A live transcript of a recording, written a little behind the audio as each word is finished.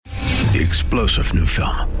The explosive new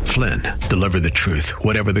film, Flynn, deliver the truth,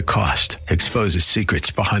 whatever the cost, exposes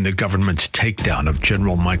secrets behind the government's takedown of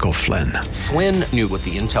General Michael Flynn. Flynn knew what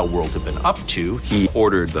the intel world had been up to. He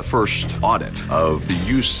ordered the first audit of the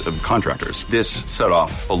use of contractors. This set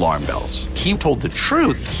off alarm bells. He told the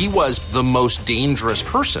truth. He was the most dangerous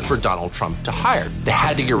person for Donald Trump to hire. They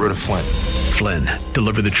had to get rid of Flynn. Flynn,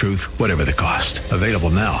 deliver the truth, whatever the cost. Available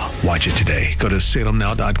now. Watch it today. Go to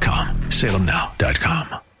salemnow.com.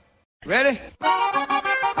 salemnow.com. Ready?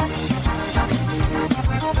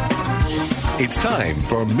 It's time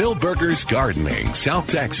for Milberger's Gardening, South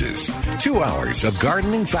Texas. 2 hours of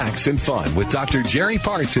gardening facts and fun with Dr. Jerry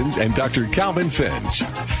Parsons and Dr. Calvin Finch.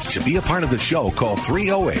 To be a part of the show, call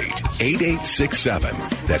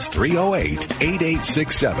 308-8867. That's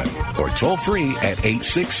 308-8867. Or toll free at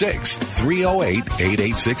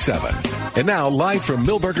 866-308-8867. And now, live from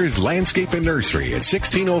Milberger's Landscape and Nursery at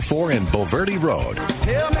 1604 and Bulverde Road.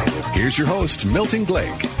 Here's your host, Milton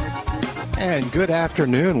Blake. And good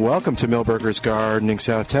afternoon. Welcome to Milberger's Gardening,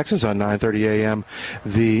 South Texas on 9:30 a.m.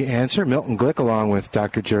 The Answer. Milton Glick along with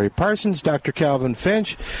Dr. Jerry Parsons, Dr. Calvin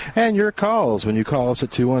Finch, and your calls when you call us at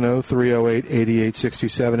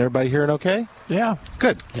 210-308-8867. Everybody hearing okay? Yeah.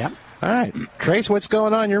 Good. Yeah. All right. Trace, what's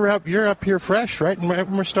going on? You're up here fresh, right?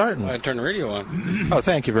 And we're starting. I turned the radio on. Oh,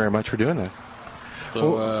 thank you very much for doing that.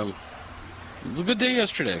 So, it was a good day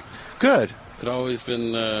yesterday. Good. Could always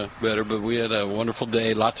been better, but we had a wonderful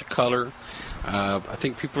day, lots of color. I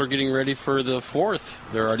think people are getting ready for the 4th.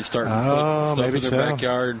 They're already starting to put stuff in their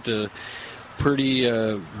backyard to pretty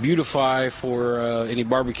beautify for any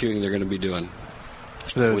barbecuing they're going to be doing.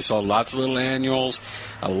 We saw lots of little annuals,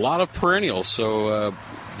 a lot of perennials. So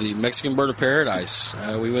the Mexican bird of paradise,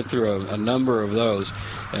 we went through a number of those,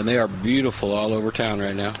 and they are beautiful all over town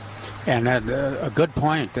right now. And a good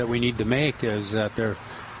point that we need to make is that there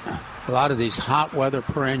a lot of these hot weather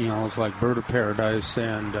perennials like bird of paradise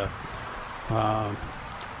and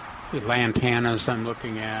lantanas I'm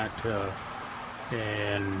looking at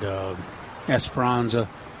and Esperanza,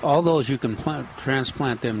 all those you can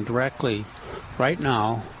transplant them directly right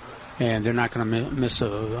now, and they're not going to miss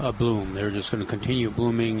a bloom. They're just going to continue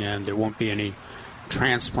blooming, and there won't be any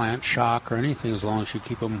transplant shock or anything as long as you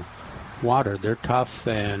keep them watered. They're tough,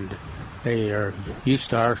 and they are used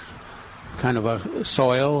to our kind of a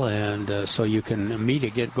soil, and so you can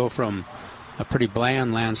immediately go from a pretty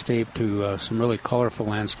bland landscape to some really colorful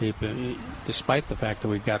landscape, despite the fact that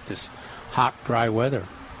we've got this hot, dry weather.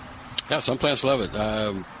 Yeah, some plants love it.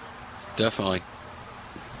 Definitely.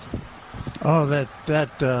 Oh, that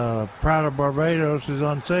Pride of Barbados is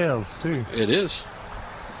on sale, too. It is.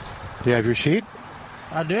 Do you have your sheet?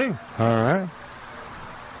 I do. All right.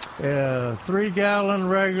 3-gallon,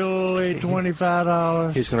 regularly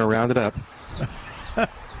 $25. He's going to round it up.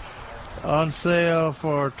 On sale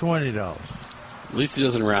for $20. At least he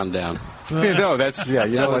doesn't round down. No, that's, yeah,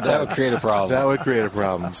 you know what? That would create a problem. That would create a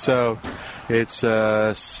problem. So it's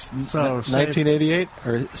 1988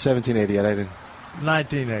 or 1788? I didn't.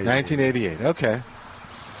 1988. 1988. Okay.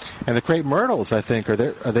 And the crepe myrtles, I think, are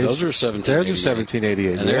they? Those are 1788. Those are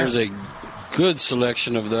 1788. And there's a good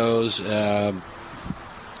selection of those.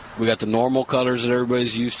 We got the normal colors that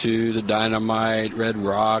everybody's used to, the Dynamite, Red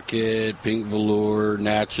Rocket, Pink Velour,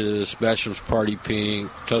 Natchez, Basham's Party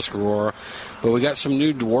Pink, Tuscarora. But we got some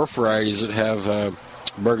new dwarf varieties that have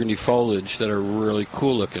burgundy foliage that are really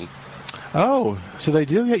cool looking. Oh, so they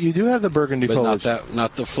do. You do have the burgundy foliage. But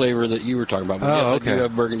not the flavor that you were talking about. But yes, okay. I do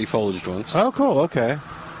have burgundy foliaged ones. Oh, cool. Okay.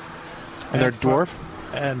 And they're dwarf?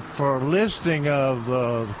 And for a listing of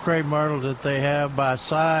the crepe myrtles that they have by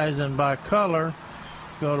size and by color,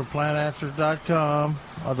 go to plantanswers.com.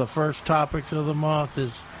 The first topics of the month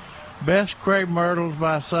is best crepe myrtles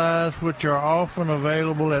by size, which are often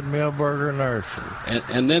available at Milberger Nursery.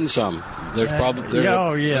 And then some. There's probably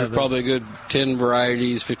a good 10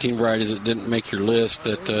 varieties, 15 varieties that didn't make your list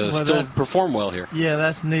that still perform well here. Yeah,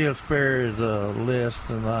 that's Neil Sperry's list,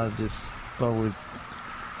 and I just thought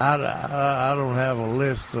I don't have a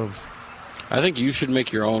list of. I think you should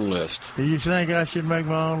make your own list. Do you think I should make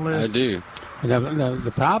my own list? I do.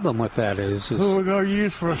 The problem with that is who we're going to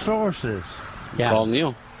use for sources. Yeah. Call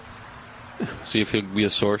Neil. See if he'll be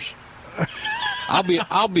a source.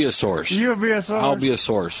 I'll be a source. You'll be a source. I'll be a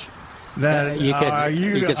source. Now, you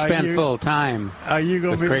could spend full time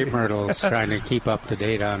with crepe myrtles trying to keep up to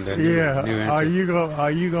date on the new entry. Are you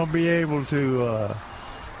going to be able to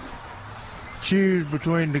choose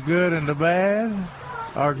between the good and the bad,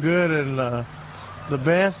 or good and the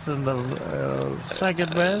best and the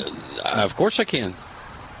second best? Of course I can.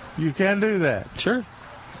 You can do that. Sure.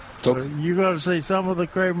 So you're going to see some of the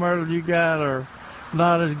crepe myrtles you got are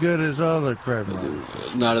not as good as other crepe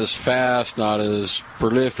myrtles. Not as fast, not as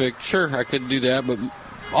prolific. Sure, I could do that, but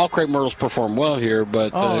all crepe myrtles perform well here.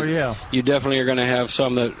 But you definitely are going to have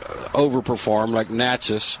some that overperform, like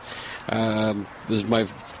Natchez. Is my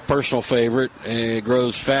personal favorite. It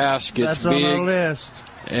grows fast, gets big. That's on our list.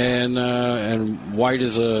 And white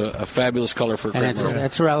is a fabulous color for crepe myrtle.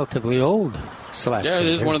 That's a relatively old selection. Yeah, it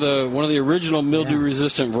is one of the original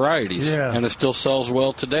mildew-resistant varieties, and it still sells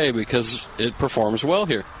well today because it performs well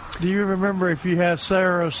here. Do you remember if you have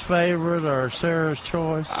Sarah's Favorite or Sarah's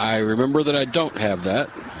Choice? I remember that I don't have that.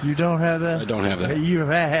 You don't have that? I don't have that. You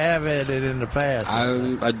have had it in the past.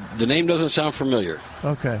 The name doesn't sound familiar.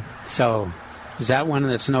 Okay. So, is that one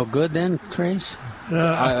that's no good then, Trace?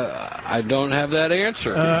 I don't have that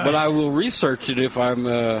answer, but I will research it if I'm...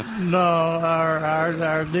 No,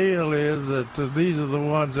 our deal is that these are the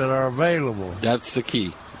ones that are available. That's the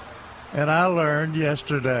key. And I learned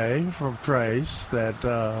yesterday from Trace that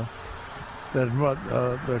the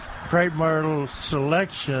crepe myrtle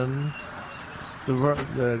selection,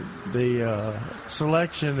 the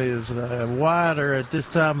selection is wider at this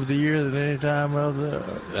time of the year than any time of the.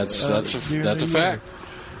 That's a fact.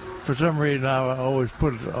 For some reason, I always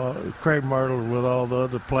put crepe myrtle with all the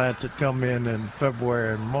other plants that come in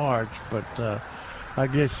February and March, but I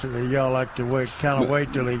guess y'all like to wait till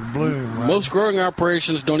they bloom. Right? Most growing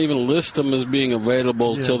operations don't even list them as being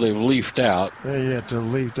available until they've leafed out. Yeah, till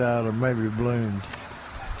leafed out or maybe bloomed.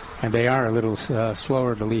 And they are a little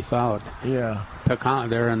slower to leaf out. Yeah. Pecan,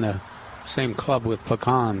 they're in the same club with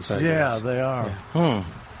pecans, I guess. They are. Yeah.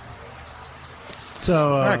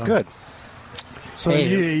 So, all right, good. So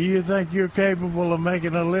you think you're capable of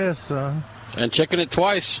making a list, huh? And checking it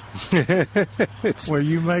twice. Well,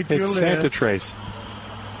 you make your list. It's Santa Trace.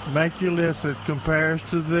 Make your list that compares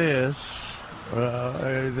to this.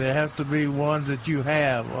 They have to be ones that you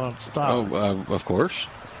have on stock. Oh, of course.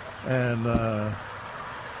 And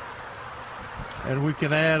we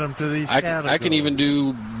can add them to these categories. I can even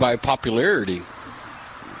do by popularity.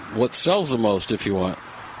 What sells the most, if you want.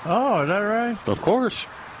 Oh, is that right? Of course.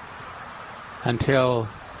 Until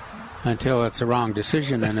it's a wrong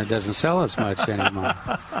decision and it doesn't sell as much anymore.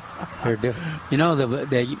 They're different. You know,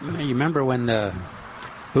 you remember when the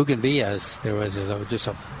Bougainvilleas, there was just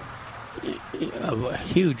a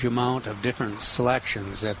huge amount of different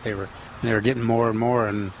selections that they were getting more and more,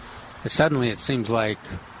 and suddenly it seems like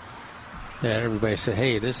that everybody said,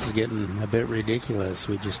 "Hey, this is getting a bit ridiculous.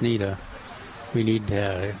 We need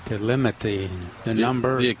to limit the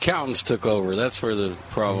number." The accountants took over. That's where the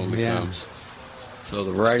problem becomes. So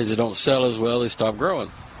the varieties that don't sell as well, they stop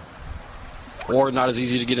growing, or not as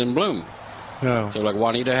easy to get in bloom. No. So like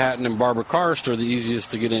Juanita Hatton and Barbara Karst are the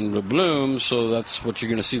easiest to get into bloom, so that's what you're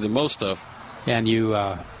going to see the most of. And you,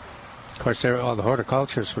 of course, all the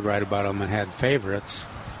horticulturists would write about them and had favorites.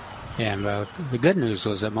 And the good news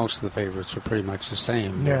was that most of the favorites were pretty much the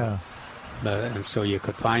same. Yeah. And so you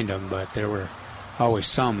could find them, but there were always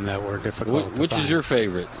some that were difficult to find. Which is your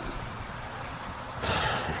favorite?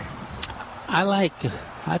 I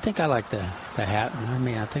think I like the Hatton. I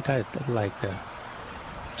mean, I think I like the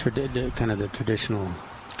kind of the traditional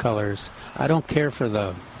colors. I don't care for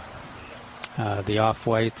the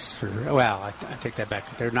off-whites. I take that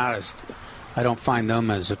back. They're not as. I don't find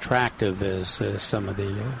them as attractive as some of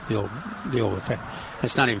the old.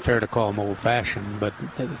 It's not even fair to call them old-fashioned, but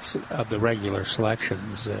it's of the regular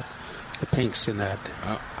selections. The pinks in that.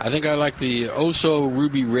 I think I like the Oso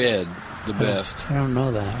Ruby Red the best. I don't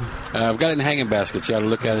know that. I've got it in hanging baskets. You got to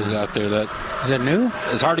look at it out there. Is it new?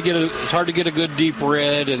 It's hard to get a good deep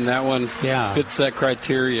red, and that one fits that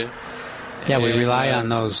criteria. Yeah, we rely on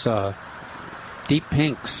those deep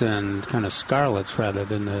pinks and kind of scarlets rather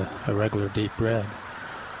than a regular deep red.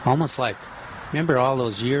 Almost like, remember all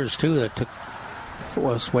those years too that took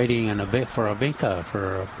for us waiting for a vinca,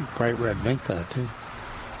 for a bright red vinca too.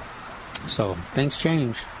 So things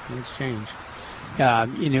change. We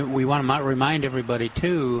want to remind everybody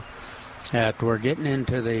too that we're getting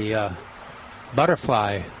into the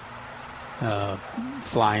butterfly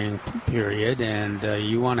flying period, and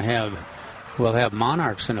we'll have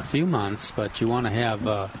monarchs in a few months, but you want to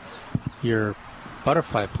have your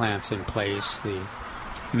butterfly plants in place. The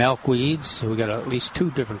milkweeds, we got at least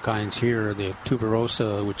two different kinds here: the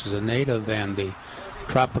tuberosa, which is a native, and the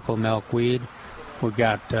tropical milkweed. We've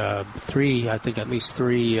got at least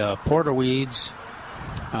three porterweeds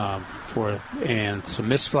and some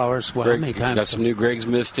mist flowers. Well, how many times? Got some new Greg's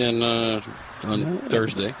Mist in on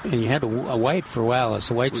Thursday. And you had a white for a while. Is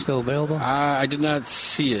the white still available? I did not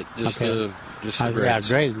see it. Just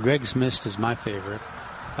Greg's. Yeah, Greg's Mist is my favorite,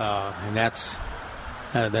 and that's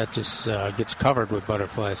that just gets covered with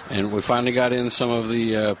butterflies. And we finally got in some of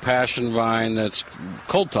the passion vine that's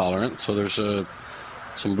cold tolerant. So there's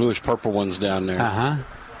some bluish purple ones down there.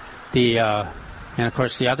 And of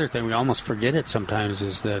course the other thing, we almost forget it sometimes,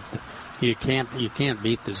 is that you can't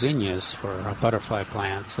beat the zinnias for butterfly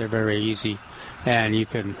plants. They're very easy, and you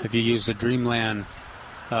can, if you use the Dreamland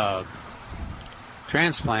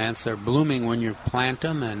transplants, they're blooming when you plant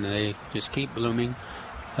them, and they just keep blooming.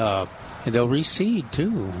 They'll reseed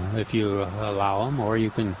too if you allow them, or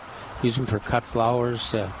you can use them for cut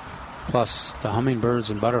flowers. Plus, the hummingbirds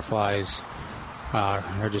and butterflies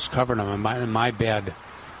are just covering them. In my bed,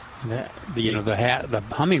 the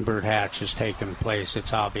hummingbird hatch has taken place.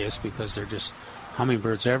 It's obvious because they're just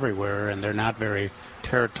hummingbirds everywhere, and they're not very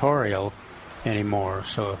territorial anymore.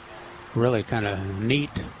 So, really kind of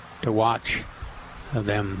neat to watch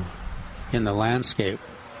them in the landscape.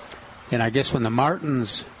 And I guess when the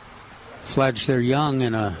martins fledge their young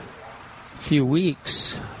in a few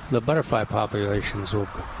weeks, the butterfly populations will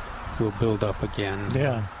build up again.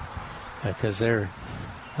 Yeah, because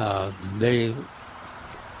they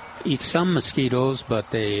eat some mosquitoes,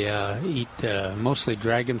 but they eat mostly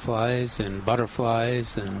dragonflies and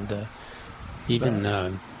butterflies and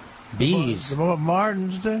even bees. The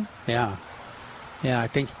martins do? Yeah, I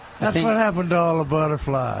think. That's what happened to all the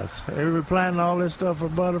butterflies. They were planting all this stuff for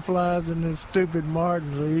butterflies, and the stupid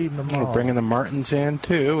martins are eating them all. We're bringing the martins in,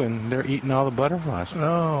 too, and they're eating all the butterflies.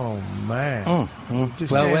 Oh, man.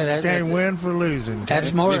 Just well, can't win for losing.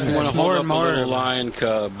 That's more and more. A little lion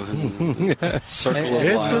cub. Circle of life.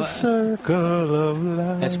 It's a circle of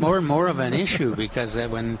life. It's more and more of an issue because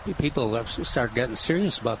when people start getting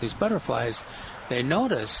serious about these butterflies, they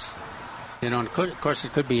notice, and of course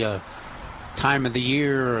it could be a time of the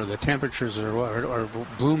year or the temperatures or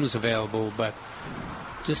blooms available, but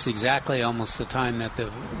just exactly almost the time that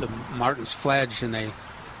the martins fledge and they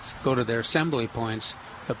go to their assembly points,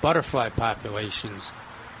 the butterfly populations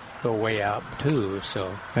go way up too.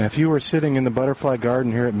 So, and if you were sitting in the butterfly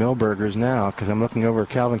garden here at Milberger's now, because I'm looking over,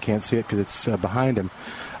 Calvin can't see it because it's behind him,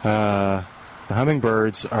 the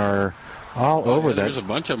hummingbirds are all over that. There's a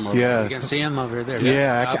bunch of them over there. You can see them over there.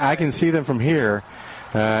 Yeah, I can see them from here.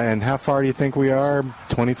 And how far do you think we are?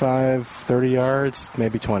 25, 30 yards?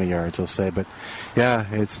 Maybe 20 yards, I'll say. But, yeah,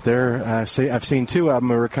 it's there. I've seen two of them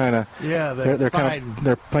who are kind of... Yeah,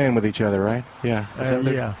 they're playing with each other, right? Yeah.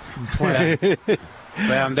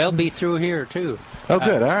 Well, they'll be through here, too. Oh,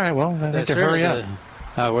 good. All right. Well, I think to hurry up.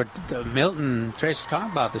 What Milton Trace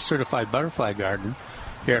talking about, the certified butterfly garden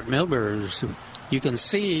here at Milberger's, you can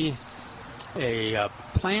see a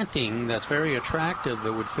planting that's very attractive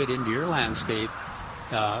that would fit into your landscape.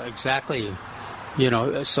 Exactly,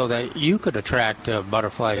 so that you could attract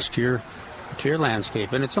butterflies to your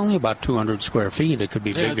landscape, and it's only about 200 square feet. It could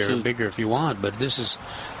be bigger if you want, but this is,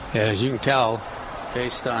 as you can tell,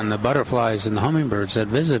 based on the butterflies and the hummingbirds that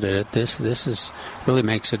visited it. This is really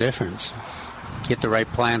makes a difference. Get the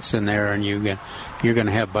right plants in there, and you're going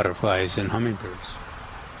to have butterflies and hummingbirds.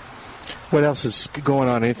 What else is going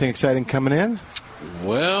on? Anything exciting coming in?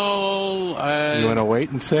 Well, you want to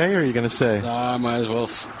wait and say, or are you going to say? I might as well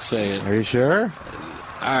say it. Are you sure?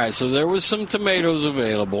 All right, so there was some tomatoes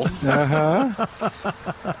available. Uh-huh.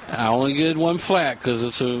 I only did one flat because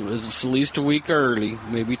it's at least a week early,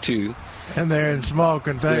 maybe two. And they're in small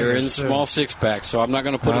containers. They're in small 6-packs, so I'm not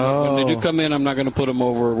going to put them, when they do come in, I'm not going to put them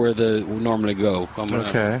over where they normally go. I'm going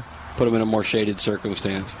to put them in a more shaded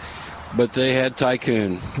circumstance. But they had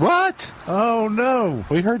Tycoon. What? Oh no!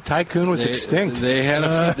 We heard Tycoon was extinct. They had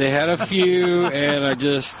a few, and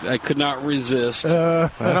I could not resist. I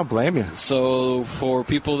don't blame you. So for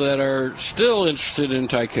people that are still interested in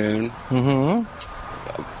Tycoon, and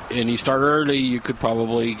you start early, you could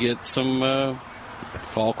probably get some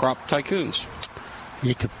fall crop Tycoons.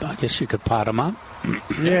 I guess you could pot them up.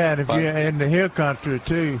 Yeah, and if you're in the hill country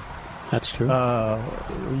too. That's true.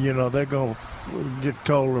 They're going to get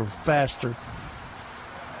colder faster.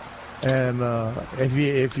 And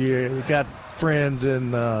if you got friends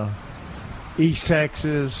in East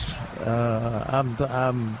Texas,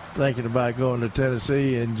 I'm thinking about going to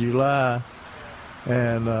Tennessee in July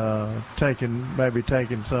and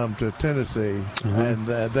taking some to Tennessee, and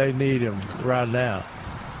they need them right now.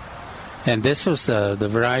 And this was the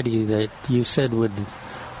variety that you said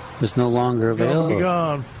was no longer available. Be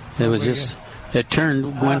gone. It was just,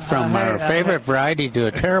 went from our favorite variety to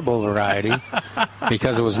a terrible variety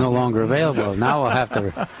because it was no longer available. Now we'll have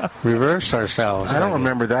to reverse ourselves. I don't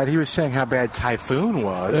remember that. He was saying how bad Typhoon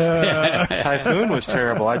was. Typhoon was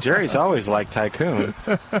terrible. Jerry's always liked Tycoon.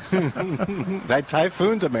 That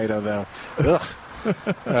Typhoon tomato, though. Ugh.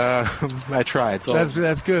 I tried. So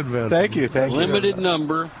that's good, Milton. Thank you. Limited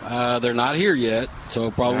number. They're not here yet,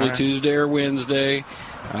 so probably Tuesday or Wednesday.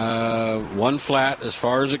 One flat as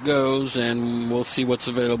far as it goes, and we'll see what's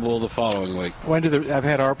available the following week. I've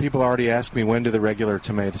had our people already ask me when do the regular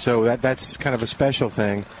tomatoes. So that's kind of a special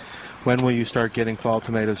thing. When will you start getting fall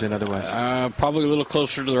tomatoes in otherwise? Probably a little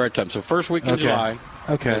closer to the right time. So first week in July.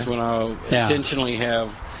 Okay. That's when I'll intentionally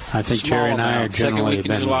have. I think Jerry and I are generally second week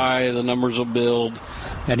in July, the numbers will build.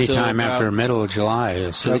 Anytime after the middle of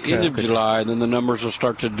July. So the end of July, and then the numbers will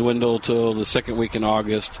start to dwindle till the second week in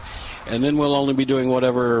August. And then we'll only be doing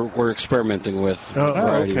whatever we're experimenting with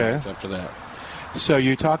after that. So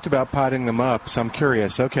you talked about potting them up, so I'm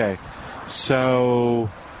curious. Okay. So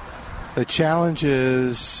the challenge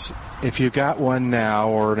is, if you got one now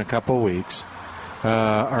or in a couple of weeks,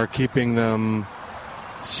 are keeping them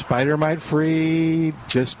spider mite free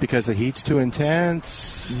just because the heat's too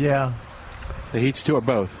intense? Yeah. The heat's too, or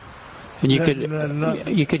both? And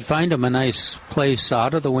you could find them a nice place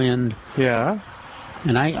out of the wind. Yeah.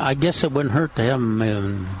 And I guess it wouldn't hurt to have them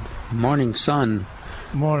in morning sun.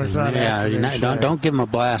 Morning sun. Yeah. Don't give them a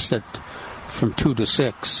blast from 2 to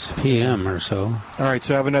 6 p.m. or so. All right.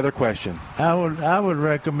 So I have another question. I would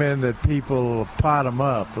recommend that people pot them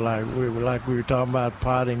up, like we were talking about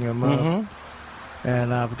potting them up.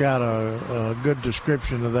 And I've got a good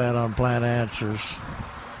description of that on Plant Answers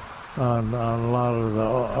on a lot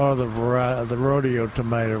of the rodeo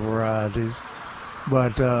tomato varieties.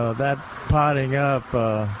 But that potting up,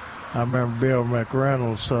 I remember Bill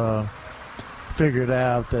McReynolds figured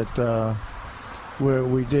out that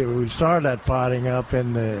we started that potting up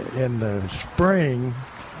in the spring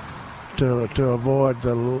to avoid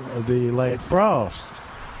the late frost.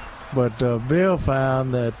 But Bill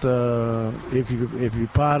found that if you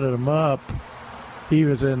potted them up, he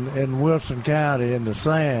was in Wilson County in the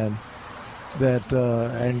sand, that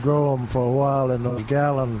and grow them for a while in those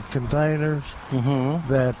gallon containers,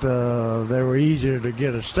 that they were easier to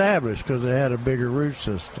get established because they had a bigger root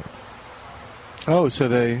system. Oh, so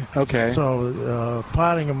So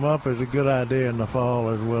potting them up is a good idea in the fall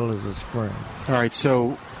as well as the spring. All right,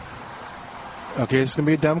 so. Okay, it's going to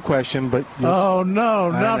be a dumb question, but... Oh, no,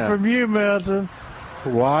 not from you, Milton.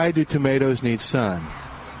 Why do tomatoes need sun?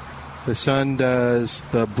 The sun does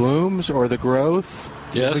the blooms or the growth?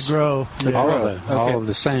 Yes. The growth. Yeah. All of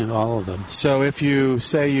the same, all of them. So if you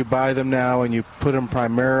say you buy them now and you put them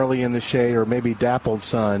primarily in the shade or maybe dappled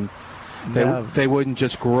sun, they wouldn't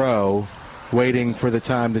just grow waiting for the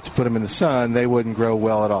time that you put them in the sun. They wouldn't grow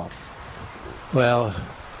well at all. Well...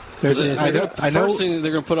 First thing,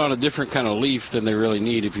 they're going to put on a different kind of leaf than they really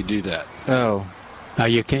need if you do that. Oh,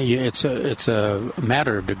 you can't. It's a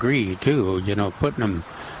matter of degree too. Putting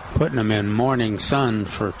them in morning sun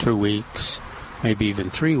for 2 weeks, maybe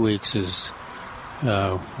even 3 weeks is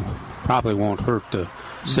probably won't hurt the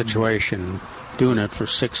situation. Doing it for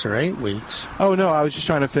 6 or 8 weeks. Oh no, I was just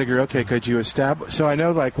trying to figure. Okay, could you establish? So I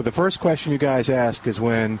know, the first question you guys ask is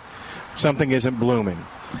when something isn't blooming.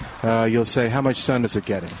 You'll say, how much sun is it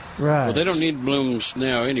getting? Right. Well, they don't need blooms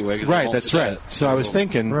now anyway. Right, that's right. So I was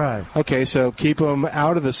thinking, okay, so keep them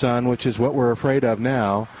out of the sun, which is what we're afraid of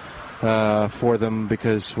now for them,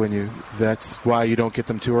 because that's why you don't get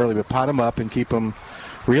them too early. But pot them up and keep them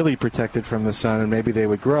really protected from the sun, and maybe they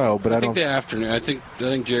would grow. But I think the afternoon. I think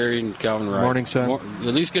Jerry and Calvin are right. Morning sun?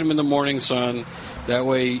 At least get them in the morning sun. That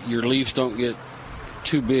way your leaves don't get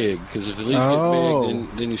too big, because if the leaves get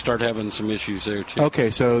big, then you start having some issues there too. Okay,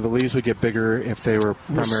 so the leaves would get bigger if they were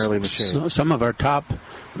primarily in the shade. Some of our top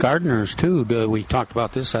gardeners too, we talked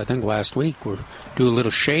about this I think last week, do a little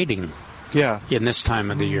shading in this time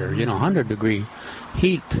of the year. 100-degree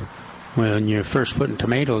heat when you're first putting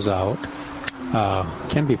tomatoes out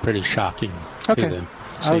can be pretty shocking to them.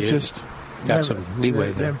 So I was just got some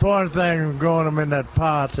leeway there. The important thing growing them in that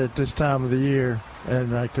pot at this time of the year,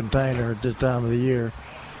 in that container at this time of the year,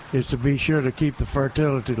 is to be sure to keep the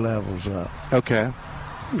fertility levels up. Okay.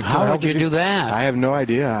 How would you do that? I have no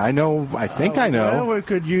idea. I think I know. Well, we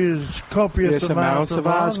could use copious amounts of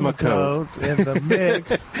Osmocote in the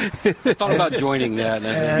mix. I thought about joining that.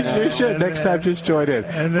 You should. Next time, just join in.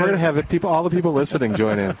 We're going to have all the people listening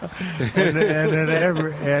join in.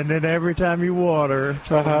 and then every time you water,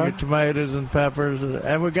 your tomatoes and peppers,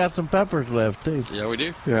 and we got some peppers left, too. Yeah, we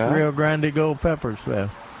do. Yeah. Rio Grande Gold peppers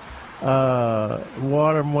left.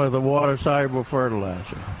 Water them with a water-soluble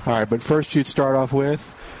fertilizer. All right, but first you'd start off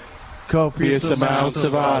with copious amounts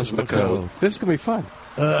of Osmocote. This is going to be fun.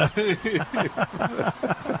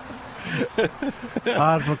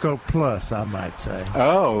 Osmocote Plus, I might say.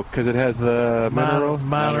 Oh, because it has the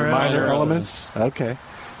minor elements? elements. Okay.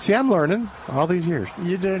 See, I'm learning all these years.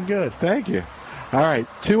 You're doing good. Thank you. All right,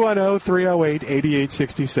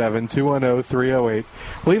 210-308-8867, 210-308.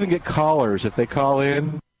 We'll even get callers if they call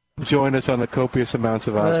in. Join us on the copious amounts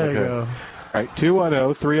of Osmocote. There you go. All right,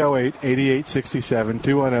 210-308-8867,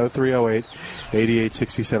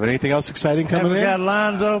 210-308-8867. Anything else exciting coming in? Have we got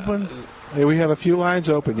lines open? Yeah, we have a few lines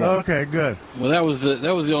open, yeah. Okay, good. Well, that was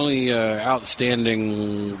the only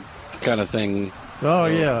outstanding kind of thing. Oh,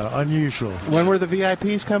 yeah, unusual. When were the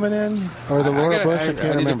VIPs coming in? Or the Laura Bush? I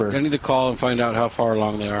can't remember. I need to call and find out how far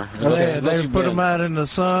along they are. They put them out in the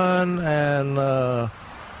sun, and I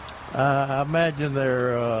imagine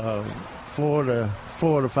they're 4 to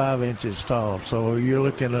 5 inches tall. So you're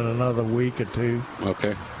looking at another week or two.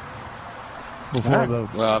 Okay. Before well,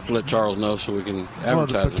 I'll have to let Charles know so we can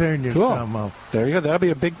advertise the it. Cool. Come up. There you go. That'll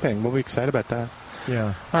be a big thing. We'll be excited about that.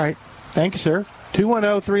 Yeah. All right. Thank you, sir.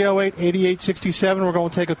 210-308-8867. We're going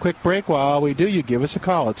to take a quick break. While we do, you give us a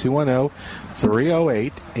call at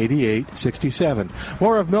 210-308-8867.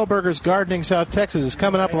 More of Milberger's Gardening South Texas is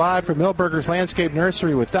coming up live from Milberger's Landscape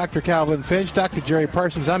Nursery with Dr. Calvin Finch, Dr. Jerry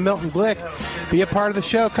Parsons. I'm Milton Glick. Be a part of the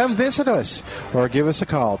show. Come visit us or give us a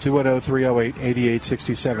call,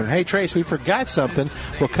 210-308-8867. Hey, Trace, we forgot something.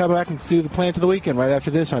 We'll come back and do the plant of the weekend right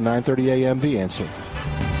after this on 9:30 a.m. The Answer.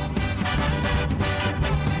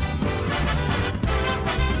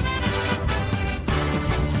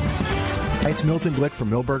 It's Milton Glick from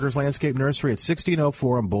Milberger's Landscape Nursery at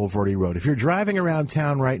 1604 on Boulevardy Road. If you're driving around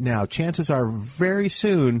town right now, chances are very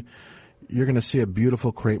soon you're going to see a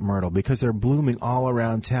beautiful crepe myrtle because they're blooming all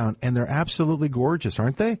around town, and they're absolutely gorgeous,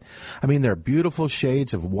 aren't they? I mean, they're beautiful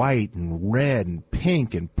shades of white and red and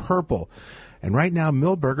pink and purple. And right now,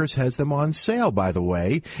 Milberger's has them on sale, by the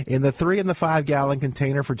way, in the 3 and the 5 gallon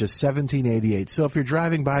container for just $17.88. So if you're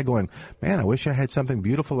driving by going, man, I wish I had something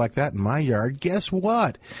beautiful like that in my yard, guess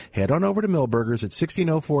what? Head on over to Milberger's at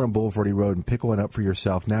 1604 on Boulevardy Road and pick one up for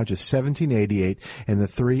yourself. Now just $17.88 in the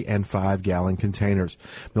 3 and 5 gallon containers.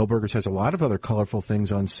 Milberger's has a lot of other colorful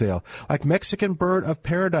things on sale, like Mexican Bird of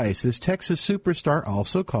Paradise. This Texas superstar,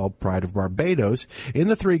 also called Pride of Barbados, in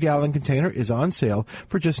the 3 gallon container is on sale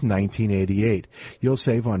for just $19.88. You'll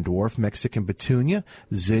save on dwarf Mexican petunia,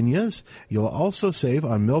 zinnias. You'll also save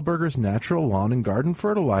on Milberger's natural lawn and garden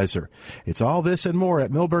fertilizer. It's all this and more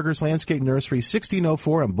at Milberger's Landscape Nursery,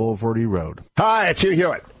 1604 on Boulevardy Road. Hi, it's Hugh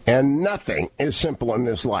Hewitt. And nothing is simple in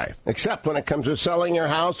this life, except when it comes to selling your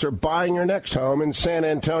house or buying your next home in San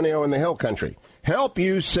Antonio in the Hill Country. Help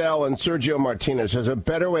You Sell and Sergio Martinez has a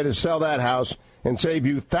better way to sell that house and save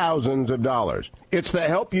you thousands of dollars. It's the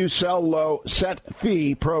Help You Sell Low Set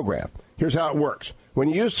Fee program. Here's how it works. When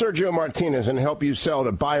you use Sergio Martinez and Help You Sell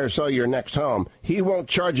to buy or sell your next home, he won't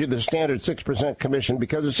charge you the standard 6% commission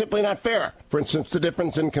because it's simply not fair. For instance, the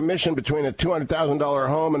difference in commission between a $200,000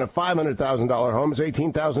 home and a $500,000 home is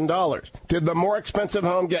 $18,000. Did the more expensive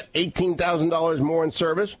home get $18,000 more in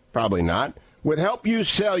service? Probably not. With Help You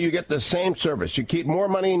Sell, you get the same service. You keep more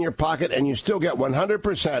money in your pocket, and you still get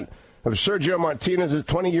 100% of Sergio Martinez's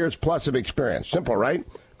 20 years plus of experience. Simple, right?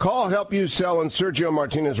 Call Help You Sell and Sergio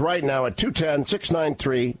Martinez right now at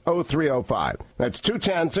 210-693-0305. That's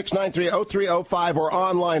 210-693-0305 or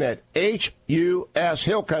online at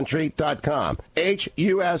hushillcountry.com.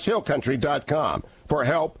 hushillcountry.com for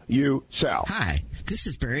Help You Sell. Hi, this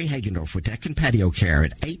is Barry Hagendorf with Deck and Patio Care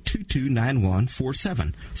at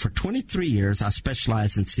 822-9147. For 23 years, I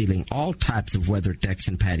specialize in sealing all types of weathered decks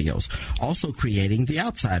and patios, also creating the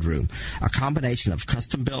outside room, a combination of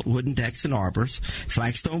custom-built wooden decks and arbors,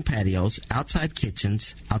 flagstone patios, outside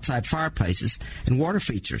kitchens, outside fireplaces, and water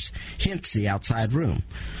features, hence the outside room.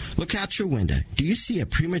 Look out your window. Do you see a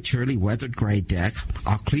prematurely weathered gray deck?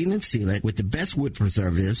 I'll clean and seal it with the best wood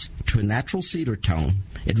preservatives to a natural cedar tone.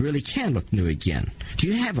 It really can look new again. Do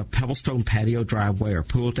you have a pebblestone patio, driveway, or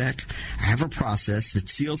pool deck? I have a process that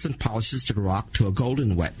seals and polishes the rock to a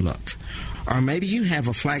golden wet look. Or maybe you have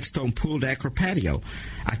a flagstone pool deck or patio.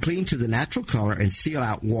 I clean to the natural color and seal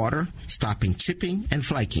out water, stopping chipping and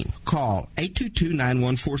flaking. Call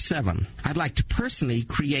 822-9147. I'd like to personally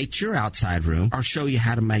create your outside room or show you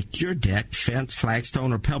how to make your deck, fence,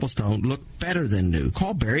 flagstone, or pebblestone look better than new.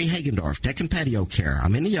 Call Barry Hagendorf, Deck and Patio Care.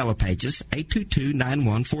 I'm in the Yellow Pages,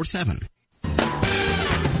 822-9147.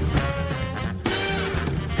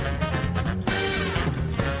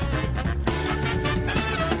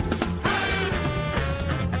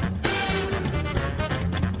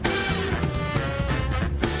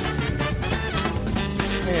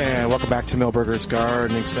 Welcome back to Milberger's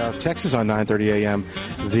Gardening South Texas on 9:30 a.m.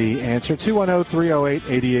 The Answer,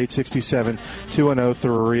 210-308-8867,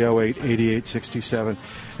 210-308-8867.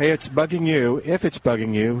 Hey, it's bugging you. If it's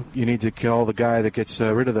bugging you, you need to call the guy that gets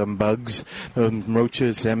rid of them bugs, them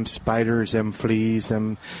roaches, them spiders, them fleas,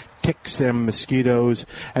 them ticks and mosquitoes,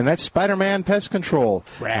 and that's Spider-Man Pest Control.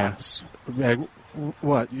 Rats.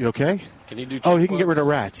 What? You okay? Can you do? Oh, he can get rid of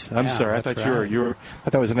rats. I'm Yeah, sorry. I thought right. you were. I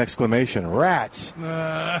thought it was an exclamation. Rats. All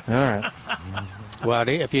right. Well,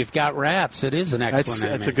 if you've got rats, it is an exclamation.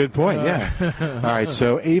 That's a good point. Yeah. All right.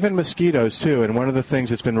 So even mosquitoes too. And one of the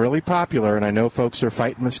things that's been really popular, and I know folks are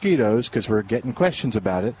fighting mosquitoes because we're getting questions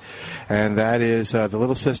about it, and that is the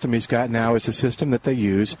little system he's got now is the system that they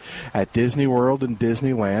use at Disney World and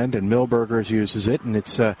Disneyland, and Milberger's uses it, and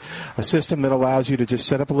it's a system that allows you to just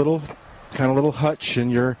set up a little hutch in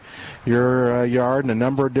your yard, and a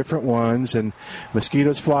number of different ones, and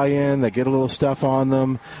mosquitoes fly in, they get a little stuff on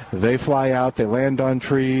them, they fly out, they land on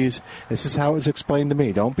trees. This is how it was explained to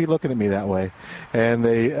me. Don't be looking at me that way. And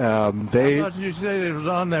they I thought you said it was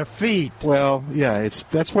on their feet. Well, yeah,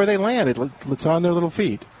 that's where they land. It's on their little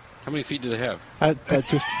feet. How many feet do they have?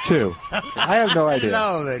 Just 2. I have no idea.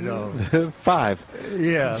 No, they don't. 5.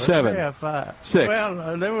 Yeah. 7. Yeah, 5. 6.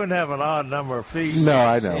 Well, they wouldn't have an odd number of feet. No,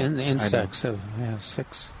 I know. Insects,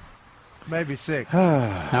 6. Maybe 6.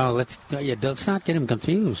 No, let's not get him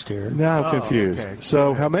confused here. Now I'm confused. Okay.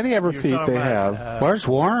 So how many ever You're feet talking they about, have? Where's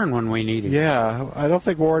Warren when we need him? Yeah, I don't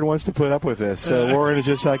think Warren wants to put up with this. So Warren is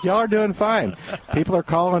just like, y'all are doing fine. People are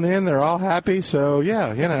calling in. They're all happy. So,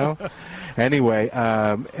 yeah, Anyway,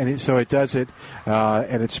 so it does it,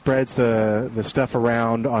 and it spreads the stuff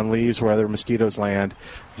around on leaves where other mosquitoes land.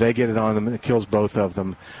 They get it on them, and it kills both of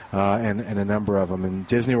them and a number of them. And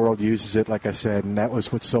Disney World uses it, like I said, and that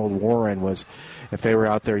was what sold Warren was if they were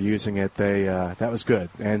out there using it, that was good.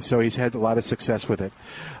 And so he's had a lot of success with it.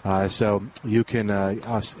 So you can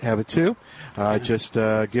have it too. Just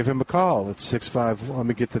give him a call. It's 65. Let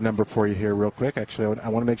me get the number for you here real quick. Actually, I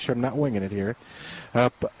want to make sure I'm not winging it here.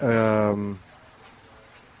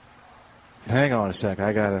 Hang on a sec.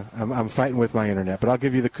 I'm fighting with my internet, but I'll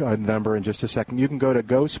give you the number in just a second. You can go to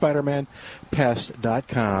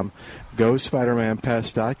GoSpidermanPest.com,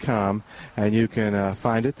 GoSpidermanPest.com, and you can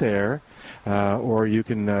find it there, or you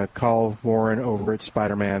can call Warren over at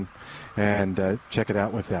Spider-Man and check it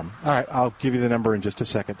out with them. All right, I'll give you the number in just a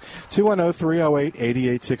second.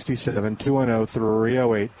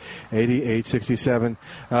 210-308-8867, 210-308-8867.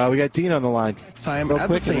 We got Dean on the line. At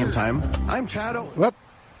the same time, I'm Chad. Whoop.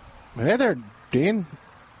 Hey there, Dean.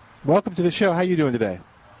 Welcome to the show. How you doing today?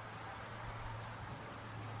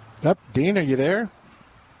 Dean, are you there?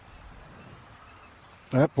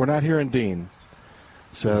 We're not hearing Dean.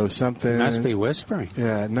 So something Must be whispering.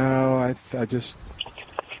 Yeah, no, I think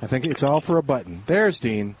it's all for a button. There's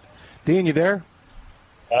Dean. Dean, you there?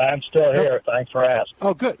 I'm still here. Thanks for asking.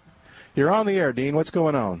 Oh, good. You're on the air, Dean. What's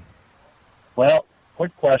going on? Well,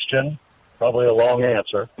 quick question, probably a long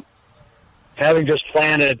answer. Having just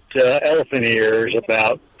planted elephant ears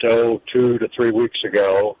about 2 to 3 weeks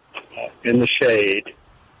ago in the shade,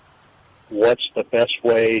 what's the best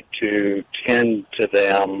way to tend to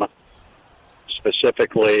them,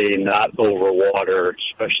 specifically not overwater,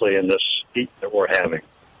 especially in this heat that we're having?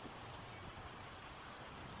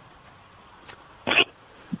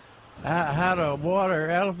 How to water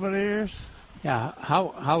elephant ears? Yeah.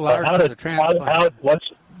 How large is the transplant?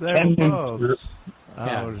 They're bugs.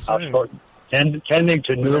 Tending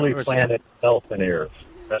to newly planted elephant ears.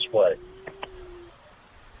 Best way.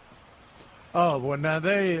 Oh, well, now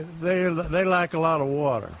they like a lot of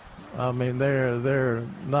water. I mean, they're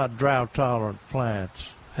not drought tolerant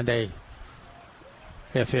plants. And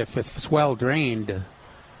if it's well drained,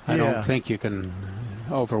 I don't think you can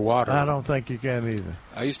overwater. I don't think you can either.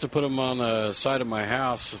 I used to put them on the side of my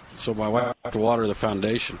house so my wife would water the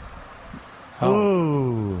foundation.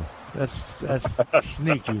 Oh, that's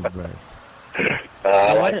sneaky, bro.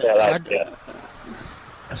 I like that idea.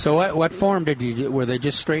 So what form did you do? Were they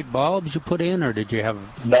just straight bulbs you put in, or did they have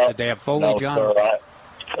foliage on? No, sir.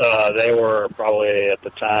 They were probably at the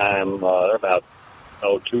time they're about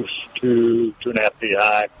 2.5 feet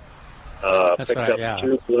high. Picked up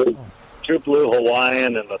two blue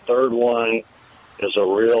Hawaiian, and the third one is a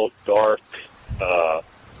real dark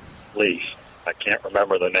leaf. I can't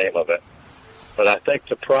remember the name of it. But I think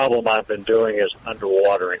the problem I've been doing is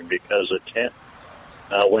underwatering, because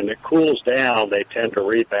when it cools down, they tend to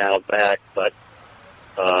rebound back. But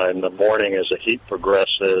in the morning, as the heat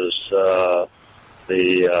progresses, the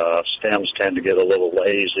stems tend to get a little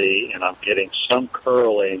lazy, and I'm getting some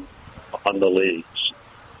curling on the leaves.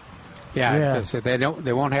 Yeah, because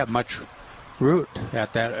they won't have much root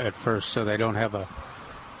at first, so they don't have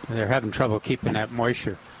they're having trouble keeping that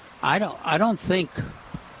moisture. I don't think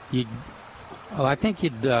you'd. Well, I think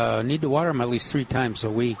you'd need to water them at least 3 times a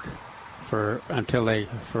week to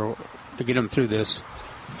get them through this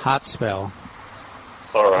hot spell.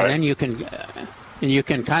 All right. And then you can you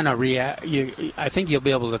can kind of react. I think you'll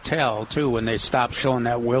be able to tell too when they stop showing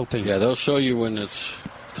that wilting. Yeah, they'll show you when it's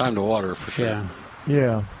time to water for sure.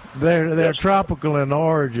 Yeah. They're tropical in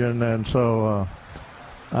origin, and so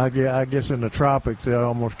I guess in the tropics they're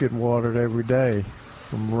almost getting watered every day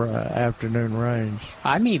from afternoon rains.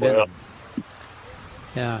 I'm even,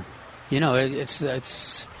 yeah,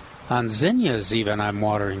 it's on zinnias even. I'm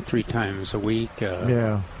watering 3 times a week.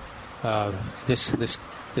 This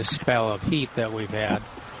spell of heat that we've had,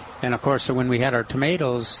 and of course when we had our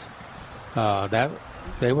tomatoes, that.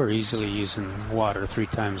 They were easily using water 3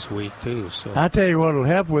 times a week, too. So I tell you what will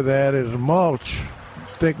help with that is mulch,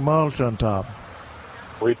 thick mulch on top.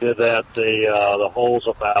 We did that. The hole's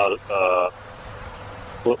about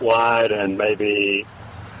foot wide and maybe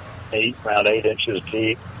around 8 inches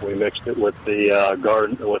deep. We mixed it with the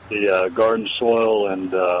garden soil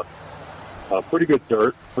and pretty good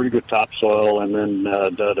dirt, pretty good topsoil, and then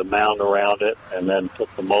did a mound around it, and then put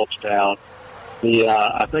the mulch down.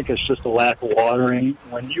 I think it's just a lack of watering.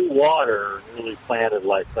 When you water really planted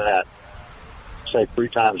like that, say 3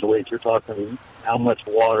 times a week, you're talking how much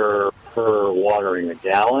water per watering? A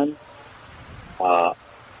gallon? Well,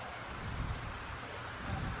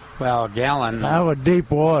 a gallon. I would deep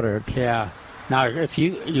water it. Yeah. Now, if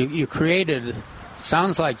you created,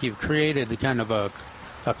 sounds like you've created kind of a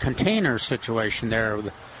container situation there.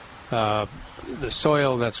 The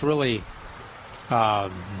soil that's really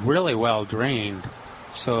well drained,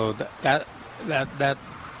 so that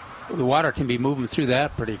the water can be moving through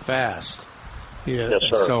that pretty fast. Yeah, yes,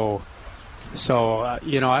 sir. So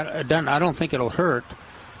I don't think it'll hurt.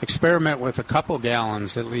 Experiment with a couple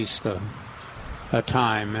gallons at least a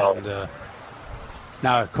time, and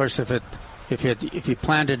now of course if you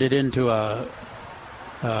planted it into a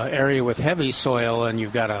area with heavy soil and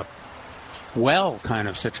you've got a well kind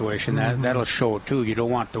of situation, that'll show too. You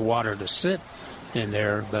don't want the water to sit in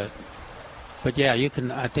there, but yeah, you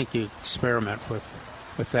can. I think you experiment with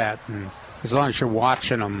that, and as long as you're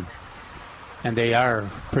watching them, and they are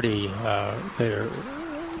pretty.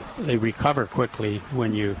 They recover quickly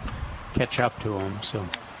when you catch up to them. So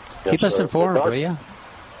keep us informed, will you?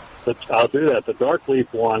 I'll do that. The dark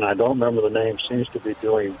leaf one, I don't remember the name. Seems to be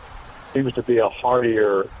a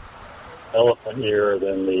hardier elephant ear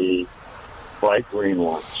than the bright green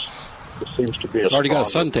ones. It seems to be. It's already got a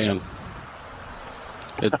suntan.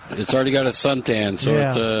 It's already got a suntan, so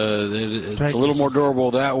it's a little more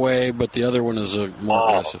durable that way, but the other one is more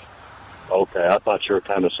aggressive. Okay, I thought you were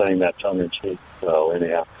kind of saying that tongue-in-cheek, so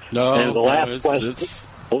anyhow. No, and the last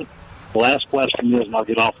question is, and I'll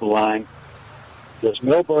get off the line, does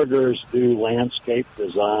Milberger's do landscape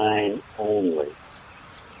design only?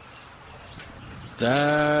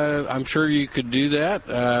 I'm sure you could do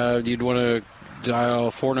that. You'd want to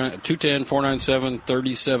dial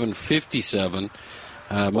 210-497-3757.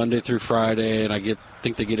 Monday through Friday, and I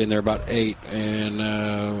think they get in there about 8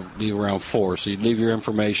 and leave around 4. So you'd leave your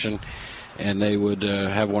information, and they would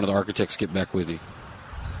have one of the architects get back with you.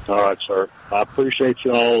 All right, sir. I appreciate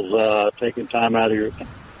y'all taking time out of your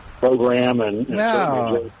program and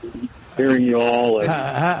hearing you all.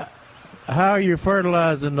 How are you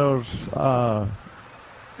fertilizing those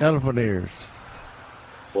elephant ears?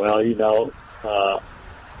 Well,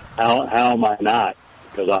 how am I not?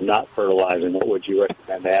 Because I'm not fertilizing. What would you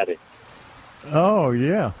recommend adding? Oh,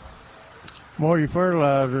 yeah. More you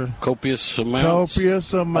fertilizer. Copious amounts of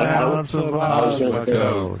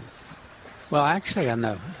Osmocote. Well, actually, in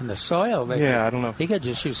the soil, I don't know. He could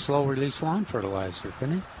just use slow-release lawn fertilizer,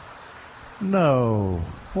 couldn't he? No.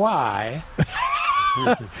 Why?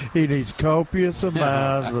 He needs copious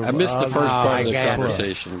amounts of. I missed the first part of the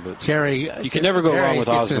conversation, but Jerry, you can never go wrong with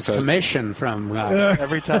Osmocote. His commission from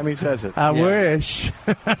every time he says it. I wish.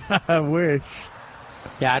 I wish.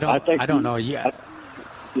 Yeah, I don't know yet.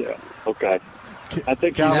 Yeah. Okay. I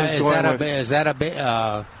think is that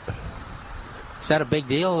a big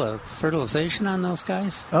deal? Fertilization on those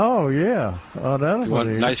guys? Oh yeah. Oh,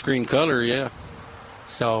 nice green color. Yeah.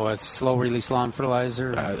 So it's slow-release lawn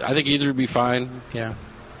fertilizer? I think either would be fine. Yeah.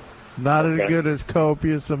 Not as good as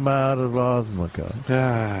copious amount of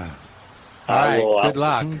Osmocote. All right, good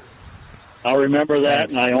luck. I'll remember that,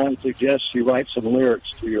 and I only suggest you write some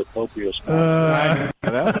lyrics to your copious amount.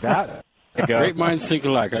 Great minds think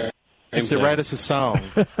alike. To write us a song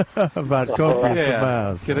about copious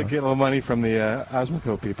amounts. Get a little money from the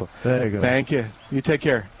Osmocote people. There you go. Thank you. You take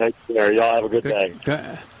care. Take care. Y'all have a good day.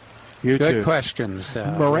 You Good too. questions.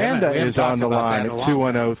 Miranda is on the line at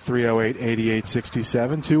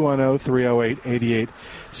 210-308-8867.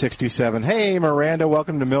 210-308-8867. Hey, Miranda,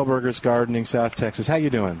 welcome to Milberger's Gardening, South Texas. How you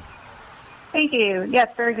doing? Thank you.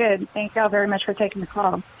 Yes, very good. Thank you all very much for taking the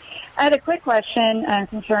call. I had a quick question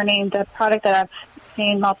concerning the product that I've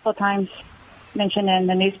seen multiple times mentioned in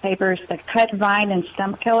the newspapers, the Cut Vine and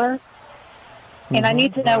Stump Killer. And I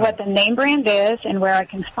need to know what the name brand is and where I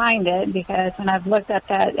can find it, because when I've looked up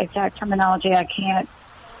that exact terminology, I can't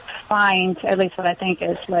find at least what I think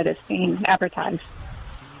is what is being advertised.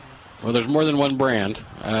 Well, there's more than one brand.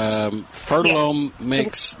 Fertilome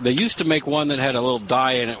makes... They used to make one that had a little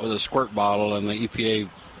dye in it with a squirt bottle, and the EPA,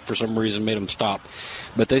 for some reason, made them stop.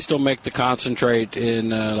 But they still make the concentrate in,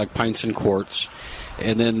 like, pints and quarts.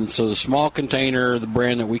 And then, so the small container, the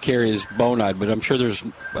brand that we carry is Bonide, but I'm sure there's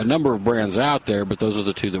a number of brands out there, but those are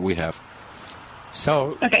the two that we have.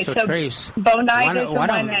 So Trace, Bonide is the one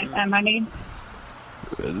that I need?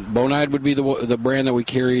 Bonide would be the brand that we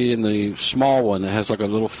carry in the small one that has like a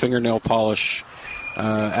little fingernail polish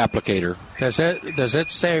applicator. Does it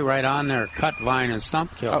say right on there, Cut Vine and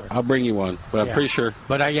Stump Killer? I'll bring you one, but I'm pretty sure.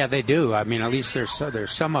 But yeah, they do. I mean, at least there's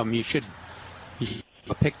some of them. You should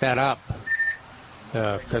pick that up.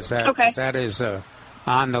 Because that is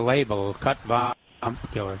on the label, Cut Vine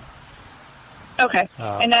Stump Killer. Okay,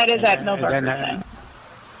 and that is at Millburgers then.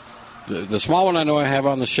 The small one I know I have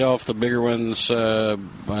on the shelf. The bigger ones I'd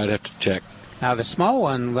have to check. Now the small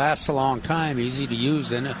one lasts a long time, easy to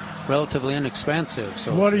use, and relatively inexpensive.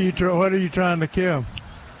 So what are you trying to kill?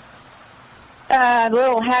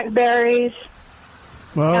 Little hackberries.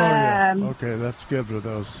 Oh yeah. Okay, that's good with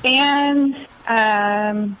those. And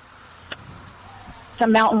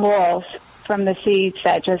some mountain laurels from the seeds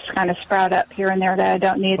that just kind of sprout up here and there that I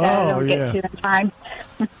don't need, that I don't get to in time.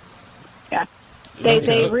 Yeah.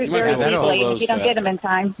 They root very easily if you don't get them in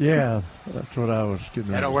time. Yeah, that's what I was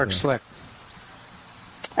getting. That'll work slick.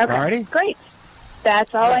 Okay, Alrighty. Great.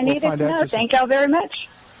 That's all I needed to know. Thank y'all very much.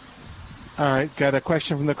 All right, got a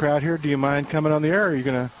question from the crowd here. Do you mind coming on the air, or are you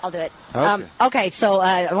going to? I'll do it. Okay. So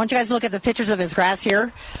I want you guys to look at the pictures of his grass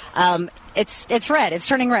here. It's red. It's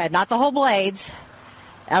turning red, not the whole blades.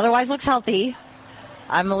 Otherwise looks healthy.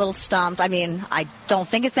 I'm a little stumped. I mean, I don't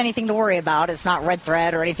think it's anything to worry about. It's not red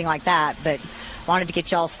thread or anything like that, but wanted to get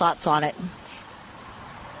y'all's thoughts on it.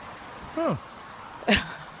 Oh.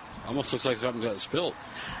 Almost looks like something got spilled.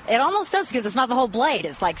 It almost does, because it's not the whole blade.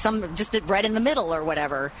 It's like just red in the middle or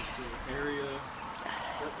whatever.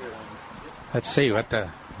 Let's see what the...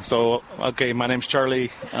 So, okay, my name's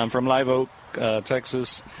Charlie. I'm from Live Oak,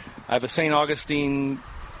 Texas. I have a St. Augustine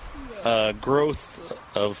growth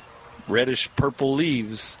of reddish purple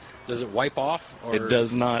leaves. Does it wipe off? Or it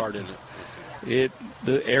does not. Part in it?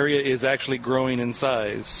 The area is actually growing in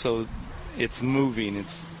size, so it's moving.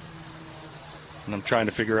 And I'm trying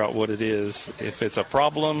to figure out what it is. If it's a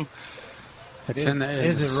problem. Is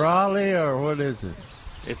it Raleigh or what is it?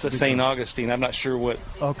 It's a St. Augustine. I'm not sure what.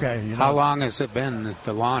 Okay. How long has it been,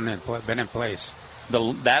 the lawn been in place?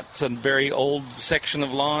 That's a very old section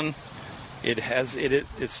of lawn.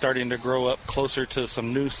 It's starting to grow up closer to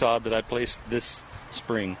some new sod that I placed this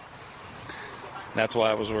spring. That's why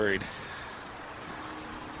I was worried.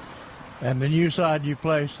 And the new sod you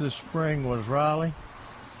placed this spring was Raleigh?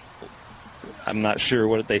 I'm not sure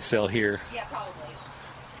what they sell here. Yeah,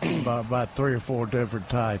 probably. About 3 or 4 different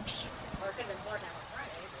types.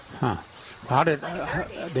 Huh. How did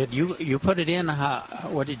you put it in?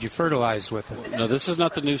 What did you fertilize with it? No, this is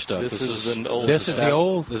not the new stuff. This is an old. This is the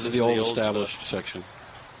old. This is the old established section.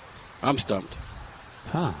 I'm stumped.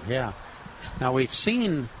 Huh? Yeah. Now we've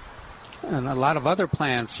seen in a lot of other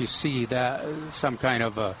plants. You see that some kind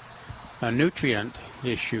of a nutrient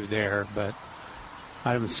issue there, but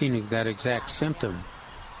I haven't seen that exact symptom.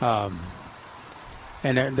 And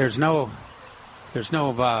there's none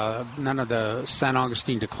of the San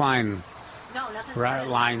Augustine decline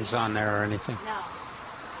lines on there or anything. No.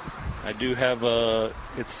 I do have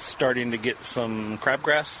it's starting to get some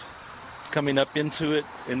crabgrass coming up into it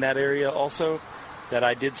in that area also, that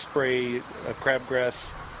I did spray a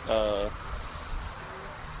crabgrass.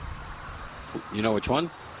 You know which one?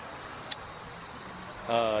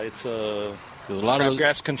 It's a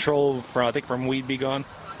crabgrass control from Weed Be Gone.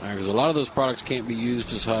 Because a lot of those products can't be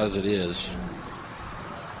used as high as it is.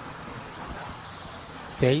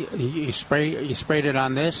 You sprayed it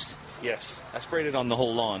on this? Yes, I sprayed it on the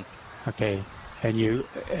whole lawn. Okay,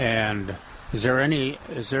 and is there any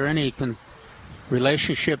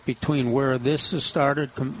relationship between where this has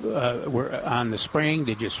started on the spraying?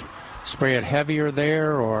 Did you spray it heavier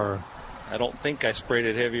there, or? I don't think I sprayed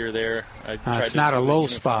it heavier there. It's not a low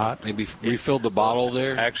spot. Maybe refilled the bottle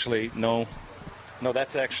there. Actually, no,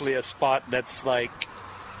 that's actually a spot that's like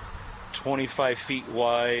 25 feet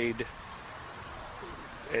wide.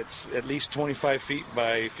 It's at least 25 feet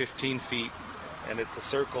by 15 feet, and it's a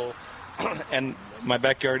circle. and my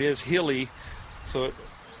backyard is hilly, so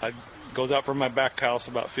it goes out from my back house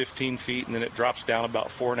about 15 feet, and then it drops down about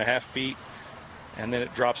 4.5 feet, and then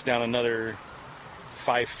it drops down another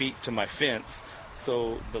 5 feet to my fence.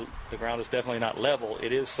 So the ground is definitely not level.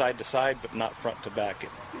 It is side to side, but not front to back.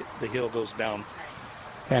 The hill goes down.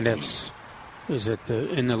 And is it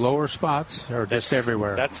in the lower spots or just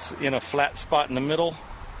everywhere? That's in a flat spot in the middle.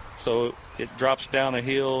 So it drops down a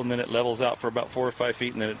hill, and then it levels out for about 4 or 5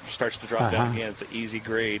 feet, and then it starts to drop down again. It's an easy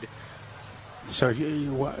grade. So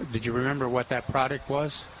did you remember what that product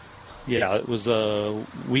was? Yeah, it was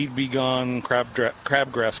Weed Be Gone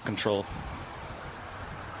crabgrass control.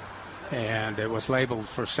 And it was labeled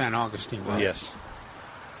for San Augustine, right? Yes.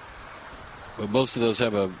 But most of those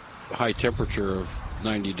have a high temperature of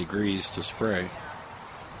 90 degrees to spray.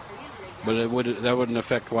 But that wouldn't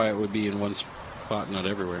affect why it would be in one spot, not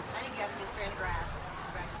everywhere.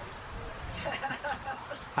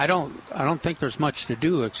 I don't think there's much to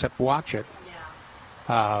do except watch it.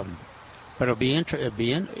 But it'd be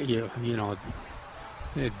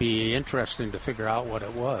interesting to figure out what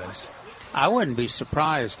it was. I wouldn't be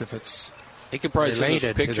surprised if it's He could probably send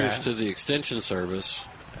us pictures to the Extension Service,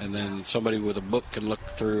 and then somebody with a book can look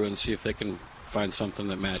through and see if they can find something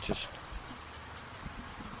that matches.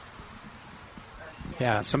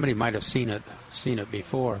 Yeah, somebody might have seen it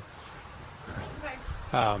before.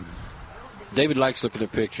 David likes looking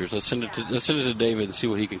at pictures. Let's send it to David and see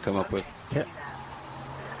what he can come up with. Okay.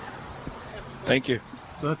 Thank you.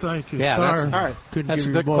 Well, thank you. Yeah, Sorry. all right. Couldn't That's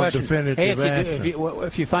give a you good more question. definitive Hey, answer.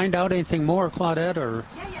 if you find out anything more, Claudette, or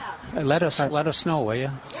let us know, will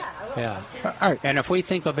you? Yeah. All right. And if we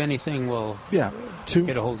think of anything, we'll get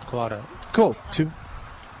a hold of Claudette. Cool.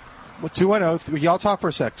 210. Y'all talk for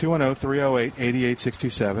a sec.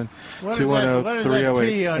 210-308-8867.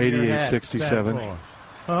 210-308-8867.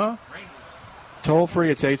 Huh? Toll free,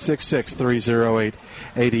 it's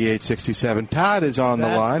 866-308-8867. Todd is on the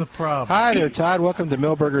line. The problem. Hi there, Todd. Welcome to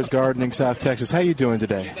Millburgers Gardening, South Texas. How you doing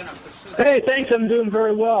today? Hey, thanks. I'm doing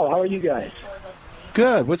very well. How are you guys?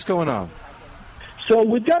 Good. What's going on? So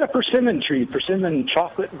we've got a persimmon tree, persimmon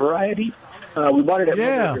chocolate variety. We bought it at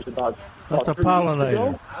Millburgers about That's a 3 weeks pollinator.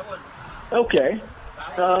 ago. Okay.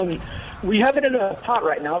 We have it in a pot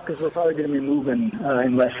right now because we're probably going to be moving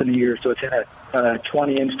in less than a year. So it's in a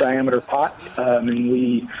 20-inch diameter pot, and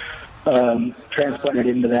we transplanted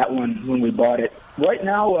into that one when we bought it. Right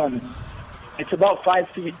now, it's about 5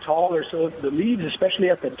 feet tall or so. The leaves,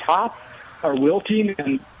 especially at the top, are wilting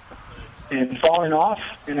and falling off.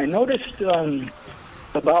 And I noticed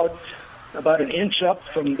about an inch up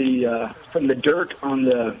from the dirt on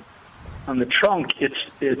the trunk, it's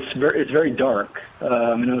very dark.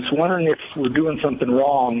 And I was wondering if we're doing something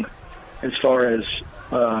wrong as far as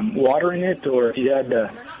watering it, or if you had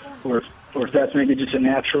to, or if that's maybe just a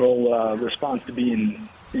natural response to being,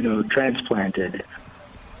 transplanted.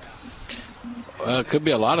 It could be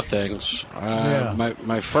a lot of things.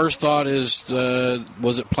 My first thought is,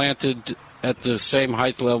 was it planted at the same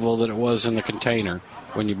height level that it was in the container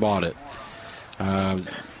when you bought it? In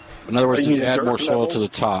other words, did you add more soil to the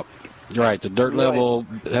top? Right, the dirt level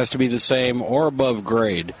has to be the same or above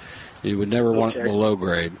grade. You would never want it below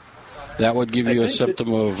grade. That would give you a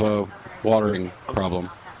symptom of watering problem.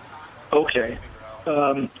 Okay.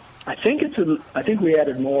 I think we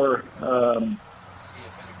added more, or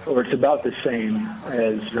it's about the same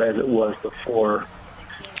as it was before.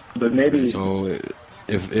 But maybe. So,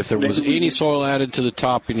 if there was any soil added to the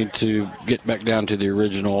top, you need to get back down to the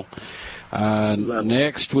original.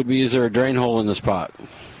 Next would be: is there a drain hole in this pot?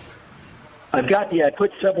 I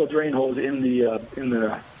put several drain holes in the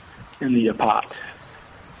pot.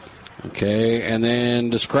 Okay, and then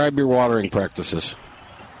describe your watering practices.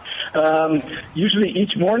 Usually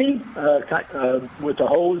each morning with the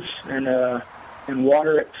hose and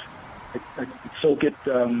water it. I soak it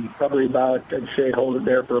probably about, I'd say, hold it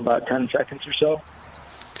there for about 10 seconds or so.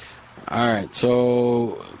 All right,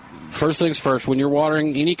 so first things first, when you're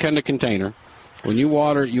watering any kind of container, when you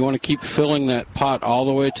water, you want to keep filling that pot all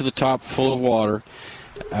the way to the top full of water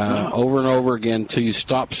over and over again until you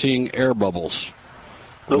stop seeing air bubbles.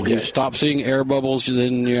 When you stop seeing air bubbles,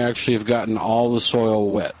 then you actually have gotten all the soil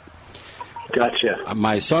wet. Gotcha.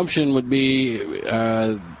 My assumption would be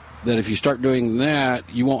that if you start doing that,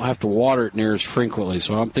 you won't have to water it near as frequently.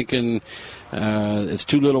 So I'm thinking it's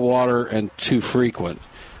too little water and too frequent.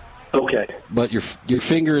 Okay. But your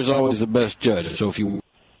finger is always the best judge. So if you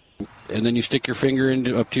and then you stick your finger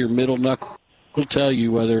up to your middle knuckle, it'll tell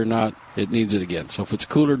you whether or not it needs it again. So if it's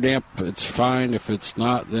cool or damp, it's fine. If it's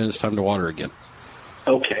not, then it's time to water again.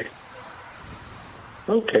 Okay.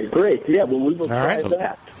 Okay, great. Yeah, well, we will try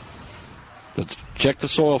that. Let's check the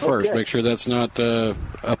soil first. Make sure that's not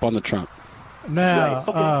up on the trunk.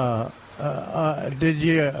 Now,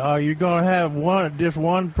 are you going to have just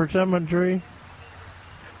one persimmon tree?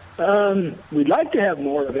 We'd like to have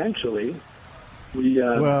more eventually.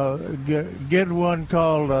 Well, get one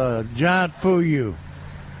called Giant Fuyu.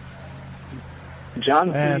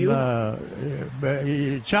 John Fuyu?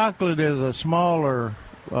 And chocolate is a smaller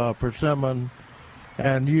persimmon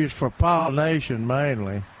and used for pollination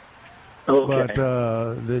mainly. Okay. But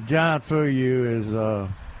the Giant Fuyu is a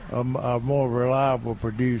more reliable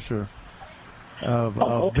producer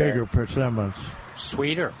of bigger persimmons.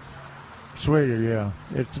 Sweeter, yeah.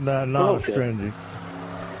 It's not astringent.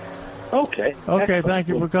 Okay. Okay, thank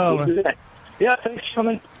you for calling. Yeah, thanks for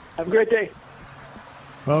coming. Have a great day.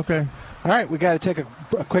 Okay. All right, we got to take a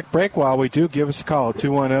quick break. While we do, give us a call at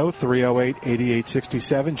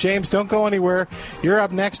 210-308-8867. James, don't go anywhere. You're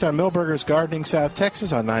up next on Milberger's Gardening, South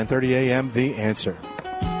Texas on 9:30 a.m. The Answer.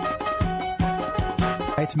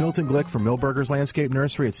 It's Milton Glick from Milberger's Landscape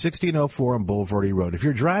Nursery at 1604 on Boulevardy Road. If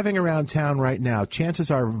you're driving around town right now,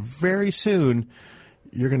 chances are very soon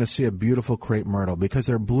you're going to see a beautiful crepe myrtle because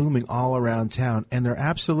they're blooming all around town, and they're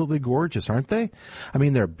absolutely gorgeous, aren't they? I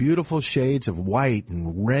mean, they're beautiful shades of white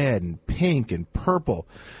and red and pink and purple.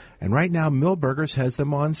 And right now, Milberger's has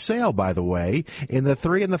them on sale, by the way, in the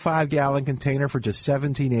 3 and the 5 gallon container for just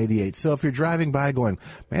 $17.88. So if you're driving by going,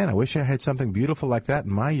 man, I wish I had something beautiful like that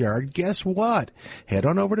in my yard, guess what? Head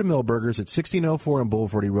on over to Milberger's at 1604 on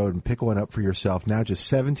Boulevardy Road and pick one up for yourself. Now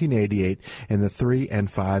just $17.88 in the 3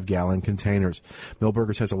 and 5 gallon containers.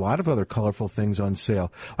 Milberger's has a lot of other colorful things on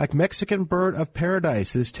sale, like Mexican Bird of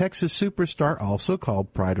Paradise. This Texas superstar, also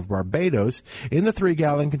called Pride of Barbados, in the 3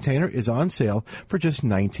 gallon container is on sale for just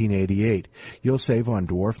 $19.88. You'll save on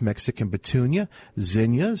dwarf Mexican petunia,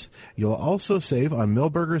 zinnias. You'll also save on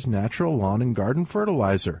Milberger's natural lawn and garden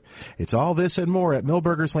fertilizer. It's all this and more at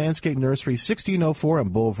Milberger's Landscape Nursery, 1604 on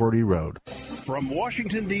Boulevardy Road. From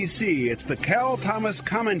Washington, D.C., it's the Cal Thomas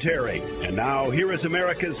Commentary. And now, here is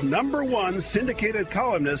America's #1 syndicated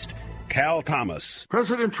columnist, Cal Thomas.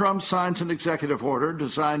 President Trump signs an executive order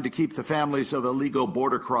designed to keep the families of illegal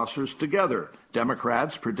border crossers together.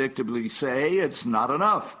 Democrats predictably say it's not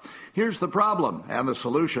enough. Here's the problem and the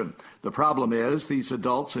solution. The problem is these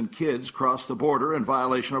adults and kids cross the border in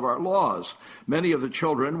violation of our laws. Many of the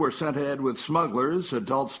children were sent ahead with smugglers,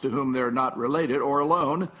 adults to whom they're not related or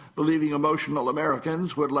alone, believing emotional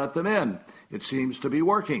Americans would let them in. It seems to be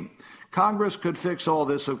working. Congress could fix all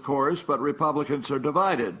this, of course, but Republicans are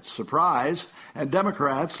divided. Surprise. And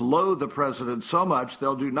Democrats loathe the president so much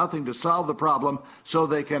they'll do nothing to solve the problem so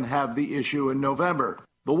they can have the issue in November.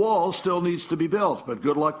 The wall still needs to be built, but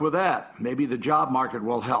good luck with that. Maybe the job market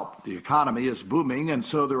will help. The economy is booming, and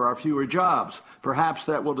so there are fewer jobs. Perhaps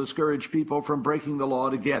that will discourage people from breaking the law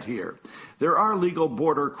to get here. There are legal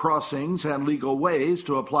border crossings and legal ways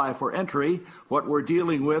to apply for entry. What we're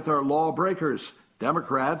dealing with are lawbreakers.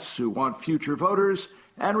 Democrats who want future voters,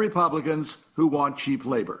 and Republicans who want cheap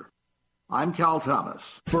labor. I'm Cal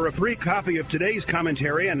Thomas. For a free copy of today's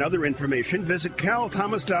commentary and other information, visit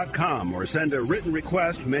calthomas.com or send a written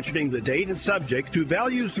request mentioning the date and subject to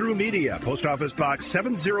Values Through Media, Post Office Box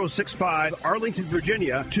 7065, Arlington,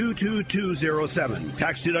 Virginia 22207.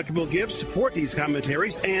 Tax-deductible gifts support these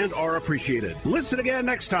commentaries and are appreciated. Listen again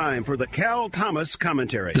next time for the Cal Thomas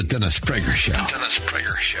Commentary. The Dennis Prager Show. Dennis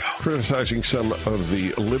Prager Show. Criticizing some of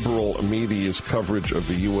the liberal media's coverage of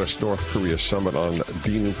the U.S. North Korea summit on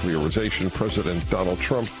denuclearization, President Donald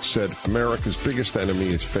Trump said America's biggest enemy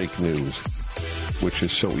is fake news, which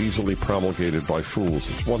is so easily promulgated by fools.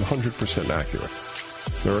 It's 100% accurate.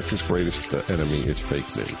 America's greatest enemy is fake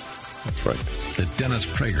news. That's right. The Dennis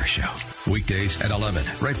Prager Show. Weekdays at 11,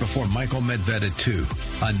 right before Michael Medved at 2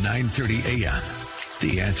 on 9:30 a.m.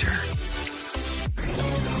 The Answer.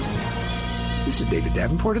 This is David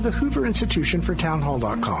Davenport of the Hoover Institution for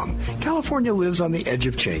Townhall.com. California lives on the edge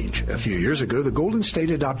of change. A few years ago, the Golden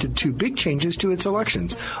State adopted 2 big changes to its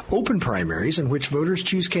elections. Open primaries, in which voters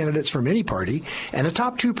choose candidates from any party, and a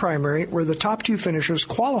top 2 primary where the top 2 finishers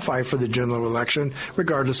qualify for the general election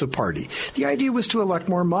regardless of party. The idea was to elect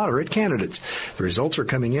more moderate candidates. The results are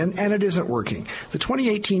coming in, and it isn't working. The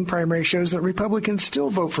 2018 primary shows that Republicans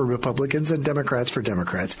still vote for Republicans and Democrats for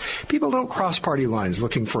Democrats. People don't cross party lines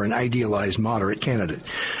looking for an idealized moderate candidate.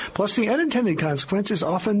 Plus, the unintended consequence is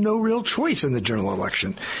often no real choice in the general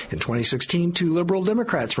election. In 2016, 2 liberal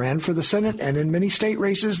Democrats ran for the Senate, and in many state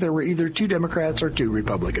races, there were either 2 Democrats or 2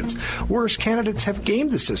 Republicans. Worse, candidates have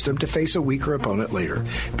gamed the system to face a weaker opponent later.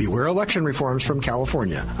 Beware election reforms from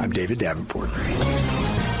California. I'm David Davenport.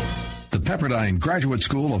 The Pepperdine Graduate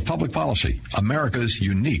School of Public Policy, America's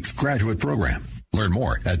unique graduate program. Learn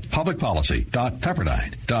more at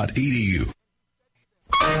publicpolicy.pepperdine.edu.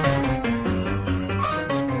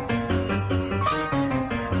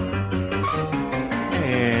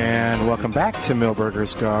 And welcome back to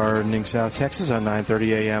Milberger's Gardening, South Texas on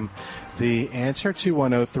 9:30 a.m. The Answer,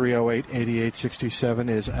 210-308-8867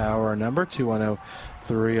 is our number,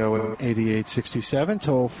 210-308-8867.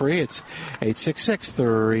 Toll free, it's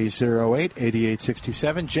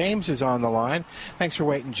 866-308-8867. James is on the line. Thanks for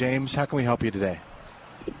waiting, James. How can we help you today?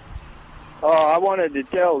 I wanted to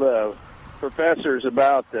tell the professors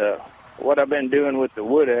about what I've been doing with the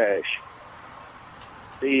wood ash.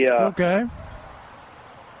 Okay.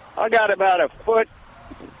 I got about a foot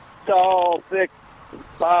tall, thick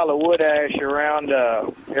pile of wood ash around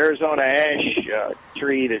Arizona ash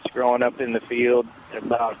tree that's growing up in the field.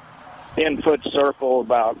 About 10-foot circle.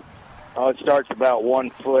 It starts about 1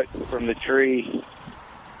 foot from the tree,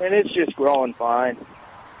 and it's just growing fine.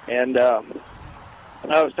 And I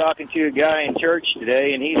was talking to a guy in church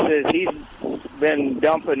today, and he says he's been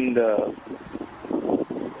dumping the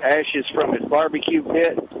ashes from his barbecue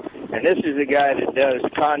pit. And this is a guy that does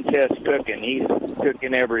contest cooking. He's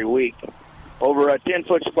cooking every week over a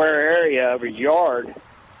 10-foot square area of his yard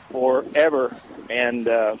forever. And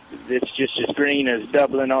it's just as green as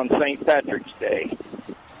Dublin on St. Patrick's Day.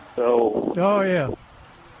 So, oh, yeah.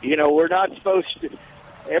 You know, we're not supposed to,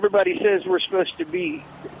 everybody says we're supposed to be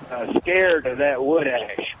scared of that wood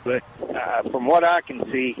ash. But from what I can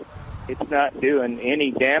see, it's not doing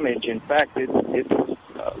any damage. In fact, it's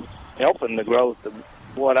helping the growth of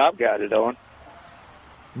what I've got it on.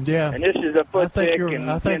 Yeah. And this is a foot thick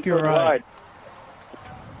and 10 foot wide.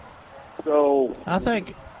 So I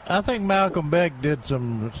think Malcolm Beck did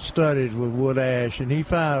some studies with wood ash, and he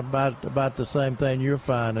found about the same thing you're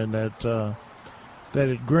finding, that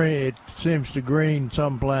it seems to green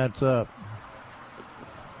some plants up.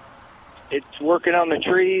 It's working on the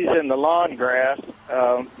trees and the lawn grass,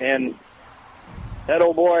 and that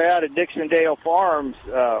old boy out at Dixondale Farms,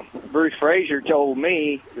 Bruce Frazier, told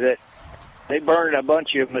me that they burned a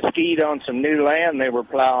bunch of mesquite on some new land they were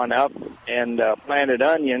plowing up and planted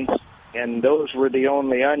onions, and those were the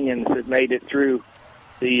only onions that made it through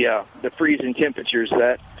the freezing temperatures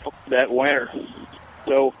that winter.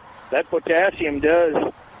 So that potassium does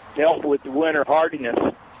help with the winter hardiness.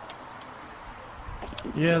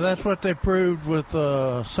 Yeah, that's what they proved with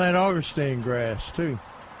St. Augustine grass too.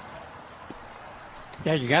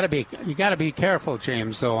 Yeah, you got to be careful,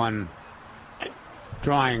 James, though, on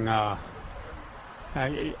drawing. I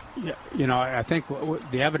think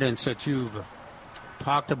the evidence that you've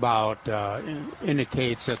talked about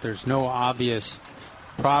indicates that there's no obvious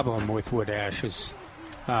problem with wood ashes,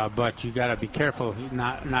 but you got to be careful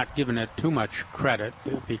not giving it too much credit,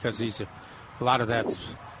 because a lot of that's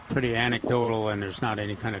pretty anecdotal and there's not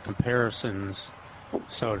any kind of comparisons.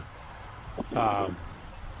 So.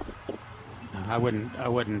 I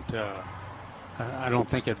don't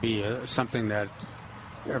think it'd be something that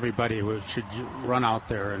everybody should run out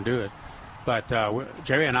there and do it. But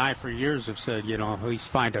Jerry and I, for years, have said, at least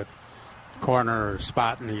find a corner or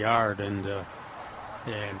spot in the yard and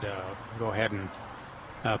go ahead and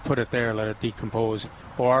put it there, let it decompose,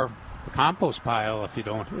 or a compost pile if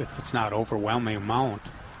it's not overwhelming amount.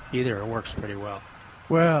 Either it works pretty well.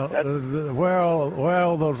 Well, where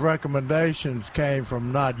all those recommendations came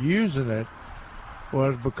from not using it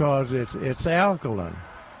was because it's alkaline,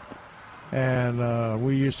 and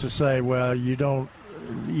we used to say, well, you don't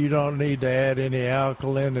need to add any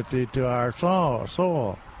alkalinity to our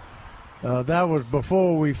soil. That was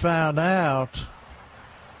before we found out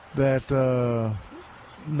that no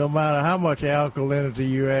matter how much alkalinity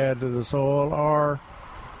you add to the soil, or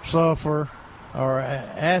sulfur or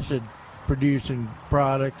acid producing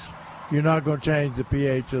products, you're not going to change the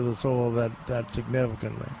pH of the soil that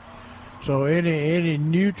significantly. So any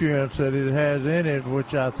nutrients that it has in it,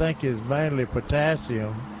 which I think is mainly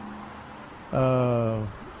potassium,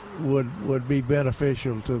 would be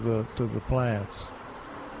beneficial to the plants.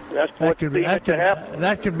 That's what that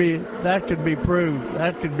could be proved.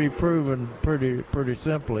 That could be proven pretty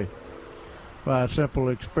simply by a simple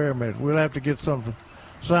experiment. We'll have to get some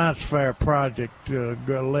science fair project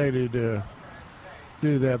lady to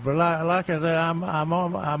do that. But like I said, I'm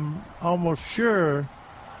almost sure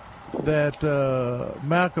that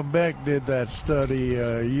Malcolm Beck did that study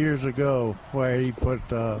years ago, where he put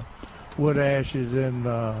wood ashes in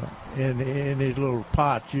his little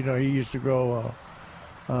pots. He used to grow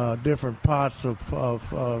different pots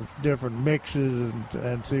of different mixes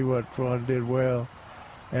and see which one did well.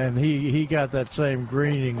 And he got that same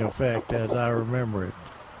greening effect, as I remember it.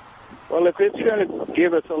 Well, if it's going to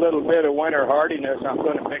give us a little bit of winter hardiness, I'm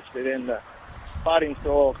going to mix it in the potting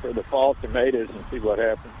soil for the fall tomatoes and see what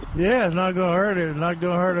happens. Yeah, it's not going to hurt it. It's not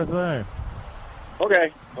going to hurt a thing.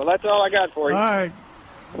 Okay. Well, that's all I got for you. All right.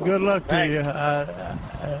 Good luck Thanks. to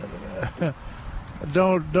you.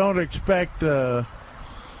 Don't expect a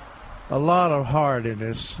lot of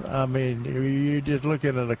hardiness. I mean, you're just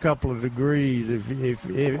looking at a couple of degrees,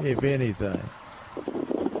 if anything.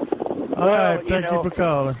 All right. Thank you for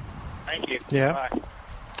calling. Thank you. Yeah. Bye.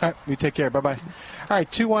 All right, you take care. Bye-bye. All right,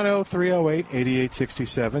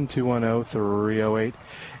 210-308-8867,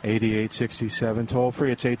 210-308-8867. Toll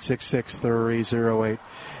free, it's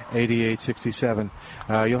 866-308-8867.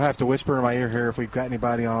 You'll have to whisper in my ear here if we've got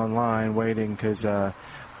anybody online waiting, because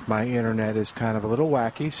my internet is kind of a little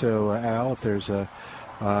wacky. So, Al, if there's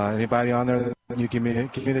anybody on there, you give me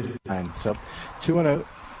this time. So,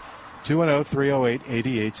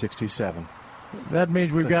 210-308-8867. That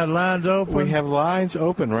means we've got lines open? We have lines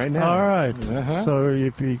open right now. All right. Uh-huh. So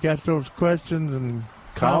if you got those questions and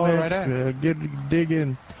Call comments, right out. dig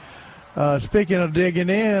in. Speaking of digging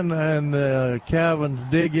in, and Calvin's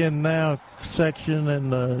Dig In Now section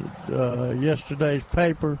in yesterday's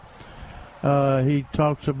paper, he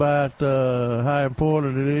talks about how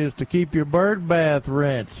important it is to keep your bird bath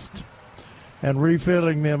rinsed and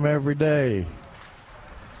refilling them every day.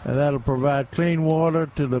 And that'll provide clean water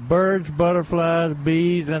to the birds, butterflies,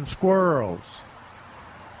 bees, and squirrels.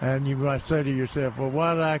 And you might say to yourself, well,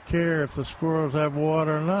 why do I care if the squirrels have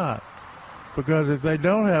water or not? Because if they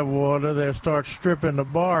don't have water, they'll start stripping the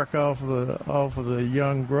bark off of the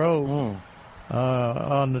young growth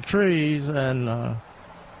on the trees and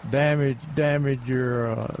damage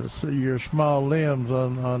your small limbs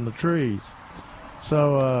on the trees.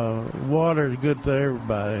 So water is good to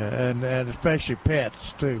everybody, and especially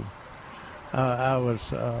pets too. I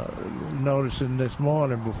was noticing this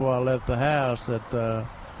morning before I left the house that the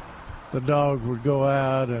dogs would go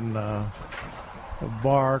out and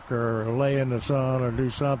bark or lay in the sun or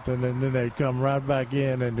do something, and then they'd come right back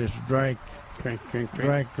in and just drink a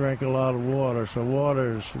lot of water. So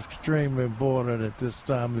water is extremely important at this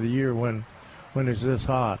time of the year when it's this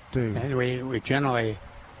hot too. And we generally.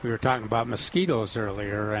 We were talking about mosquitoes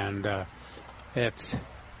earlier, and it's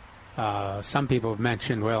some people have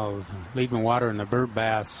mentioned, well, leaving water in the bird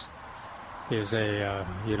baths is a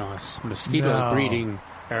mosquito breeding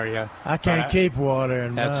area. I can't keep water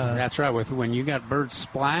in mine. That's right. When you got birds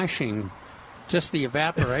splashing, just the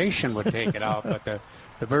evaporation would take it out, but the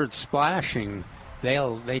birds splashing,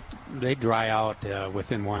 they dry out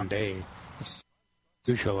within one day. It's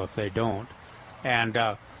usual if they don't, and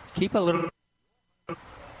keep a little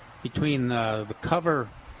between the cover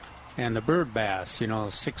and the bird baths,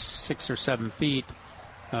 6 or 7 feet.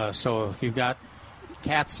 So if you've got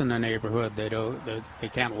cats in the neighborhood, they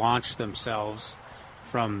can't launch themselves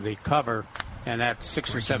from the cover, and that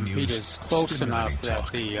 6 or 7 feet is close enough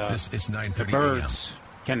that the birds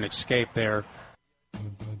can escape there.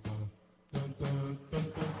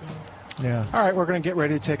 Yeah. All right, we're going to get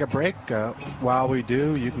ready to take a break. While we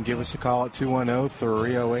do, you can give us a call at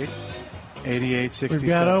 210-308-8867. We've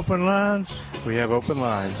got open lines? We have open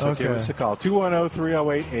lines, so give us a call.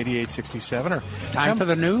 210-308-8867. Or Time for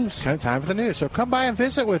the news? Time for the news. So come by and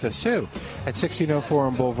visit with us, too, at 1604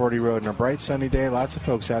 on Boulevardy Road. On a bright, sunny day, lots of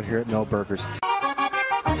folks out here at Millburgers.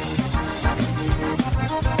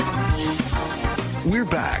 We're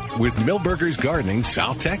back with Millburgers Gardening,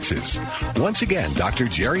 South Texas. Once again, Dr.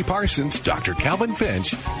 Jerry Parsons, Dr. Calvin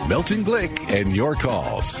Finch, Milton Glick, and your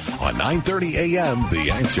calls on 9:30 a.m.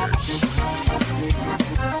 The Answer.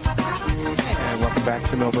 And welcome back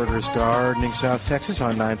to Millburgers Gardening, South Texas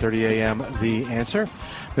on 9:30 a.m. The Answer.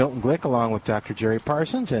 Milton Glick along with Dr. Jerry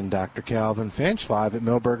Parsons and Dr. Calvin Finch live at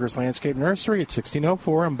Millburgers Landscape Nursery at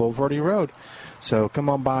 1604 on Boulevardy Road. So come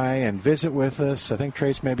on by and visit with us. I think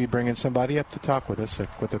Trace may be bringing somebody up to talk with us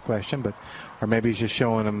with a question, or maybe he's just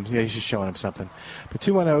showing them. Yeah, he's just showing them something. But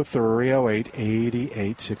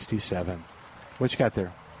 210-308-8867. What you got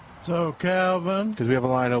there? So Calvin, because we have a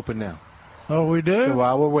line open now. Oh, we do. So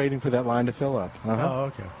while we're waiting for that line to fill up. Oh,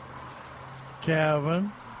 okay.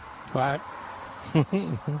 Calvin, what?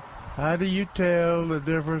 How do you tell the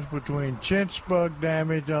difference between chinch bug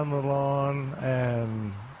damage on the lawn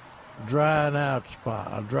and a drying out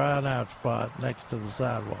spot next to the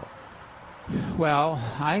sidewalk? Well,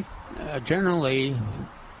 I generally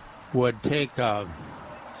would take a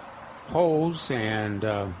hose and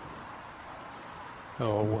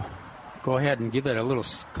go ahead and give it a little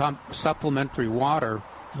supplementary water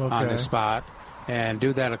on the spot, and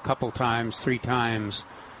do that a couple times, 3 times,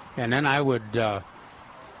 and then I would,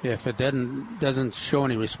 if it doesn't show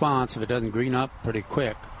any response, if it doesn't green up pretty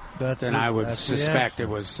quick, then I would suspect it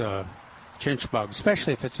was chinch bug,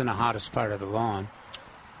 especially if it's in the hottest part of the lawn.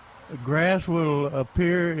 Grass will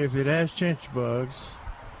appear if it has chinch bugs.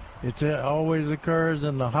 It always occurs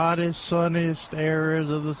in the hottest, sunniest areas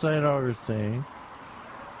of the St. Augustine.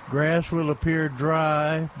 Grass will appear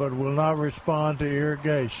dry, but will not respond to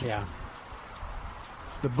irrigation. Yeah.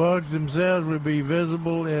 The bugs themselves will be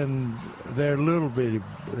visible in their little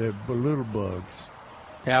bugs.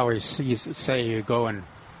 They always say you go and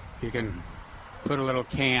you can put a little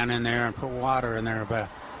can in there and put water in there, but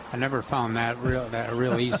I never found that a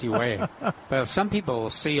real easy way. But some people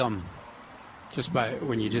will see them just by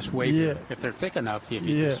when you just wave. Yeah. If they're thick enough, if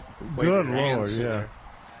you just wave Good your Lord, hands in yeah.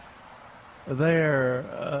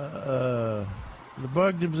 there. The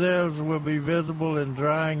bugs themselves will be visible in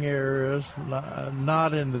drying areas,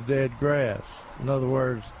 not in the dead grass. In other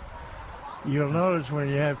words, you'll notice when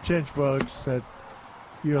you have chinch bugs that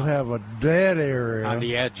you'll have a dead area on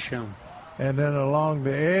the edge, and then along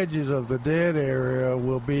the edges of the dead area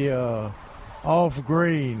will be off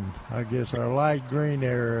green, I guess, or light green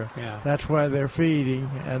area. Yeah. That's why they're feeding,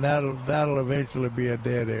 and that'll eventually be a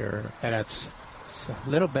dead area. And it's a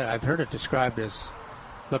little bit. I've heard it described as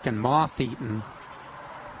looking moth-eaten,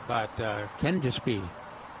 but can just be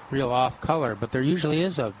real off color. But there usually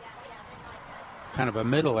is a kind of a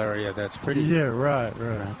middle area that's pretty. Yeah, right.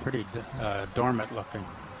 Pretty dormant looking.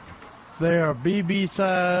 They are BB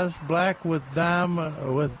size, black with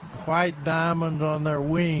white diamonds on their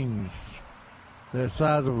wings. They're the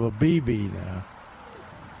size of a BB now.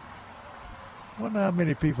 I wonder how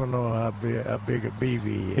many people know how big a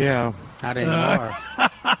BB is. Yeah. Not anymore.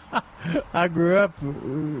 I grew up.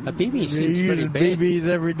 A BB seems pretty big. BBs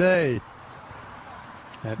every day.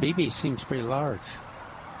 A BB seems pretty large.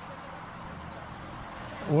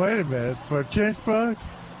 Wait a minute. For a chinch bug?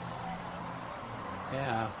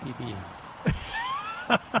 Yeah, BB.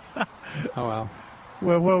 Oh, well.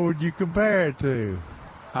 Well, what would you compare it to?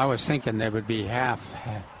 I was thinking there would be half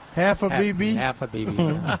a BB? Half a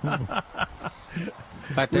BB.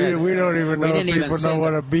 But we don't even know if people know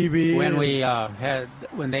what a BB when is.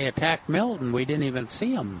 When they attacked Milton, we didn't even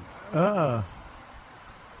see them.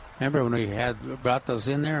 Remember when we brought those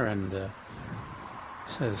in there and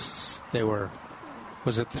says they were,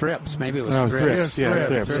 was it thrips? Maybe it was thrips.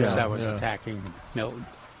 Thrips that was attacking Milton.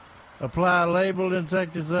 Apply labeled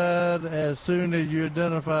insecticide as soon as you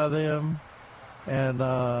identify them. And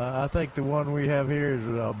I think the one we have here is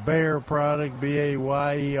a Bayer product,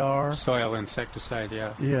 Bayer. Soil insecticide,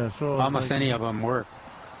 yeah. Yeah, almost any of them work.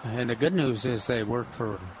 And the good news is they would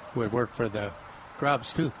work for the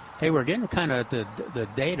grubs too. Hey, we're getting kind of the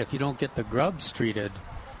date. If you don't get the grubs treated,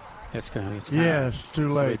 it's too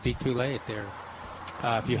late. It'd be too late there.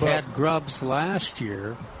 If you had grubs last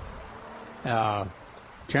year,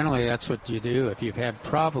 generally that's what you do. If you've had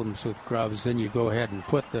problems with grubs, then you go ahead and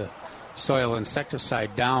put the soil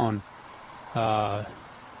insecticide down. It'd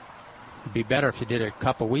be better if you did it a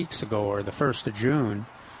couple weeks ago or the 1st of June,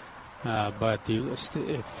 but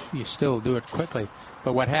if you still do it quickly.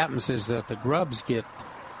 But what happens is that the grubs get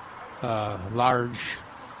large,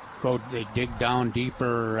 they dig down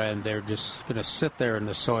deeper, and they're just going to sit there in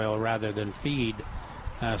the soil rather than feed.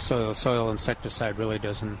 So the soil insecticide really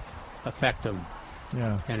doesn't affect them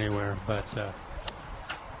anywhere. But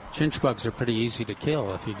chinch bugs are pretty easy to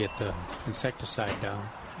kill if you get the insecticide down.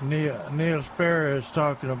 Neil Sparrow is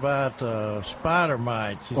talking about spider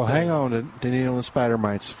mites. Well, hang on to Neil and spider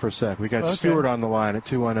mites for a sec. We got Stuart on the line at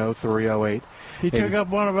 210-308. He took up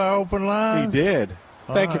one of our open lines? He did.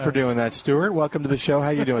 Thank you for doing that, Stuart. Welcome to the show. How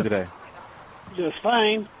are you doing today? Just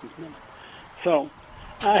fine. So,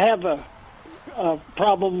 I have a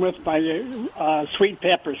problem with my sweet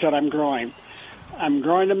peppers that I'm growing. I'm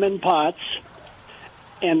growing them in pots,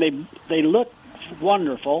 and they look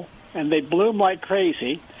wonderful, and they bloom like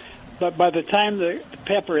crazy. But by the time the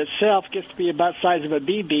pepper itself gets to be about the size of a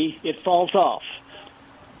BB, it falls off.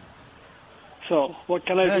 So what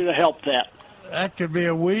can I do to help that? That could be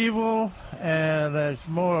a weevil, and it's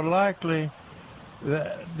more likely.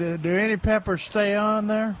 Do any peppers stay on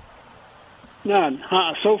there? None.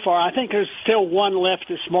 So far, I think there's still one left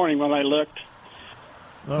this morning when I looked.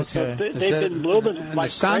 Okay. They've been blooming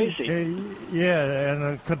like crazy. Yeah, in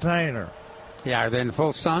a container. Yeah, are they in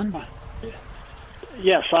full sun?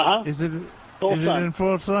 Yes, Is it in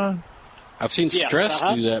full sun? I've seen stress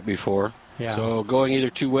do that before. Yeah. So going either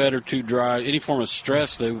too wet or too dry, any form of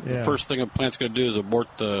stress, the first thing a plant's going to do is abort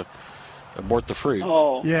the fruit.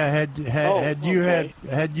 Oh. Yeah, had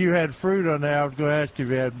you had fruit on there, I was going to ask if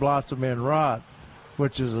you had blossom end rot,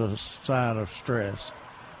 which is a sign of stress.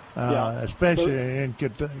 Especially in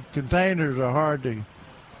containers are hard to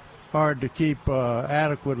hard to keep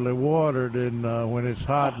adequately watered when it's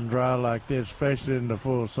hot and dry like this, especially in the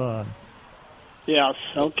full sun. Yes.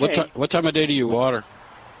 Okay. What time of day do you water?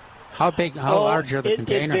 How large are the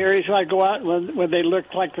containers? It varies. When I go out when they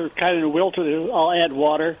look like they're kind of wilted, I'll add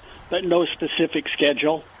water, but no specific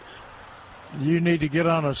schedule. You need to get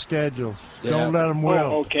on a schedule. Yeah. Don't let them wilt.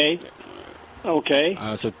 Oh, okay.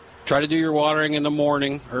 Okay. So try to do your watering in the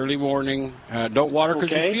morning, early morning. Don't water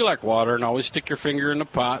because you feel like water, and always stick your finger in the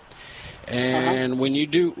pot. And when you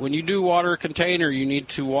do water a container, you need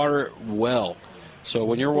to water it well. So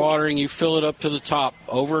when you're watering, you fill it up to the top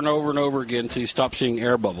over and over and over again until you stop seeing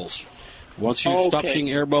air bubbles. Once you stop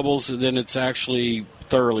seeing air bubbles, then it's actually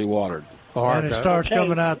thoroughly watered. And it starts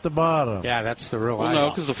coming out the bottom. Yeah, that's the real Well, no,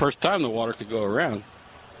 because the first time the water could go around.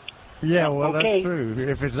 Yeah, well, that's true.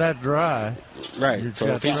 If it's that dry. Right. So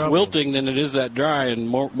if it's wilting, then it is that dry, and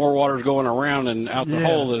more water is going around and out the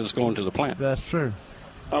hole than it's going to the plant. That's true.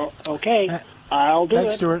 Oh, okay. I'll do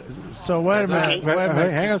it. Stuart. So wait a minute.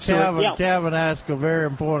 Hang on, Stuart. Calvin asked a very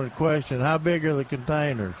important question. How big are the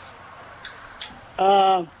containers?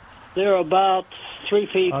 They're about 3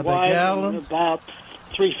 feet Are they wide gallons? and about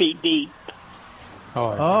 3 feet deep.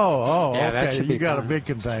 Oh, Yeah, that okay. should be You got a fine. big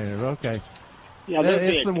container. Okay. Yeah, they're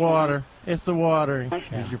It's big. the water. It's the watering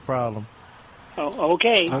is your problem. Oh,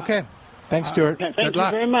 okay. Okay. Thanks, Stuart. Thank you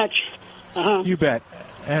very much. You bet.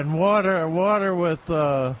 And water with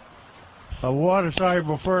a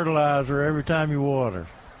water-soluble fertilizer every time you water.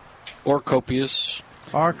 Or copious.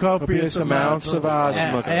 Or copious amounts of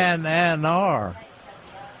osmocote.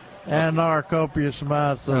 And our copious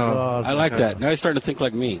amounts of osmocote. I like that. Now he's starting to think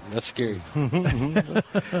like me. That's scary.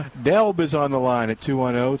 Delb is on the line at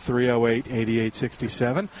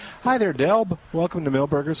 210-308-8867. Hi there, Delb. Welcome to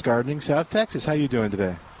Milberger's Gardening, South Texas. How you doing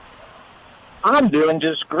today? I'm doing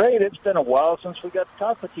just great. It's been a while since we got to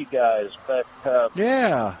talk with you guys, but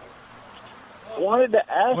yeah, wanted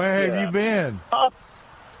to ask where have you been?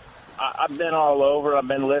 I've been all over. I've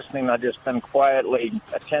been listening. I've just been quietly,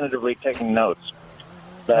 attentively taking notes.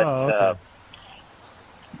 But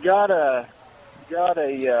got a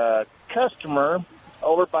customer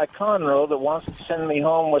over by Conroe that wants to send me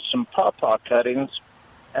home with some pawpaw cuttings.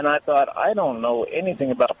 And I thought, I don't know anything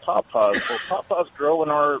about pawpaws. Will pawpaws grow in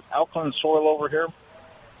our alkaline soil over here?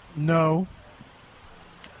 No.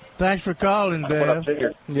 Thanks for calling,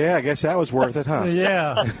 Dave. Yeah, I guess that was worth it, huh?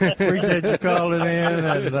 Yeah. Appreciate you calling in,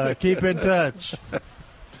 and keep in touch.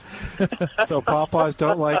 So pawpaws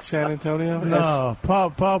don't like San Antonio? No,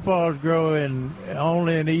 pawpaws grow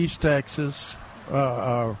only in East Texas,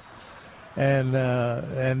 and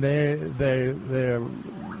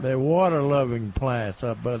they're water-loving plants,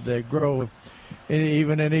 but they grow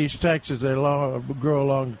even in East Texas. They grow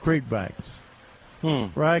along the creek banks.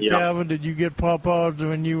 Right, Yep. Calvin? Did you get pawpaws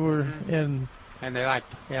when you were in? And they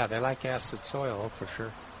like acid soil for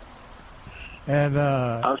sure. And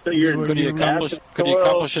could he accomplish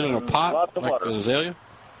it in a pot like an azalea?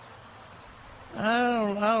 I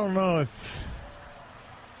don't know if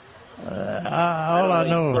all I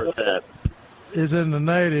know is in the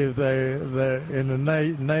native they're in the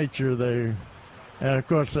nature and of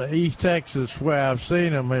course East Texas where I've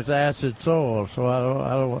seen them is acid soil, so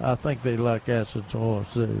I think they like acid soil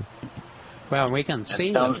too. Well, we can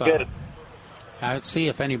see if I'd see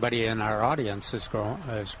if anybody in our audience has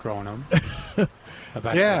grown them.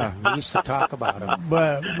 Yeah, we used to talk about them.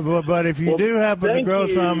 But if you do happen to grow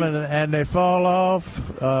some and they fall off,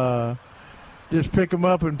 just pick them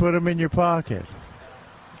up and put them in your pocket.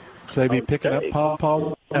 So they'd be picking up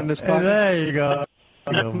pawpaw in this pocket? There you go.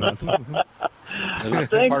 Part of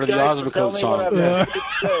the Osmocote song.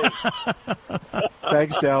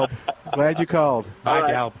 Thanks, Delb. Glad you called.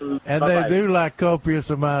 Bye, Delb. And they do like copious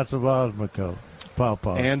amounts of Osmocote,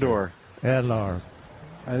 pawpaw. And or. I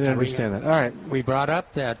didn't understand that. All right. We brought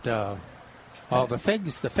up that the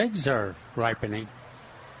figs are ripening.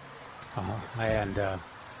 And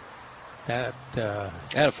that... I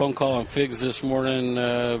had a phone call on figs this morning,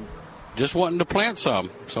 just wanting to plant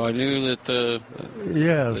some. So I knew that...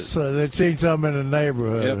 so they'd seen some in the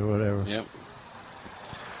neighborhood or whatever. Yep.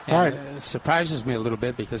 And all right. It surprises me a little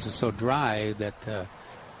bit because it's so dry that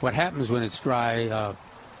what happens when it's dry,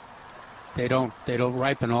 they don't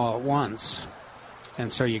ripen all at once. And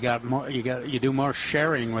so you do more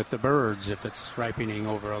sharing with the birds if it's ripening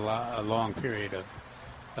over a long period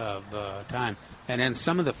of time. And then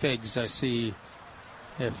some of the figs I see,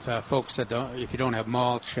 if you don't have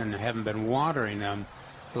mulch and haven't been watering them,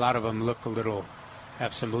 a lot of them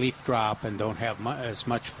have some leaf drop and don't have as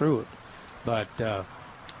much fruit. But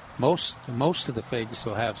most of the figs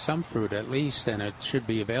will have some fruit at least, and it should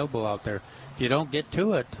be available out there. If you don't get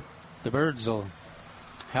to it, the birds will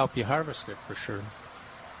help you harvest it for sure.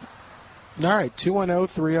 All right,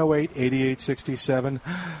 210-308-8867.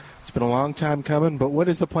 It's been a long time coming, but what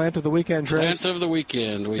is the plant of the weekend, Trace? Plant of the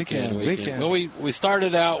weekend. Well, we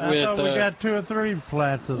started out with... I thought we got 2 or 3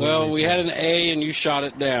 plants of the Well, weekend. we had an A, and you shot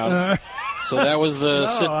it down. So that was the...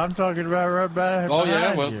 No, I'm talking about right behind Oh,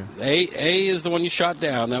 yeah, well, you. A is the one you shot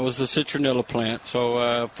down. That was the citronella plant.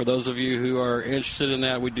 So for those of you who are interested in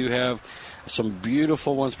that, we do have some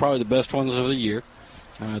beautiful ones, probably the best ones of the year.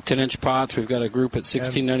 10-inch pots. We've got a group at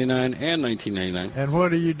 $16.99 and $19.99. And what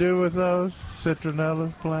do you do with those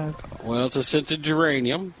citronella plants? Well, it's a scented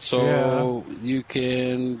geranium, so you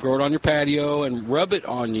can grow it on your patio and rub it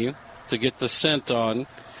on you to get the scent on,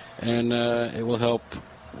 and it will help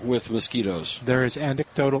with mosquitoes. There is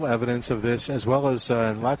anecdotal evidence of this, as well as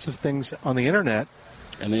lots of things on the Internet.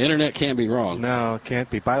 And the Internet can't be wrong. No, it can't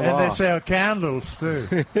be. By law. And they sell candles, too.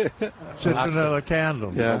 Citronella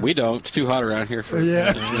candles. Yeah, we don't. It's too hot around here for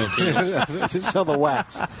Just sell the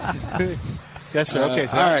wax. Yes, sir. Okay.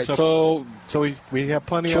 All right. So we have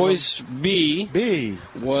plenty choice of them. B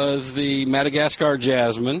was the Madagascar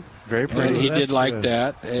jasmine. Very pretty. And he That's did like good.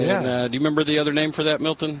 that. And do you remember the other name for that,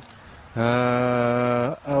 Milton?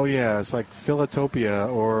 Oh, yeah. It's like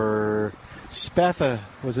Philotopia or Spatha.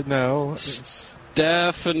 Was it? No.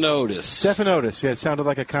 Stephanotis. Yeah, it sounded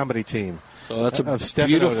like a comedy team. So that's a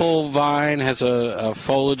beautiful vine, has a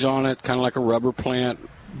foliage on it, kind of like a rubber plant.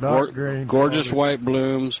 Dark green. Gorgeous white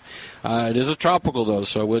blooms. It is a tropical, though,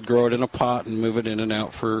 so I would grow it in a pot and move it in and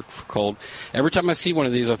out for cold. Every time I see one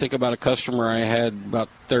of these, I think about a customer I had about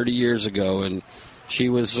 30 years ago, and she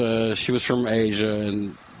was from Asia,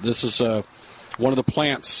 and this is one of the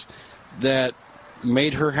plants that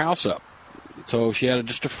made her house up. So she had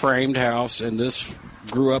just a framed house, and this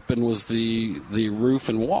grew up and was the roof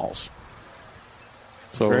and walls.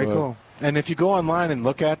 So very cool. And if you go online and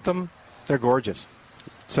look at them, they're gorgeous.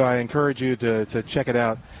 So I encourage you to check it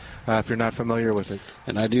out if you're not familiar with it.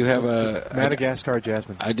 And I do have a Madagascar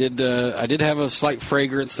jasmine. I did have a slight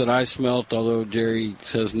fragrance that I smelt, although Jerry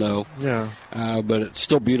says no. Yeah. But it's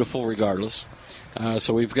still beautiful regardless.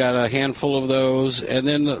 So we've got a handful of those, and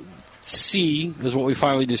then the C is what we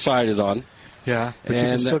finally decided on. Yeah, but you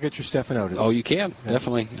can still get your Stephanotis. Oh, you can,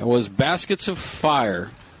 definitely. It was Baskets of Fire,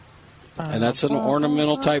 and that's an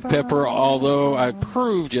ornamental type pepper, although I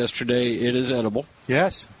proved yesterday it is edible.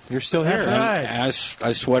 Yes, you're still here. I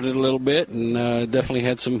sweated a little bit and definitely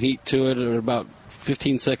had some heat to it at about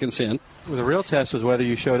 15 seconds in. Well, the real test was whether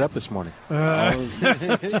you showed up this morning. And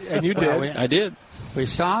you did. Well, I did. We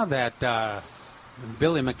saw that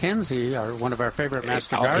Billy McKenzie, one of our favorite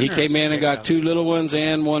master gardeners. He came in and got 2 little ones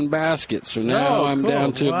and 1 basket. So now I'm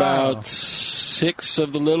down to about 6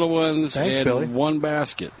 of the little ones and Billy. 1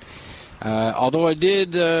 basket. Although I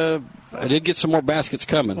did get some more baskets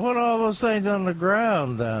coming. What are all those things on the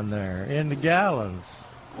ground down there in the gallons?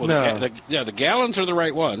 Well, the gallons are the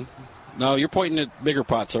right one. No, you're pointing at bigger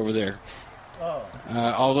pots over there. Oh.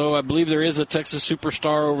 Although I believe there is a Texas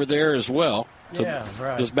Superstar over there as well. So yeah,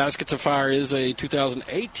 right. This Baskets of Fire is a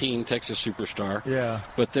 2018 Texas Superstar. Yeah.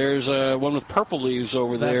 But there's one with purple leaves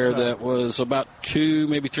over there that was about 2,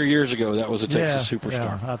 maybe 3 years ago. That was a Texas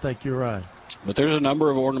Superstar. Yeah, I think you're right. But there's a number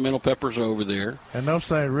of ornamental peppers over there. And those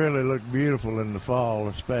things really look beautiful in the fall,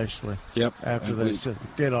 especially. Yep. After they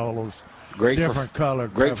get all those different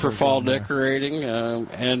colored Great for peppers fall in there. decorating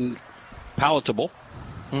and palatable.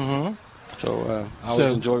 Mm-hmm. So I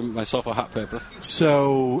always enjoy myself a hot pepper.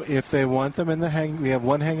 So if they want them in the we have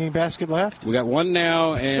 1 hanging basket left? We got 1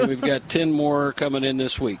 now, and we've got 10 more coming in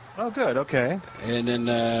this week. Oh, good. Okay. And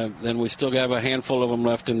then we still have a handful of them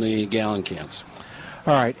left in the gallon cans.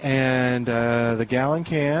 All right, and the gallon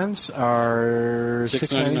cans are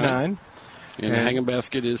 $6.99. And the hanging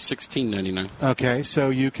basket is $16.99. Okay, so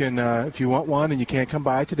you can, if you want one and you can't come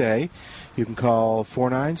by today, you can call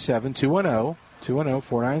 497-210.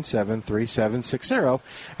 210-497-3760,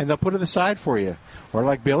 and they'll put it aside for you. Or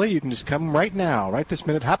like Billy, you can just come right now, right this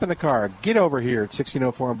minute, hop in the car, get over here at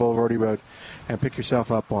 1604 on Boulevardy Road, and pick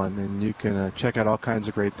yourself up one, and you can check out all kinds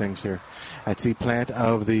of great things here. That's the plant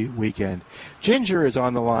of the weekend. Ginger is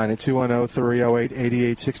on the line at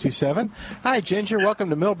 210-308-8867. Hi, Ginger. Welcome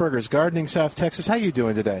to Milberger's Gardening, South Texas. How you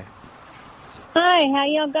doing today? Hi, how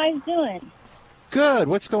y'all guys doing? Good.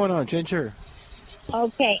 What's going on, Ginger?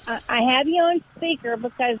 Okay, I have you on speaker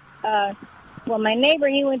because, my neighbor,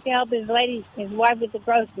 he went to help his wife with the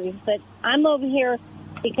groceries, but I'm over here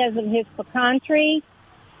because of his pecan tree.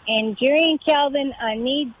 And Jerry and Calvin,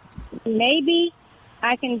 maybe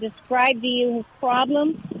I can describe to you his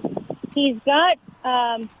problem. He's got,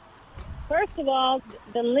 first of all,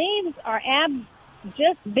 the leaves are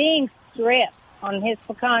just being stripped on his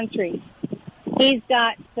pecan tree. He's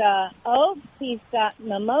got oak. He's got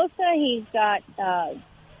mimosa. He's got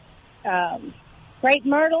crepe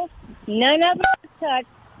myrtle. None of them are touched.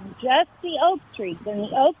 Just the oak trees, and the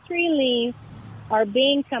oak tree leaves are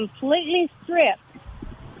being completely stripped.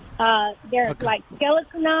 They're like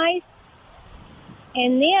skeletonized,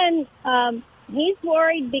 and then he's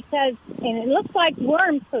worried because, and it looks like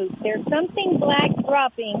worm poop. There's something black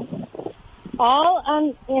dropping all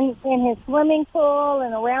in his swimming pool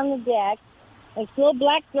and around the deck. There's little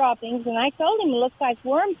black droppings, and I told him it looks like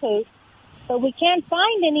worm poop, but we can't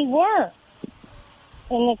find any worms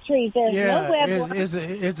in the trees. There's no web. Is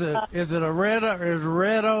it a red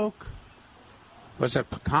oak? Was it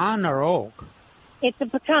pecan or oak? It's a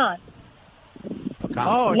pecan. Pecan.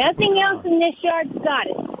 Oh, nothing else in this yard's got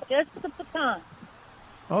it. Just the pecan.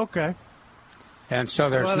 Okay. And so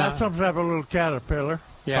there's that's some type of little caterpillar.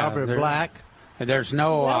 Yeah, probably black. And there's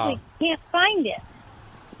no. Well, we can't find it.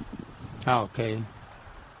 Okay.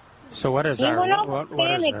 So what is He our went over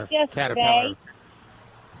what is Phoenix our yesterday. caterpillar?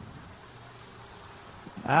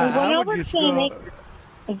 We went over Phoenix.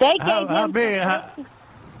 They gave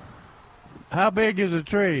how big is the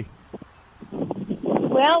tree?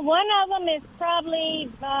 Well, one of them is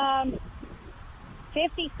probably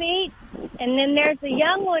 50 feet, and then there's a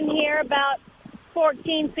young one here about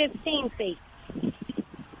 14, 15 feet.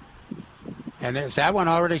 And is that one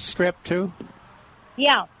already stripped too?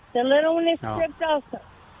 Yeah, the little one is stripped also.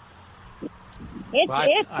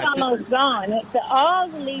 It's almost gone. All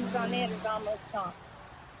the leaves on it is almost gone.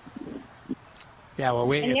 Yeah,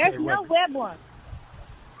 well, and there's no webworm.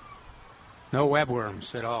 No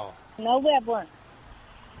webworms at all. No webworm.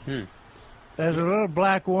 There's a little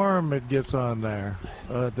black worm that gets on there.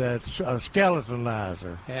 That's a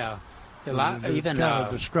skeletonizer. Yeah. Even kind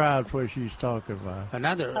of describes what she's talking about.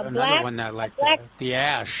 Another one that like the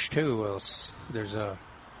ash too. There's a.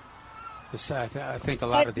 I think a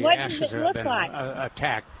lot of the ashes have been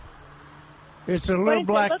attacked. It's a little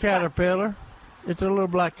black caterpillar. It's a little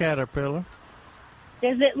black caterpillar.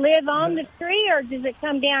 Does it live on the tree, or does it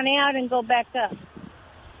come down out and go back up?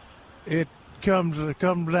 It comes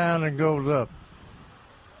down and goes up.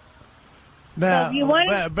 Now,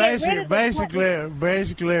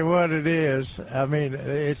 basically, what it is, I mean,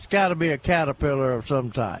 it's got to be a caterpillar of some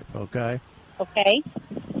type. Okay. Okay.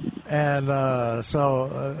 And the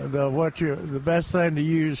best thing to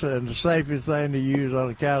use and the safest thing to use on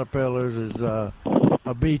the caterpillars is a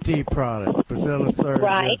BT product, Bacillus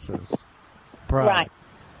thuringiensis product.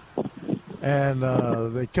 Right. And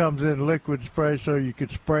it comes in liquid spray, so you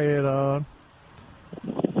could spray it on.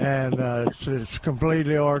 And it's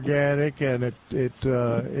completely organic, and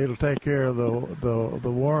it'll take care of the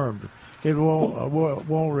worms. It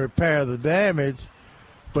won't repair the damage,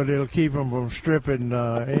 but it'll keep them from stripping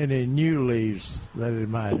any new leaves that it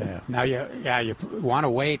might have. Now, you want to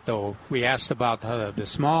wait, though. We asked about the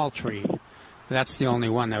small tree. That's the only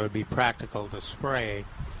one that would be practical to spray.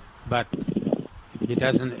 But it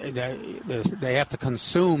doesn't. They have to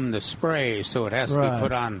consume the spray, so it has to be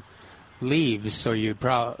put on leaves. So you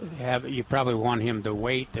probably want him to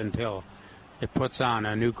wait until it puts on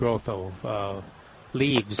a new growth of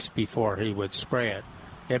leaves before he would spray it.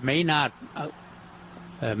 It may not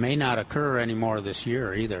occur anymore this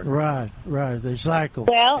year either. Right. They cycle.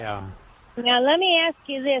 Well, Now let me ask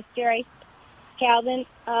you this, Jerry, Calvin.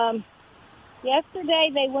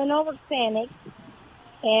 Yesterday they went over Sanix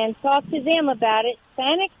and talked to them about it.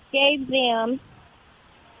 Sanix gave them,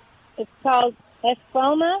 it's called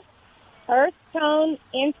Esproma Earth Tone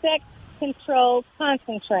Insect Control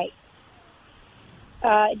Concentrate.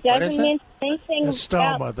 It doesn't mention anything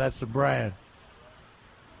about... that's the brand.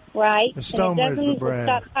 Right. Estoma is the brand.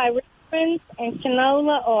 It's got pyrethrin and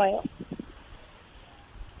canola oil.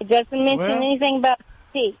 It doesn't mention anything about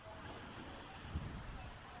tea.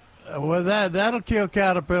 Well, that'll kill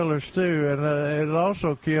caterpillars too, and it'll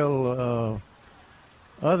also kill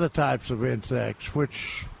other types of insects,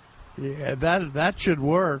 which that should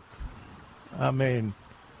work. I mean,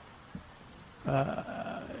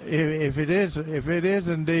 if it is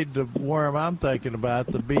indeed the worm I'm thinking about,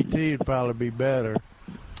 the BT would probably be better.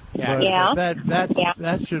 Yeah. But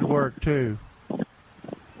that should work too.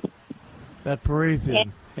 That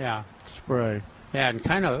pyrethrin spray. Yeah, and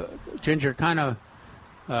Ginger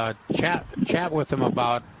chat with him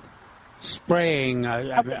about spraying.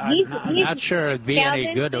 I'm not sure it'd be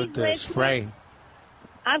any good with the spray.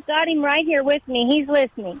 I've got him right here with me. He's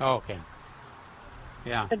listening. Oh, okay.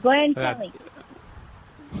 Yeah. So go ahead and tell me.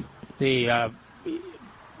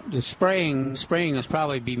 The spraying is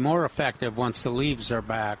probably be more effective once the leaves are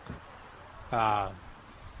back.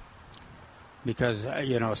 Because,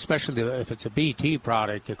 especially if it's a BT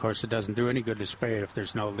product, of course, it doesn't do any good to spray it if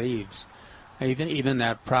there's no leaves. Even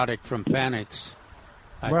that product from Fenix,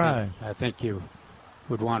 I think you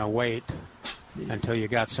would want to wait until you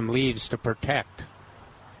got some leaves to protect.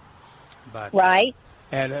 But, right.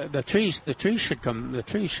 And the trees should come. The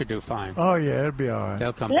trees should do fine. Oh yeah, it'll be all right.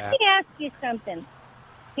 They'll come Let back. me ask you something.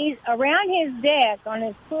 He's around his deck on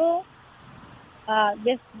his pool.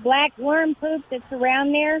 This black worm poop that's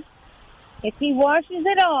around there. If he washes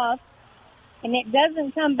it off and it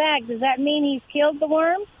doesn't come back, does that mean he's killed the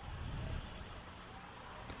worms?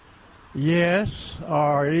 Yes,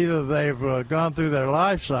 or either they've gone through their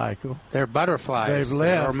life cycle. They're butterflies. They've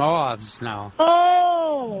left. They're moths now.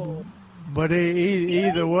 Oh. But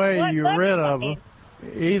either way, you're rid of them.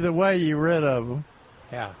 Either way, you're rid of them.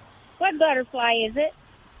 Yeah. What butterfly is it?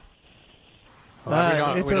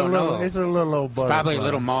 Well, we don't know. It's a little old butterfly. It's probably a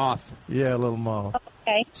little moth. Yeah, a little moth.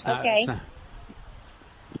 Okay. It's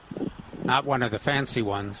not one of the fancy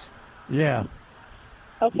ones. Yeah.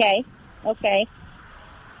 Okay.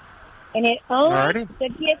 And it only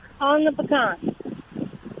gets on the pecan.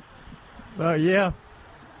 Yeah.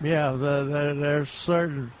 There's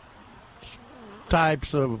certain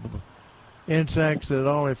types of insects that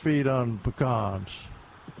only feed on pecans.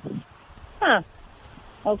 Huh.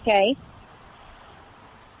 Okay.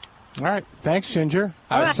 All right. Thanks, Ginger.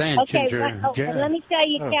 I was saying, okay, Ginger. Let me tell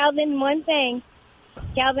you, Calvin, one thing.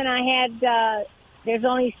 Calvin, I had, there's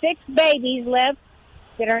only 6 babies left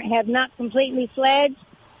that have not completely fledged.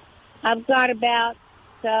 I've got about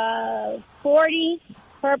 40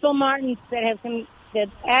 purple martins that have the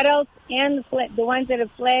adults and the ones that have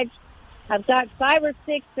fledged. I've got 5 or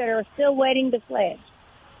 6 that are still waiting to fledge.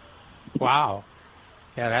 Wow.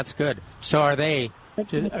 Yeah, that's good. So are they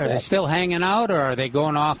still hanging out, or are they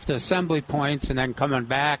going off to assembly points and then coming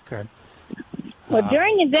back? Well,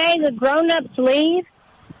 during the day, the grown-ups leave,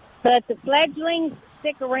 but the fledglings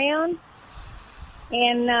stick around.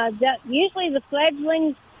 And usually the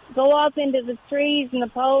fledglings go off into the trees and the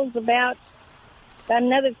poles about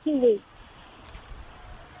another 2 weeks.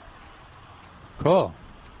 Cool.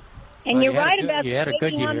 And well, you're right about the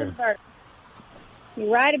baby hummingbirds.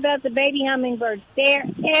 You're right about the baby hummingbirds. They're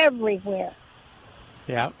everywhere.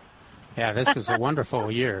 Yeah. Yeah, this is a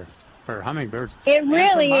wonderful year for hummingbirds. It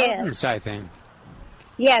really and for martins, I think.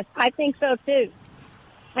 Yes, I think so, too.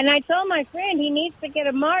 And I told my friend he needs to get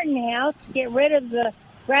a martin house to get rid of the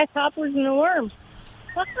grasshoppers and the worms.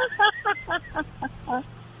 All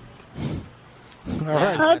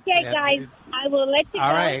right. Okay, guys, I will let you go.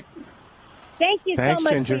 All right. Thanks so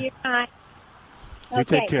much Ginger. for your time. You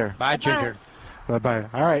take care. Bye, Ginger. Bye-bye.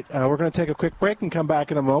 All right, we're going to take a quick break and come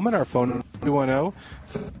back in a moment. Our phone,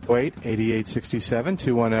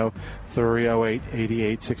 210-308-8867,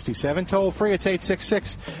 210-308-8867. Toll free, it's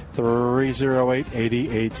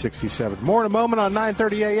 866-308-8867. More in a moment on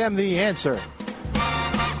 9:30 a.m., The Answer.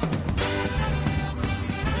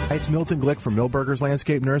 It's Milton Glick from Milberger's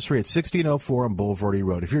Landscape Nursery at 1604 on Boulevardy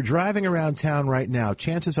Road. If you're driving around town right now,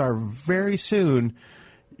 chances are very soon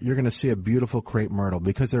you're going to see a beautiful crepe myrtle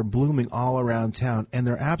because they're blooming all around town, and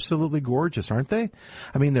they're absolutely gorgeous, aren't they?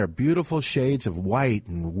 I mean, they're beautiful shades of white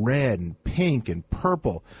and red and pink and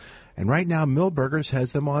purple. And right now, Milberger's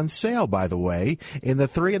has them on sale, by the way, in the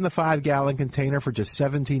 3 and the 5 gallon container for just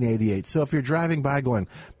 $17.88. So if you're driving by going,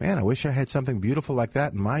 man, I wish I had something beautiful like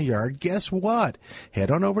that in my yard, guess what? Head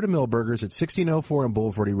on over to Milberger's at 1604 on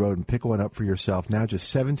Boulevardy Road and pick one up for yourself. Now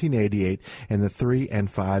just $17.88 in the 3 and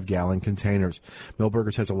 5 gallon containers.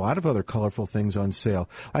 Milberger's has a lot of other colorful things on sale,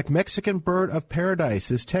 like Mexican Bird of Paradise.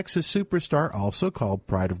 This Texas superstar, also called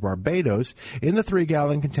Pride of Barbados, in the 3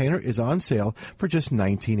 gallon container is on sale for just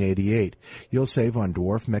 $19.88. You'll save on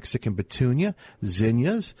dwarf Mexican petunia,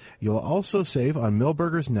 zinnias. You'll also save on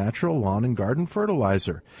Milberger's natural lawn and garden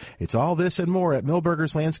fertilizer. It's all this and more at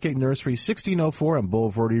Milberger's Landscape Nursery, 1604 on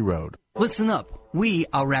Boulevardy Road. Listen up. We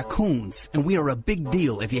are raccoons, and we are a big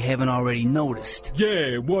deal if you haven't already noticed.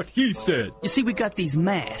 Yeah, what he said. You see, we got these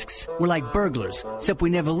masks. We're like burglars, except we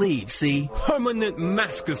never leave, see? Permanent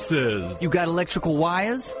maskuses. You got electrical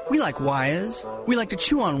wires? We like wires. We like to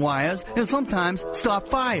chew on wires and sometimes start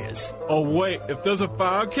fires. Oh, wait, if there's a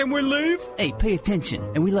fire, can we leave? Hey, pay attention.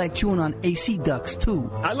 And we like chewing on AC ducts,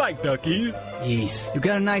 too. I like duckies. Yes. You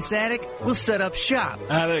got a nice attic? We'll set up shop.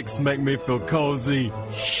 Attics make me feel cozy.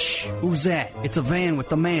 Shh. Who's that? It's a van with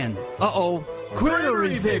the man. Uh-oh.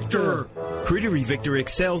 Query Victor! Critter Evictor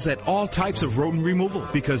excels at all types of rodent removal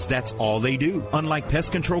because that's all they do. Unlike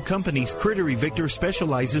pest control companies, Critter Evictor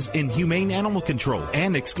specializes in humane animal control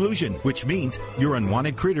and exclusion, which means your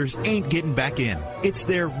unwanted critters ain't getting back in. It's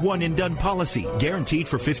their one-and-done policy, guaranteed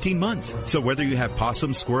for 15 months. So whether you have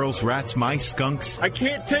possums, squirrels, rats, mice, skunks... I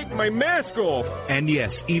can't take my mask off! And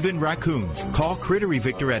yes, even raccoons. Call Critter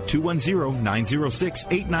Evictor at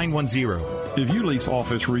 210-906-8910. If you lease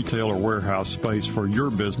office, retail, or warehouse space for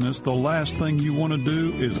your business, the last thing you want to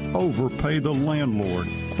do is overpay the landlord,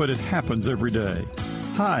 but it happens every day.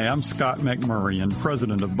 Hi, I'm Scott McMurray,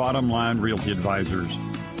 president of Bottom Line Realty Advisors.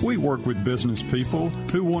 We work with business people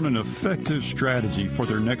who want an effective strategy for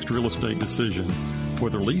their next real estate decision.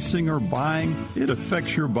 Whether leasing or buying, it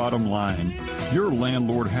affects your bottom line. Your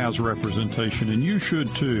landlord has representation, and you should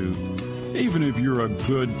too. Even if you're a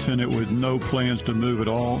good tenant with no plans to move at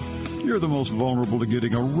all, you're the most vulnerable to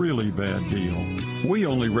getting a really bad deal. We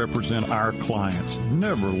only represent our clients,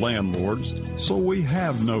 never landlords, so we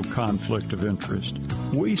have no conflict of interest.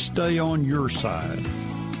 We stay on your side.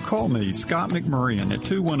 Call me, Scott McMurrian, at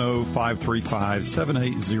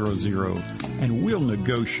 210-535-7800, and we'll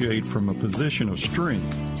negotiate from a position of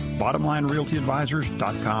strength.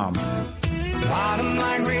 BottomLineRealtyAdvisors.com. Bottom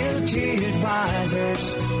Line Realty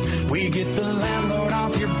Advisors. We get the landlord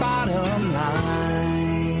off your bottom line.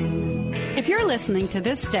 If you're listening to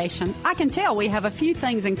this station, I can tell we have a few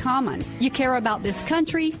things in common. You care about this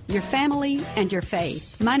country, your family, and your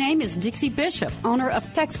faith. My name is Dixie Bishop, owner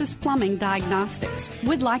of Texas Plumbing Diagnostics.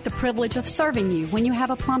 We'd like the privilege of serving you when you have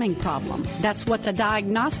a plumbing problem. That's what the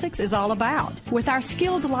diagnostics is all about. With our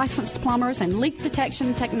skilled licensed plumbers and leak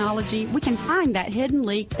detection technology, we can find that hidden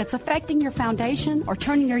leak that's affecting your foundation or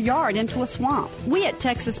turning your yard into a swamp. We at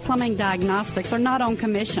Texas Plumbing Diagnostics are not on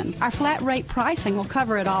commission. Our flat rate pricing will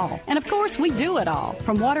cover it all. And of course, we do it all,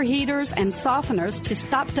 from water heaters and softeners to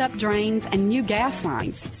stopped-up drains and new gas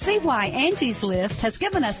lines. See why Angie's List has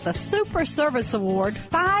given us the Super Service Award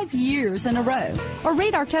 5 years in a row. Or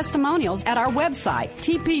read our testimonials at our website,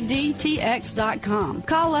 tpdtx.com.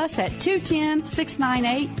 Call us at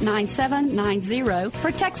 210-698-9790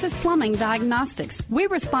 for Texas Plumbing Diagnostics. We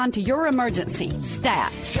respond to your emergency.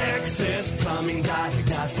 STAT. Texas Plumbing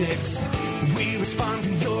Diagnostics. We respond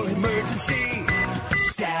to your emergency.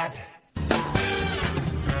 STAT.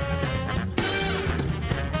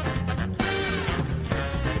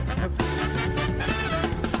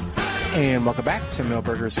 And welcome back to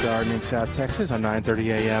Milberger's Gardening, South Texas on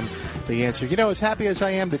 9:30 a.m. The Answer. You know, as happy as I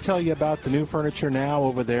am to tell you about the new Furniture Now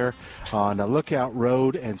over there on Lookout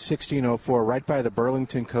Road and 1604, right by the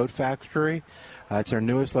Burlington Coat Factory. It's our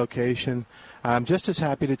newest location. I'm just as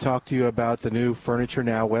happy to talk to you about the new Furniture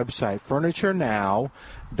Now website,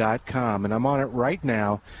 FurnitureNow.com, and I'm on it right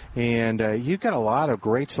now, and you've got a lot of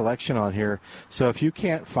great selection on here. So if you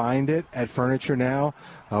can't find it at Furniture Now,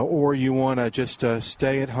 or you want to just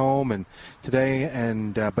stay at home and today,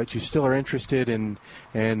 and but you still are interested in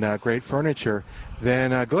great furniture,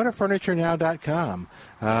 then go to FurnitureNow.com.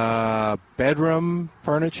 Bedroom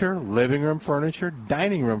furniture, living room furniture,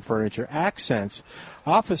 dining room furniture, accents,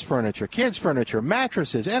 office furniture, kids furniture,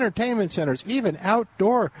 mattresses, entertainment centers, even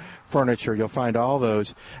outdoor furniture. You'll find all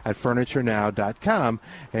those at FurnitureNow.com,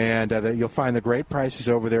 and you'll find the great prices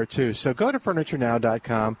over there too. So go to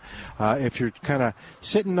FurnitureNow.com if you're kind of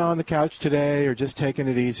sitting on the couch today or just taking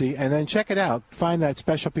it easy, and then check it out. Find that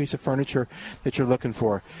special piece of furniture that you're looking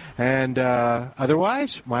for. And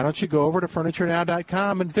otherwise, why don't you go over to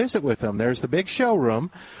FurnitureNow.com and visit with them? There's the big showroom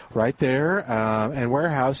right there and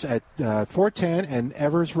warehouse at 410 and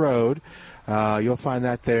Evers Road. You'll find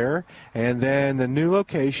that there. And then the new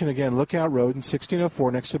location, again, Lookout Road in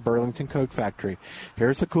 1604 next to Burlington Coat Factory.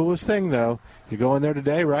 Here's the coolest thing, though. You go in there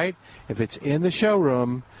today, right? If it's in the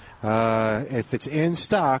showroom, if it's in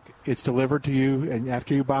stock, it's delivered to you. And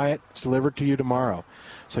after you buy it, it's delivered to you tomorrow.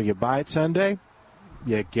 So you buy it Sunday,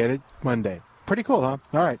 you get it Monday. Pretty cool, huh?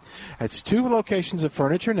 All right. It's two locations of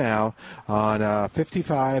Furniture Now on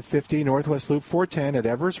 5550 Northwest Loop 410 at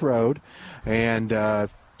Evers Road and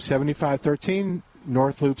 7513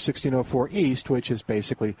 North Loop 1604 East, which is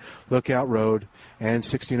basically Lookout Road and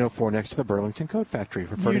 1604 next to the Burlington Coat Factory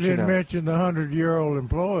for Furniture Now. You didn't mention the 100-year-old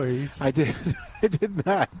employees. I did. I did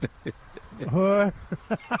not. What?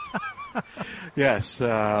 Yes.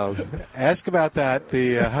 Ask about that,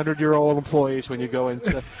 the 100-year-old employees, when you go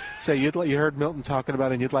and say you heard Milton talking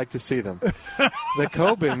about it and you'd like to see them. The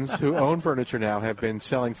Cobins, who own Furniture Now, have been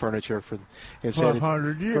selling furniture for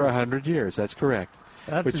 100 years. For 100 years. That's correct.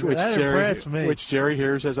 That impressed me. Which Jerry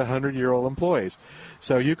hears as 100-year-old employees.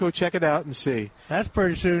 So you go check it out and see. That's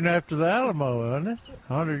pretty soon after the Alamo, isn't it?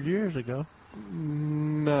 100 years ago.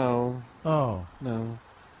 No. Oh. No.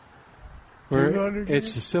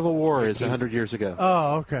 It's the Civil War is 100 years ago.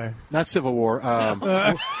 Oh, okay. Not Civil War.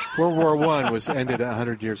 World War I was ended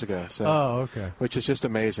 100 years ago. So, okay. Which is just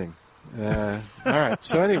amazing. All right.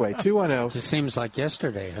 So anyway, 210. Just seems like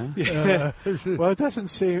yesterday, huh? Well, it doesn't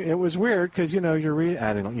seem. It was weird because you're reading.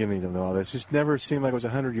 I don't. You need to know all this. It just never seemed like it was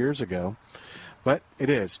 100 years ago, but it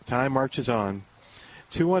is. Time marches on.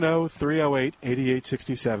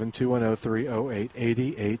 210-308-8867.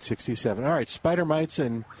 210-308-8867. All right. Spider mites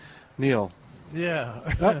and Neil.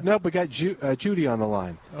 Yeah. No, we got Judy on the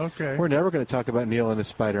line. Okay. We're never going to talk about Neil and his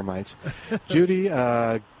spider mites. Judy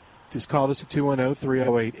just called us at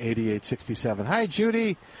 210-308-8867. Hi,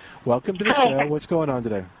 Judy. Welcome to the show. What's going on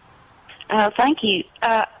today? Thank you.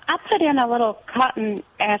 I put in a little cotton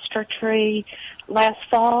aster tree last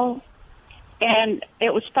fall, and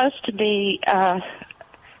it was supposed to be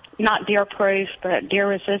not deer-proof, but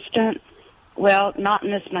deer-resistant. Well, not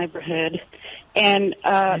in this neighborhood. And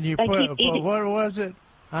you put, what was it?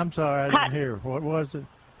 I'm sorry, I didn't hear. What was it?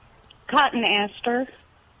 Cotton aster.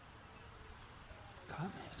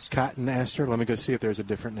 Cotton aster. Let me go see if there's a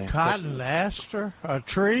different name. Cotton aster? A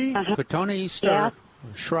tree? Cotoneaster? Yeah.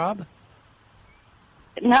 Shrub?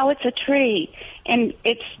 No, it's a tree, and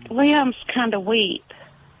its limbs kind of weep.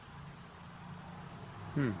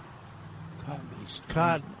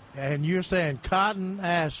 Cotton, and you're saying cotton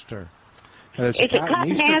aster. Is it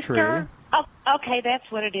cotton aster? Oh, okay, that's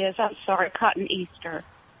what it is. I'm sorry, cotton easter.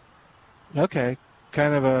 Okay.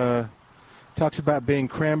 Kind of talks about being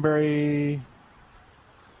cranberry.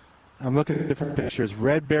 I'm looking at different pictures.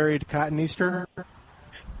 Red-berried cotton easter?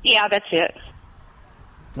 Yeah, that's it.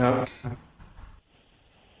 Okay.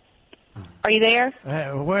 Are you there?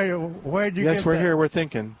 Where'd you yes, get we're that? here. We're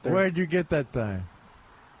thinking. Where'd you get that thing?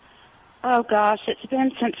 Oh, gosh, it's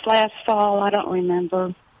been since last fall. I don't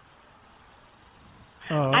remember.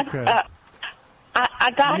 Oh, okay.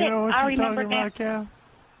 I got you know it. what I you're remember talking now. about, Cal?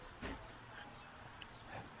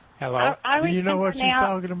 Hello? I Do you know what now. she's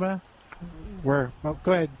talking about? Where? Oh,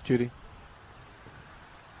 go ahead, Judy.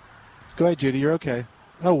 Go ahead, Judy. You're okay.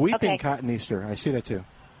 Oh, weeping cotton easter. I see that too.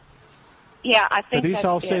 Yeah, I think But these that's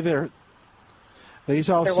all it. say they're. These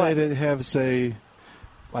all They're say what? that it have say,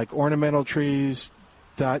 like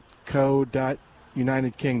ornamentaltrees.co.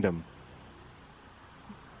 United Kingdom.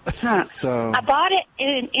 Huh. So I bought it in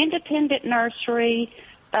an independent nursery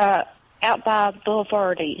out by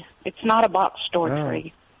Boulevardy. It's not a box store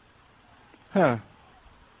tree. Huh.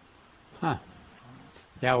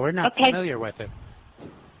 Yeah, we're not familiar with it.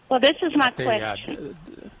 Well, this is my The, question.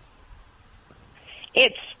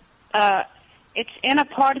 It's in a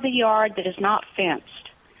part of the yard that is not fenced.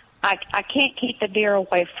 I can't keep the deer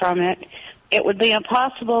away from it. It would be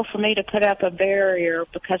impossible for me to put up a barrier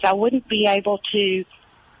because I wouldn't be able to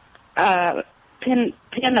pin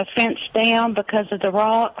a fence down because of the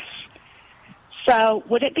rocks. So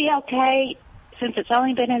would it be okay, since it's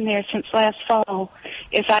only been in there since last fall,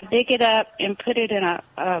 if I dig it up and put it in a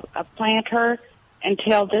planter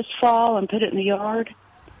until this fall and put it in the yard?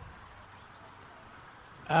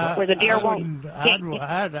 Where the deer won't.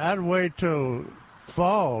 I'd wait till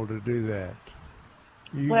fall to do that.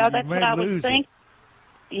 Well, that's what I was thinking.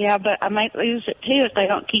 Yeah, but I might lose it too if they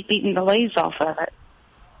don't keep eating the leaves off of it.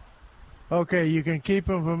 Okay, you can keep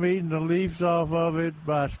them from eating the leaves off of it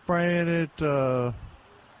by spraying it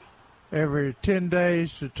every 10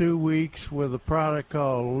 days to 2 weeks with a product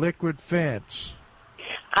called Liquid Fence.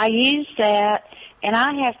 I use that, and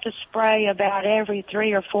I have to spray about every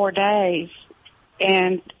 3 or 4 days.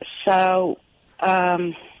 And so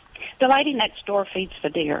the lady next door feeds the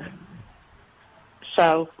deer.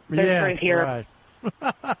 So they're through here. Right.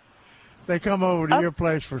 They come over to your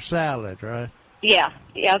place for salad, right? Yeah.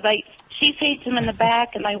 She feeds them in the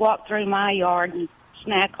back, and they walk through my yard and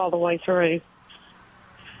snack all the way through.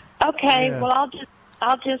 Okay, well,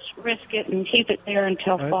 I'll just risk it and keep it there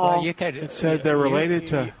until fall. Well, you could, it said they're related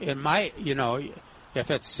to. It might,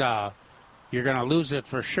 if it's you're going to lose it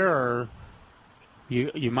for sure.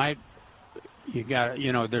 You got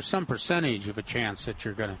there's some percentage of a chance that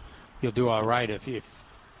you'll do all right if you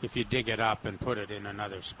dig it up and put it in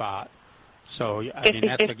another spot. So I mean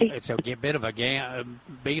it's a bit of a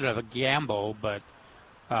gamble, but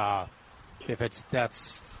if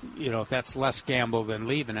that's less gamble than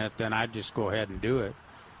leaving it, then I'd just go ahead and do it.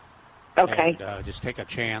 Okay. And, just take a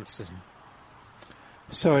chance.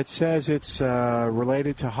 So it says it's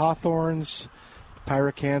related to hawthorns,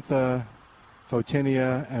 pyracantha,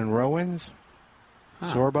 photinia, and rowans.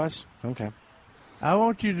 Sorbus. Okay. I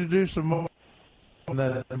want you to do some more on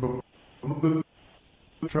that trouble.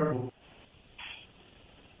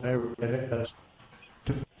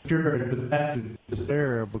 To sure to this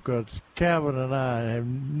area because Calvin and I have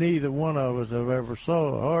neither one of us have ever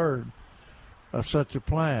heard of such a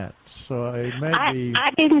plant. So it may be.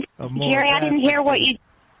 Jerry, I didn't hear what you.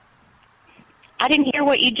 I didn't hear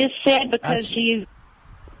what you just said because you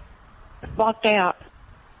walked out.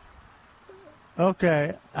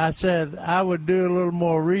 Okay, I said I would do a little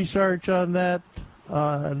more research on that.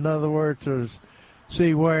 In other words, to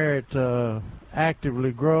see where it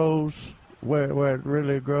actively grows, where it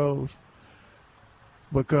really grows,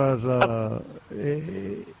 because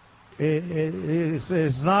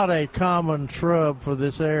it's not a common shrub for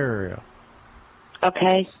this area.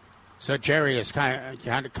 Okay. So Jerry is kind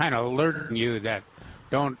of alerting you that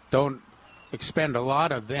don't expend a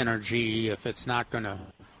lot of energy if it's not going to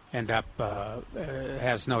end up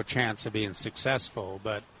has no chance of being successful.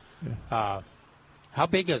 But how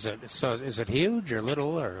big is it? So is it huge or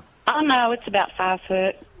little or? Oh no, it's about 5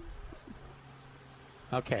 foot.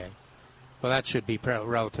 Okay. Well, that should be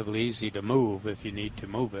relatively easy to move if you need to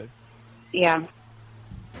move it. Yeah.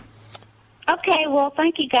 Okay. Well,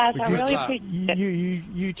 thank you guys. I really appreciate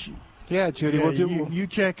it. Yeah, Judy. Yeah, you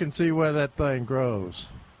check and see where that thing grows.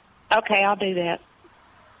 Okay, I'll do that.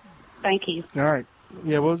 Thank you. All right.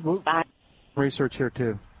 Yeah, we'll Bye. research here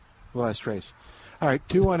too. We'll ask Trace. All right,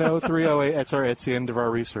 210-308. That's the end of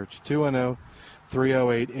our research.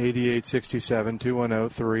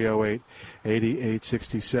 210-308-8867.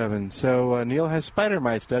 210-308-8867. So Neil has spider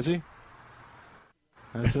mites, does he?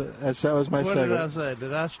 That was my What segment. did I say?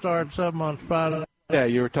 Did I start something on spider? Yeah,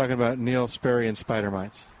 you were talking about Neil Sperry and spider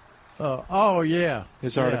mites. Oh yeah.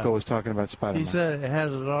 His article was talking about spider mites. He said it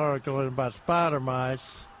has an article about spider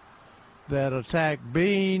mites that attack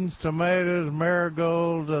beans, tomatoes,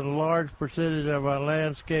 marigolds, and a large percentage of our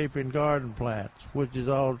landscape and garden plants, which is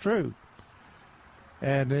all true.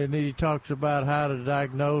 And then he talks about how to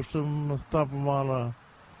diagnose them, thump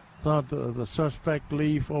the suspect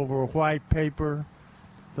leaf over white paper.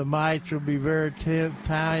 The mites will be very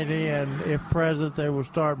tiny, and if present, they will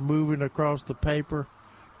start moving across the paper.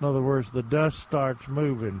 In other words, the dust starts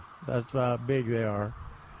moving. That's how big they are.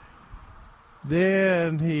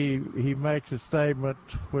 Then he makes a statement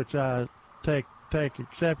which I take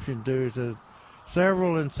exception to. He says,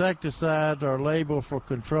 several insecticides are labeled for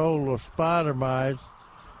control of spider mites,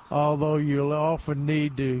 although you'll often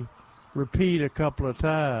need to repeat a couple of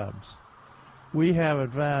times. We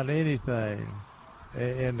haven't found anything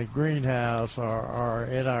in the greenhouse or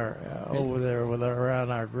in our over there around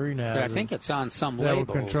our greenhouse. Yeah, I think it's on some that labels.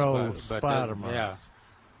 Will control but spider mites. Yeah,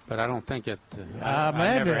 but I don't think it. I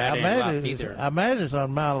imagine it's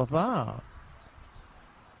on malathion,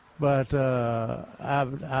 but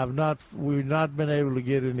we've not been able to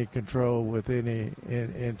get any control with any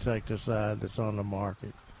insecticide that's on the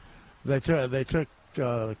market. They took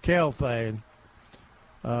Kelthane,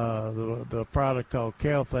 the product called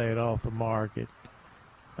Kelthane, off the market.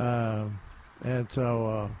 And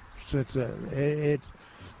so since the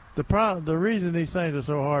reason these things are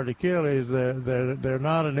so hard to kill is they're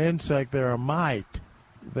not an insect, they're a mite.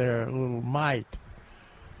 They're a little mite.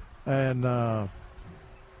 And a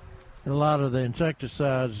lot of the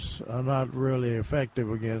insecticides are not really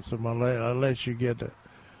effective against them unless you get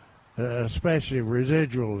especially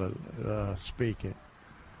residual speaking.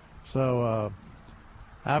 So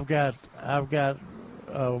I've got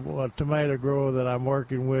a tomato grower that I'm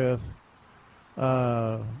working with,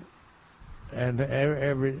 and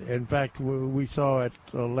in fact we saw it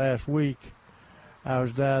last week. I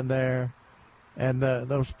was down there, and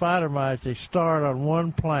those spider mites, they start on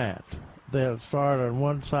one plant. They'll start on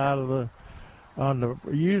one side of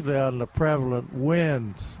usually on the prevalent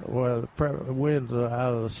winds, or the winds are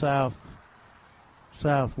out of the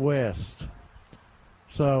southwest.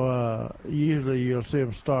 So usually you'll see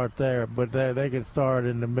them start there, but they can start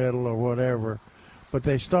in the middle or whatever. But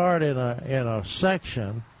they start in a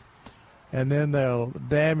section, and then they'll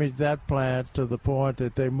damage that plant to the point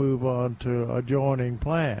that they move on to adjoining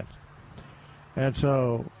plants. And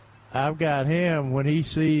so I've got him, when he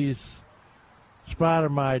sees spider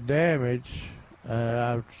mite damage,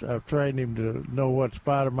 I've trained him to know what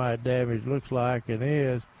spider mite damage looks like and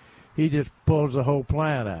is. He just pulls the whole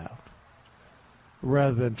plant out,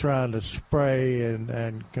 rather than trying to spray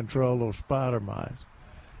and control those spider mites.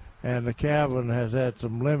 And the Calvin has had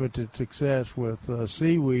some limited success with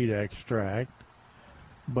seaweed extract,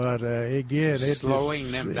 but again, it's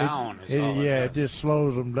slowing them down. It just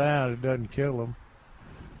slows them down. It doesn't kill them.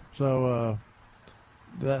 So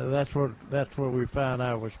that's what we found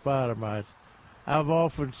out with spider mites. I've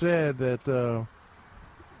often said that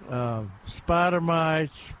spider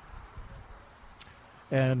mites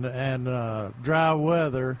and dry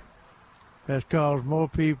weather has caused more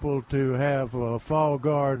people to have fall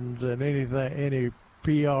gardens than any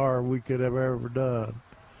PR we could have ever done.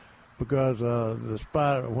 Because the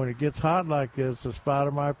spider, when it gets hot like this, the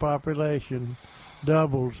spider mite population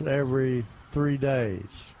doubles every 3 days.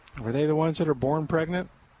 Were they the ones that are born pregnant?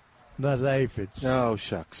 That's aphids. Oh,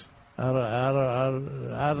 shucks.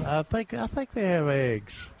 I think they have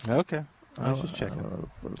eggs. Okay, I was just checking.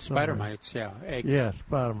 Spider mites, yeah, eggs. Yeah,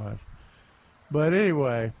 spider mites. But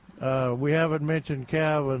anyway, we haven't mentioned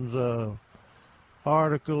Calvin's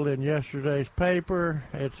article in yesterday's paper.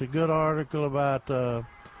 It's a good article about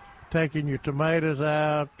taking your tomatoes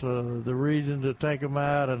out, the reason to take them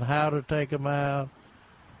out, and how to take them out.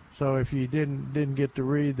 So if you didn't get to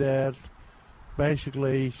read that,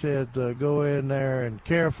 basically he said go in there and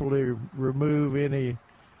carefully remove any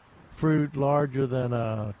fruit larger than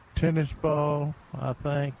a tennis ball, I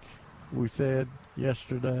think we said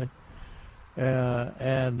yesterday,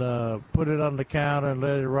 and put it on the counter and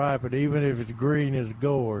let it ripen. Even if it's green as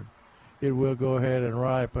gourd, it will go ahead and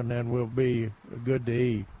ripen and will be good to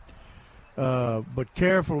eat. But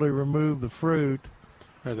carefully remove the fruit,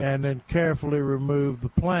 and then carefully remove the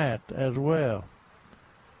plant as well.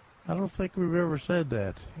 I don't think we've ever said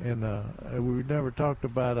that, and we've never talked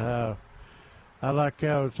about how. I like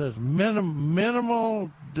how it says minimal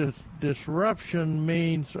disruption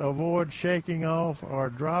means avoid shaking off or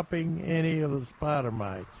dropping any of the spider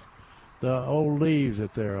mites, the old leaves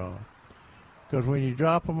that they're on. Because when you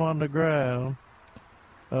drop them on the ground,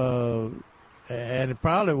 and it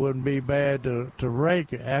probably wouldn't be bad to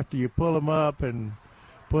rake it after you pull them up and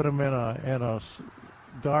put them in a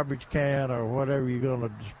garbage can or whatever you're going to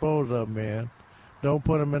dispose of them in. Don't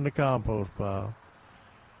put them in the compost pile.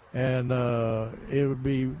 And it would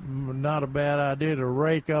be not a bad idea to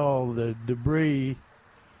rake all the debris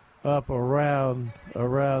up around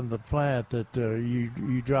the plant that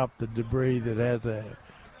you drop the debris that has the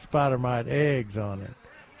spider mite eggs on it,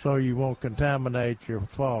 so you won't contaminate your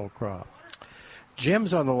fall crop.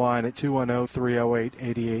 Jim's on the line at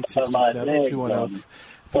 210-308-8867.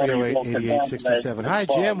 210-308-8867. Hi,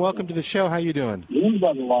 Jim. Welcome to the show. How you doing? Jim's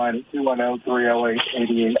on the line at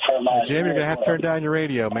 210-308-8867. Jim, you're going to have to turn down your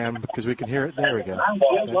radio, man, because we can hear it. There we go.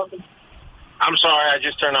 I'm sorry. I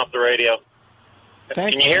just turned off the radio.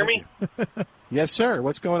 Can you hear me? Yes, sir.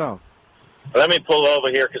 What's going on? Let me pull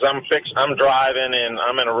over here because I'm driving and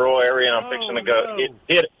I'm in a rural area and I'm fixing to go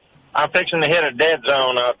I'm fixing to hit a dead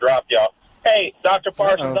zone. I'll drop y'all. Hey, Dr.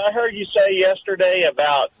 Parsons, I heard you say yesterday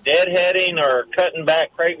about deadheading or cutting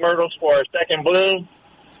back crepe myrtles for a second bloom,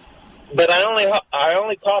 but I only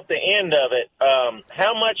caught the end of it.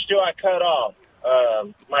 How much do I cut off?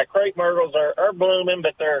 My crepe myrtles are blooming,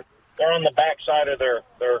 but they're on the backside of their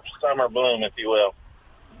summer bloom, if you will.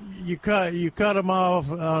 You cut them off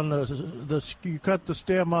on you cut the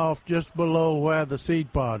stem off just below where the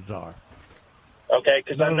seed pods are. Okay,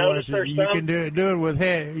 because I noticed there's you can do it with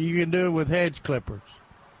hedge clippers.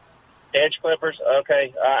 Hedge clippers,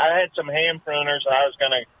 okay. I had some hand pruners. I was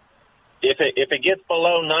gonna, if it gets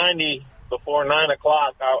below 90 before 9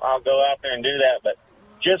 o'clock, I'll go out there and do that. But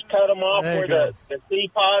just cut them off where the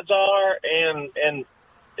seed pods are, and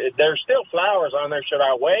there's still flowers on there. Should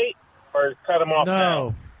I wait or cut them off now?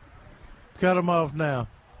 No, cut them off now.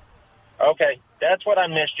 Okay. That's what I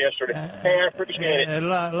missed yesterday. Hey, I appreciate it. And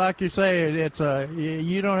like you say, it's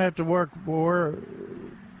you don't have to work more.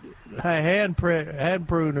 Hand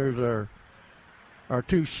pruners are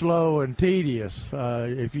too slow and tedious.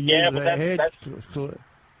 If you use a hedge,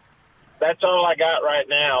 that's all I got right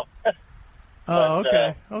now. Oh,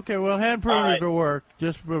 okay. Okay, well, hand pruners will work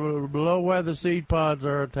just below where the seed pods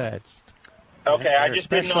are attached. Okay, I just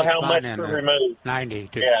didn't know how much to remove. 90,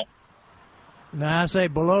 too. Yeah. Now, I say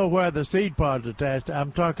below where the seed pods are attached,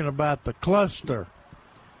 I'm talking about the cluster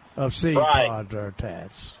of seed pods are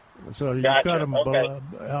attached. So you cut them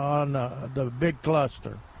on the big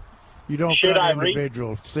cluster. You don't cut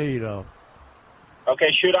individual seed off.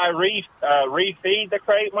 Okay, should I refeed the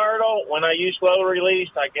crepe myrtle when I use slow release,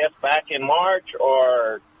 I guess, back in March,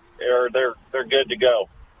 or they're good to go?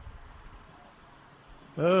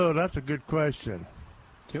 Oh, that's a good question.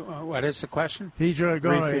 What is the question? He's going to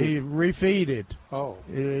refeed it. Oh.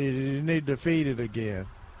 You need to feed it again.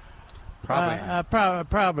 Probably.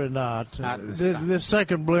 Probably not. This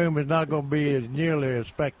second bloom is not going to be nearly as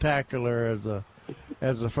spectacular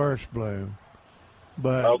as the first bloom.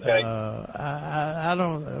 But I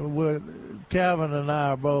don't. Calvin and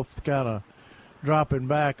I are both kind of dropping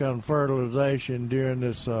back on fertilization during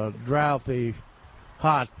this drouthy,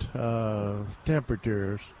 hot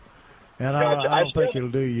temperatures. And I don't think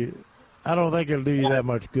it'll do you. I don't think it'll do you that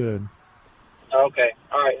much good. Okay.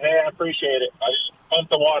 All right. Hey, I appreciate it. I just pump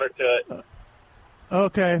the water to it.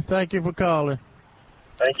 Okay, thank you for calling.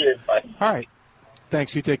 Thank you. Bye. All right.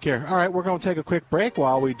 Thanks. You take care. All right, we're going to take a quick break.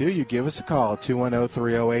 While we do, you give us a call at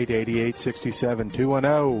 210-308-8867,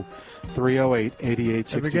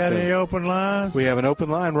 210-308-8867. Have we got any open lines? We have an open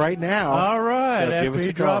line right now. All right, so after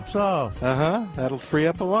he drops off. That'll free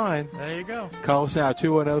up a line. There you go. Call us now,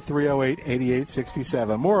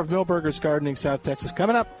 210-308-8867. More of Milberger's Gardening South Texas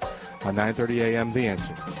coming up on 9:30 a.m. The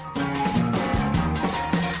Answer.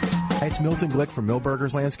 It's Milton Glick from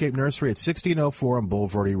Milberger's Landscape Nursery at 1604 on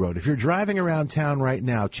Boulevardy Road. If you're driving around town right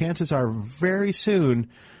now, chances are very soon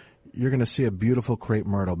you're going to see a beautiful crepe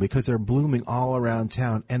myrtle because they're blooming all around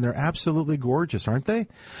town, and they're absolutely gorgeous, aren't they?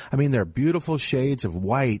 I mean, they're beautiful shades of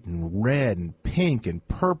white and red and pink and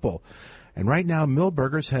purple. And right now,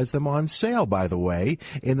 Milberger's has them on sale, by the way,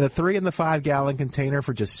 in the 3 and the 5 gallon container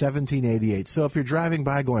for just $17.88. So if you're driving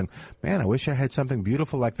by going, man, I wish I had something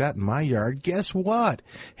beautiful like that in my yard, guess what?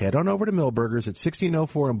 Head on over to Milberger's at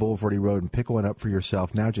 1604 on Boulevardy Road and pick one up for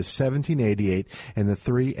yourself. Now just $17.88 in the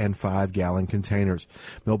 3 and 5 gallon containers.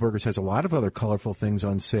 Milberger's has a lot of other colorful things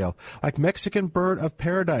on sale, like Mexican Bird of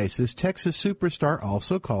Paradise. This Texas superstar,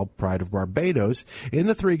 also called Pride of Barbados, in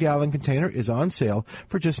the 3 gallon container is on sale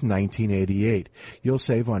for just $19.88. You'll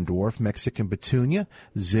save on dwarf Mexican petunia,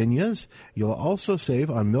 zinnias. You'll also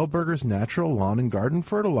save on Milberger's natural lawn and garden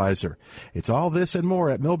fertilizer. It's all this and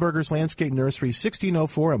more at Milberger's Landscape Nursery,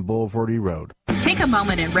 1604 on Boulevardy Road. Take a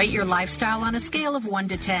moment and rate your lifestyle on a scale of 1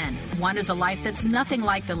 to 10. 1 is a life that's nothing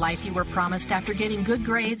like the life you were promised after getting good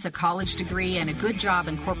grades, a college degree, and a good job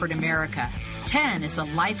in corporate America. 10 is the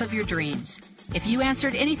life of your dreams. If you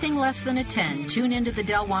answered anything less than a 10, tune into the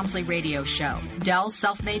Del Walmsley Radio Show. Del,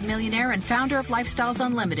 self-made millionaire and founder of Lifestyles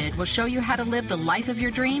Unlimited, will show you how to live the life of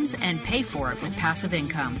your dreams and pay for it with passive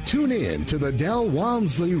income. Tune in to the Del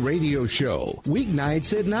Walmsley Radio Show,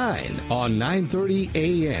 weeknights at 9 on 9:30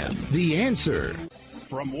 a.m. The Answer.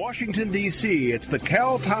 From Washington, D.C., it's the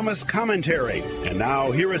Cal Thomas Commentary. And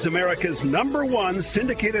now, here is America's #1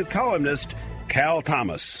 syndicated columnist, Cal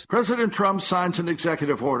Thomas. President Trump signs an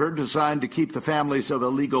executive order designed to keep the families of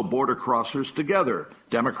illegal border crossers together.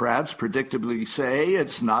 Democrats predictably say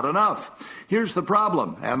it's not enough. Here's the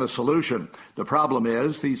problem and the solution. The problem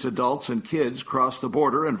is these adults and kids cross the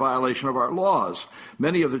border in violation of our laws.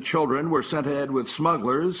 Many of the children were sent ahead with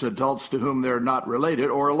smugglers, adults to whom they're not related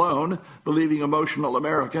or alone, believing emotional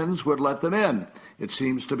Americans would let them in. It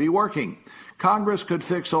seems to be working. Congress could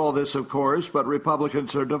fix all this, of course, but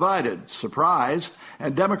Republicans are divided. Surprise!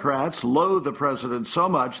 And Democrats loathe the president so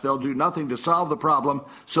much they'll do nothing to solve the problem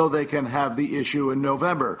so they can have the issue in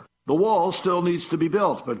November. The wall still needs to be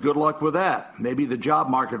built, but good luck with that. Maybe the job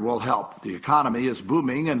market will help. The economy is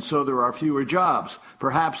booming, and so there are fewer jobs.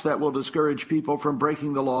 Perhaps that will discourage people from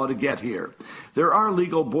breaking the law to get here. There are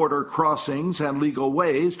legal border crossings and legal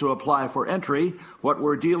ways to apply for entry. What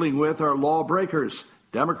we're dealing with are lawbreakers.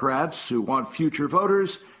 Democrats who want future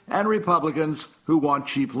voters, and Republicans who want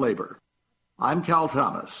cheap labor. I'm Cal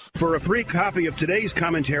Thomas. For a free copy of today's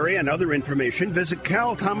commentary and other information, visit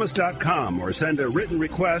calthomas.com or send a written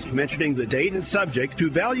request mentioning the date and subject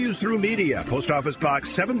to Values Through Media, Post Office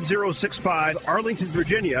Box 7065, Arlington,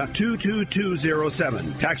 Virginia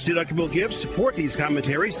 22207. Tax-deductible gifts support these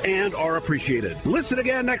commentaries and are appreciated. Listen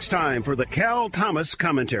again next time for the Cal Thomas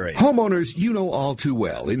Commentary. Homeowners, you know all too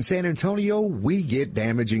well, in San Antonio, we get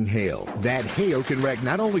damaging hail. That hail can wreck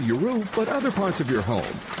not only your roof, but other parts of your home.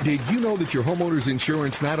 Did you know that your homeowner's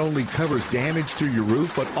insurance not only covers damage to your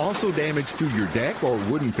roof, but also damage to your deck or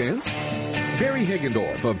wooden fence? Barry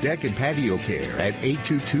Higgendorf of Deck and Patio Care at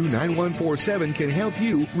 822-9147 can help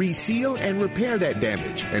you reseal and repair that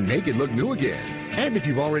damage and make it look new again. And if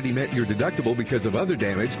you've already met your deductible because of other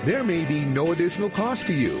damage, there may be no additional cost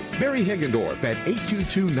to you. Barry Higgendorf at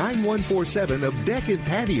 822-9147 of Deck and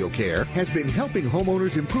Patio Care has been helping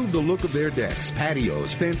homeowners improve the look of their decks,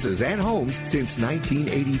 patios, fences, and homes since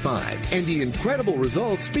 1985. And the incredible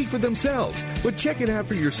results speak for themselves. But check it out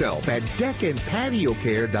for yourself at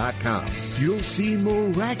deckandpatiocare.com. You'll see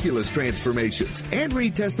miraculous transformations and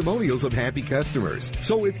read testimonials of happy customers.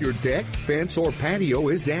 So if your deck, fence, or patio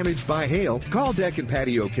is damaged by hail, call Deck and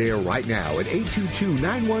Patio Care right now at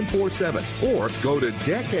 822-9147 or go to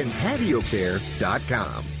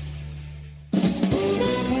deckandpatiocare.com.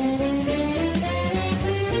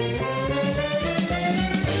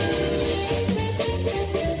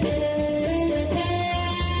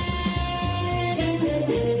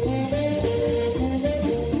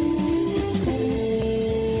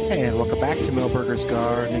 And welcome back to Milberger's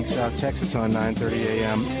Gardening South Texas on 9:30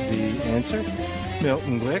 a.m. The Answer.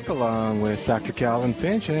 Milton Glick along with Dr. Calvin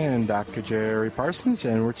Finch and Dr. Jerry Parsons,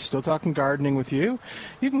 and we're still talking gardening with you.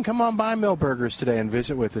 You can come on by Millburgers today and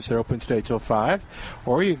visit with us. They're open today till 5,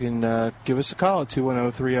 or you can give us a call at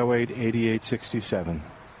 210-308-8867.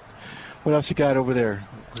 What else you got over there?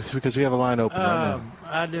 Because we have a line open right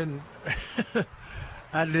now.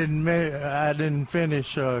 I didn't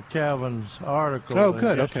finish Calvin's article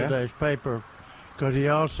in yesterday's paper, because he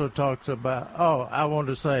also talks about. Oh, I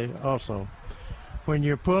wanted to say also, when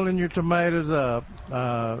you're pulling your tomatoes up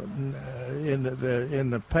in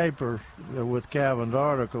the paper with Calvin's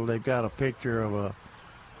article, they've got a picture of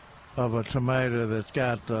a tomato that's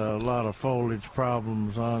got a lot of foliage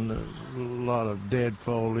problems on it, a lot of dead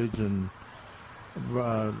foliage and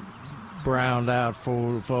browned out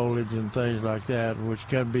foliage and things like that, which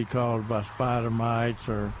can be caused by spider mites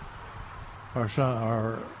or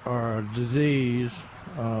a disease,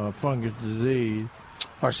 fungus disease.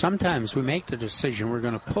 Or sometimes we make the decision we're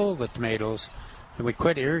going to pull the tomatoes and we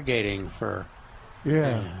quit irrigating for.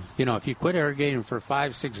 Yeah. If you quit irrigating for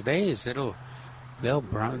 5-6 days, they'll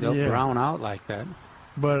brown out like that.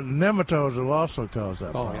 But nematodes will also cause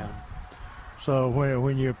that problem. Yeah. So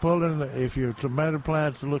when you're pulling, if your tomato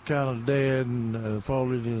plants look kind of dead and the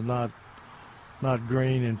foliage is not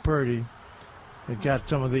green and pretty, it got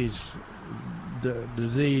some of these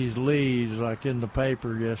diseased leaves, like in the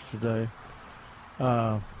paper yesterday.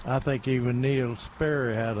 I think even Neil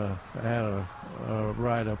Sperry had a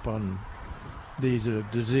write-up on these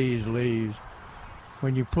diseased leaves.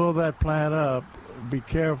 When you pull that plant up, be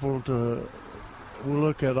careful to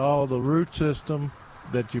look at all the root system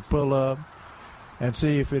that you pull up and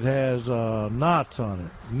see if it has knots on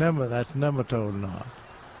it. That's nematode knots.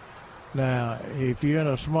 Now, if you're in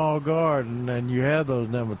a small garden and you have those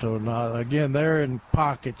nematode knots, again, they're in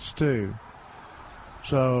pockets too.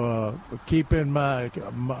 So keep in mind,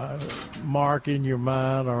 mark in your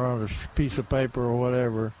mind or on a piece of paper or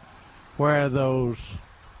whatever, where those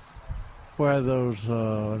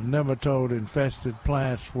nematode-infested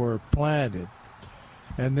plants were planted.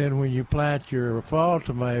 And then when you plant your fall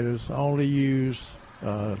tomatoes, only use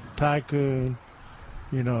Tycoon.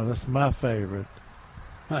 That's my favorite.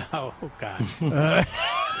 Oh, God.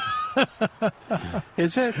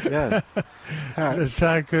 Is it? Yeah. The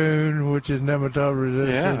Tycoon, which is nematode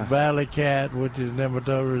resistant, Valley Cat, which is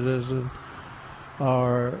nematode resistant,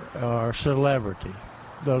 or Celebrity.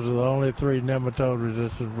 Those are the only 3 nematode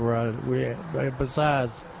resistant varieties we have,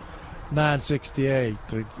 besides 968,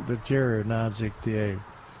 the cherry 968.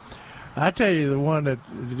 I tell you, the one that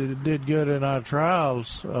did good in our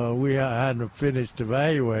trials, I hadn't finished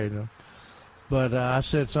evaluating them. But I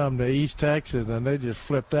said something to East Texas, and they just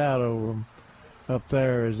flipped out over them. Up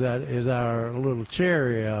there is our little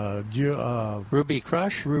cherry, Ruby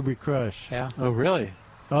Crush. Ruby Crush. Yeah. Oh, really?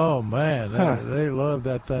 Oh man, they love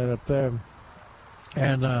that thing up there,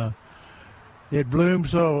 and it bloomed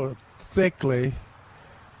so thickly.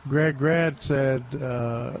 Greg Grant said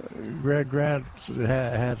Greg Grant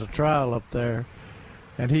had a trial up there,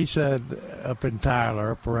 and he said up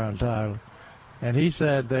around Tyler. And he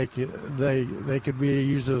said they could be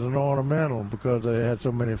used as an ornamental because they had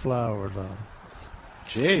so many flowers on them.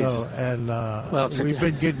 Jeez. So, and we've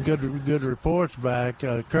been getting good reports back.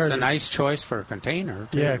 Curtis, it's a nice choice for a container,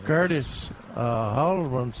 too. Yeah, Curtis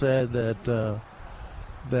Haldeman said that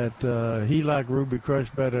he liked Ruby Crush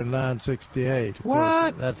better than 968.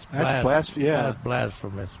 What? That's blasphemous. Yeah. That's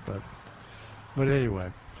blasphemous, but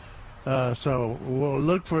anyway. So we'll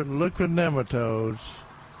look for nematodes.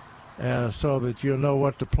 So that you'll know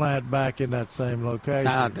what to plant back in that same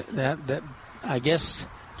location. That I guess,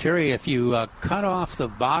 Jerry, if you cut off the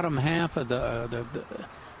bottom half of the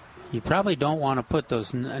you probably don't want to put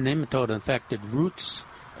those nematode-infected roots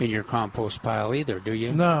in your compost pile either, do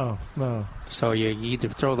you? No. So you either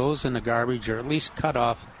throw those in the garbage or at least cut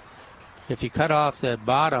off. If you cut off the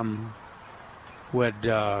bottom,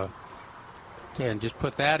 and just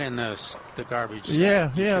put that in the garbage.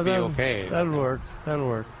 Yeah, that'll be okay. That'll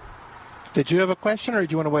work. Did you have a question, or do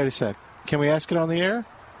you want to wait a sec? Can we ask it on the air?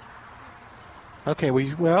 Okay, we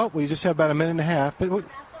just have about a minute and a half, but that's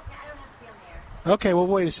okay. I don't have to be on the air. Okay, well,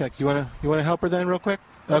 wait a sec. You want to help her then, real quick?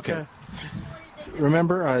 Okay.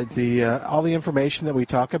 Remember all the information that we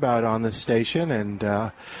talk about on the station and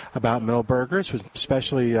about Millburgers,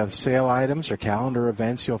 especially sale items or calendar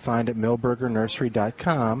events, you'll find at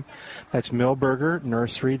millburgernursery.com. That's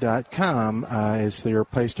millburgernursery.com is your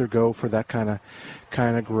place to go for that kind of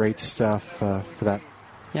great stuff for that.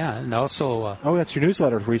 Yeah, and also that's your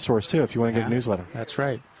newsletter resource too. If you want to get a newsletter, that's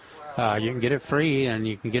right. You can get it free, and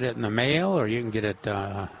you can get it in the mail, or you can get it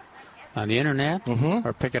on the internet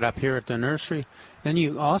or pick it up here at the nursery. Then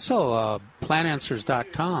you also,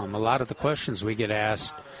 plantanswers.com. A lot of the questions we get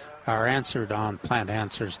asked are answered on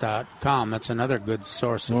plantanswers.com. That's another good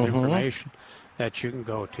source of information that you can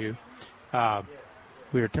go to.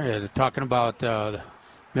 We were talking about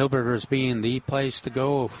Milberger's being the place to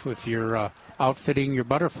go if you're outfitting your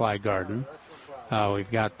butterfly garden.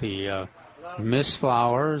 We've got the mist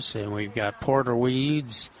flowers, and we've got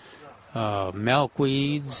porterweeds,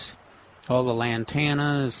 milkweeds, all the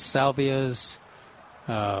lantanas, salvias,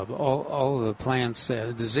 all the plants.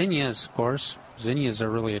 The zinnias, of course. Zinnias are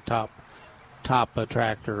really a top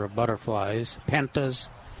attractor of butterflies. Pentas.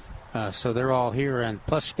 So they're all here, and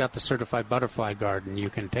plus you got the certified butterfly garden. You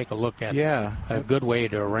can take a look at a good way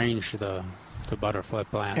to arrange the butterfly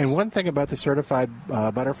plants. And one thing about the certified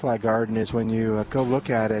butterfly garden is when you go look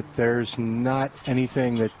at it, there's not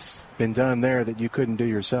anything that's been done there that you couldn't do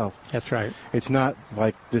yourself. That's right. It's not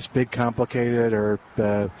like this big complicated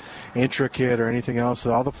or intricate or anything else.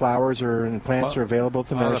 All the flowers and plants are available at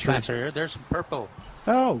the nursery. All the plants are here. There's some purple.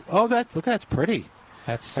 Oh, that's pretty.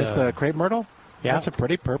 That's the crepe myrtle? Yeah. That's a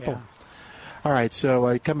pretty purple. Yeah. All right,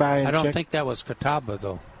 so come by and I don't check. think that was catawba,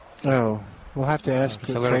 though. Oh, we'll have to ask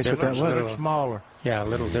Trace what that was. A little smaller. Yeah, a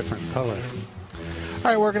little different color. All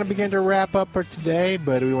right, we're going to begin to wrap up for today,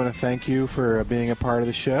 but we want to thank you for being a part of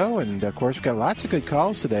the show. And, of course, we've got lots of good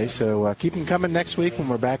calls today, so keep them coming next week when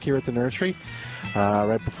we're back here at the nursery.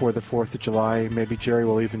 Right before the 4th of July. Maybe Jerry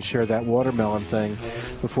will even share that watermelon thing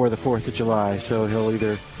before the 4th of July, so he'll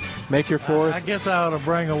either make your 4th. I guess I ought to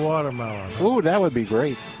bring a watermelon. Ooh, that would be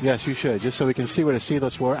great. Yes, you should, just so we can see what a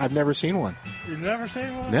seedless watermelon. I've never seen one. You've never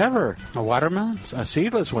seen one? Never. A watermelon? A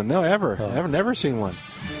seedless one? No, ever. Oh. I've never seen one.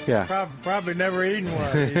 Yeah. Probably never eaten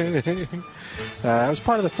one. That was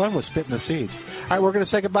part of the fun with spitting the seeds. All right, we're going to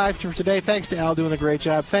say goodbye for today. Thanks to Al doing a great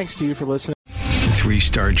job. Thanks to you for listening.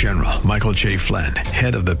 3-star General Michael J. Flynn,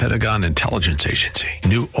 head of the Pentagon Intelligence Agency,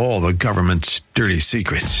 knew all the government's dirty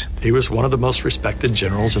secrets. He was one of the most respected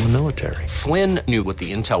generals in the military. Flynn knew what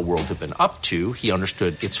the intel world had been up to. He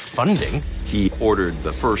understood its funding. He ordered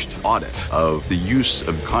the first audit of the use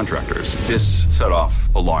of contractors. This set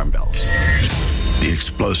off alarm bells. The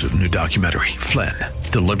explosive new documentary, Flynn,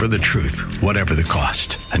 Deliver the Truth, Whatever the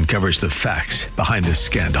Cost, uncovers the facts behind this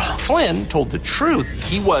scandal. Flynn told the truth.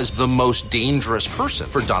 He was the most dangerous person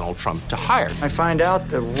for Donald Trump to hire. I find out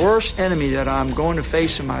the worst enemy that I'm going to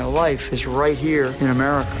face in my life is right here in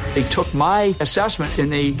America. They took my assessment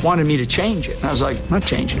and they wanted me to change it. And I was like, I'm not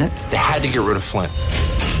changing it. They had to get rid of Flynn.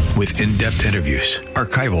 With in-depth interviews,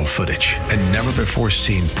 archival footage, and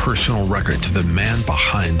never-before-seen personal records of the man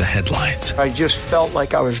behind the headlines. I just felt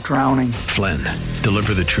like I was drowning. Flynn,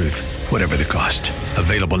 Deliver the Truth, Whatever the Cost.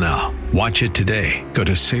 Available now. Watch it today. Go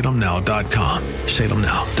to salemnow.com.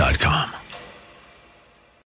 salemnow.com.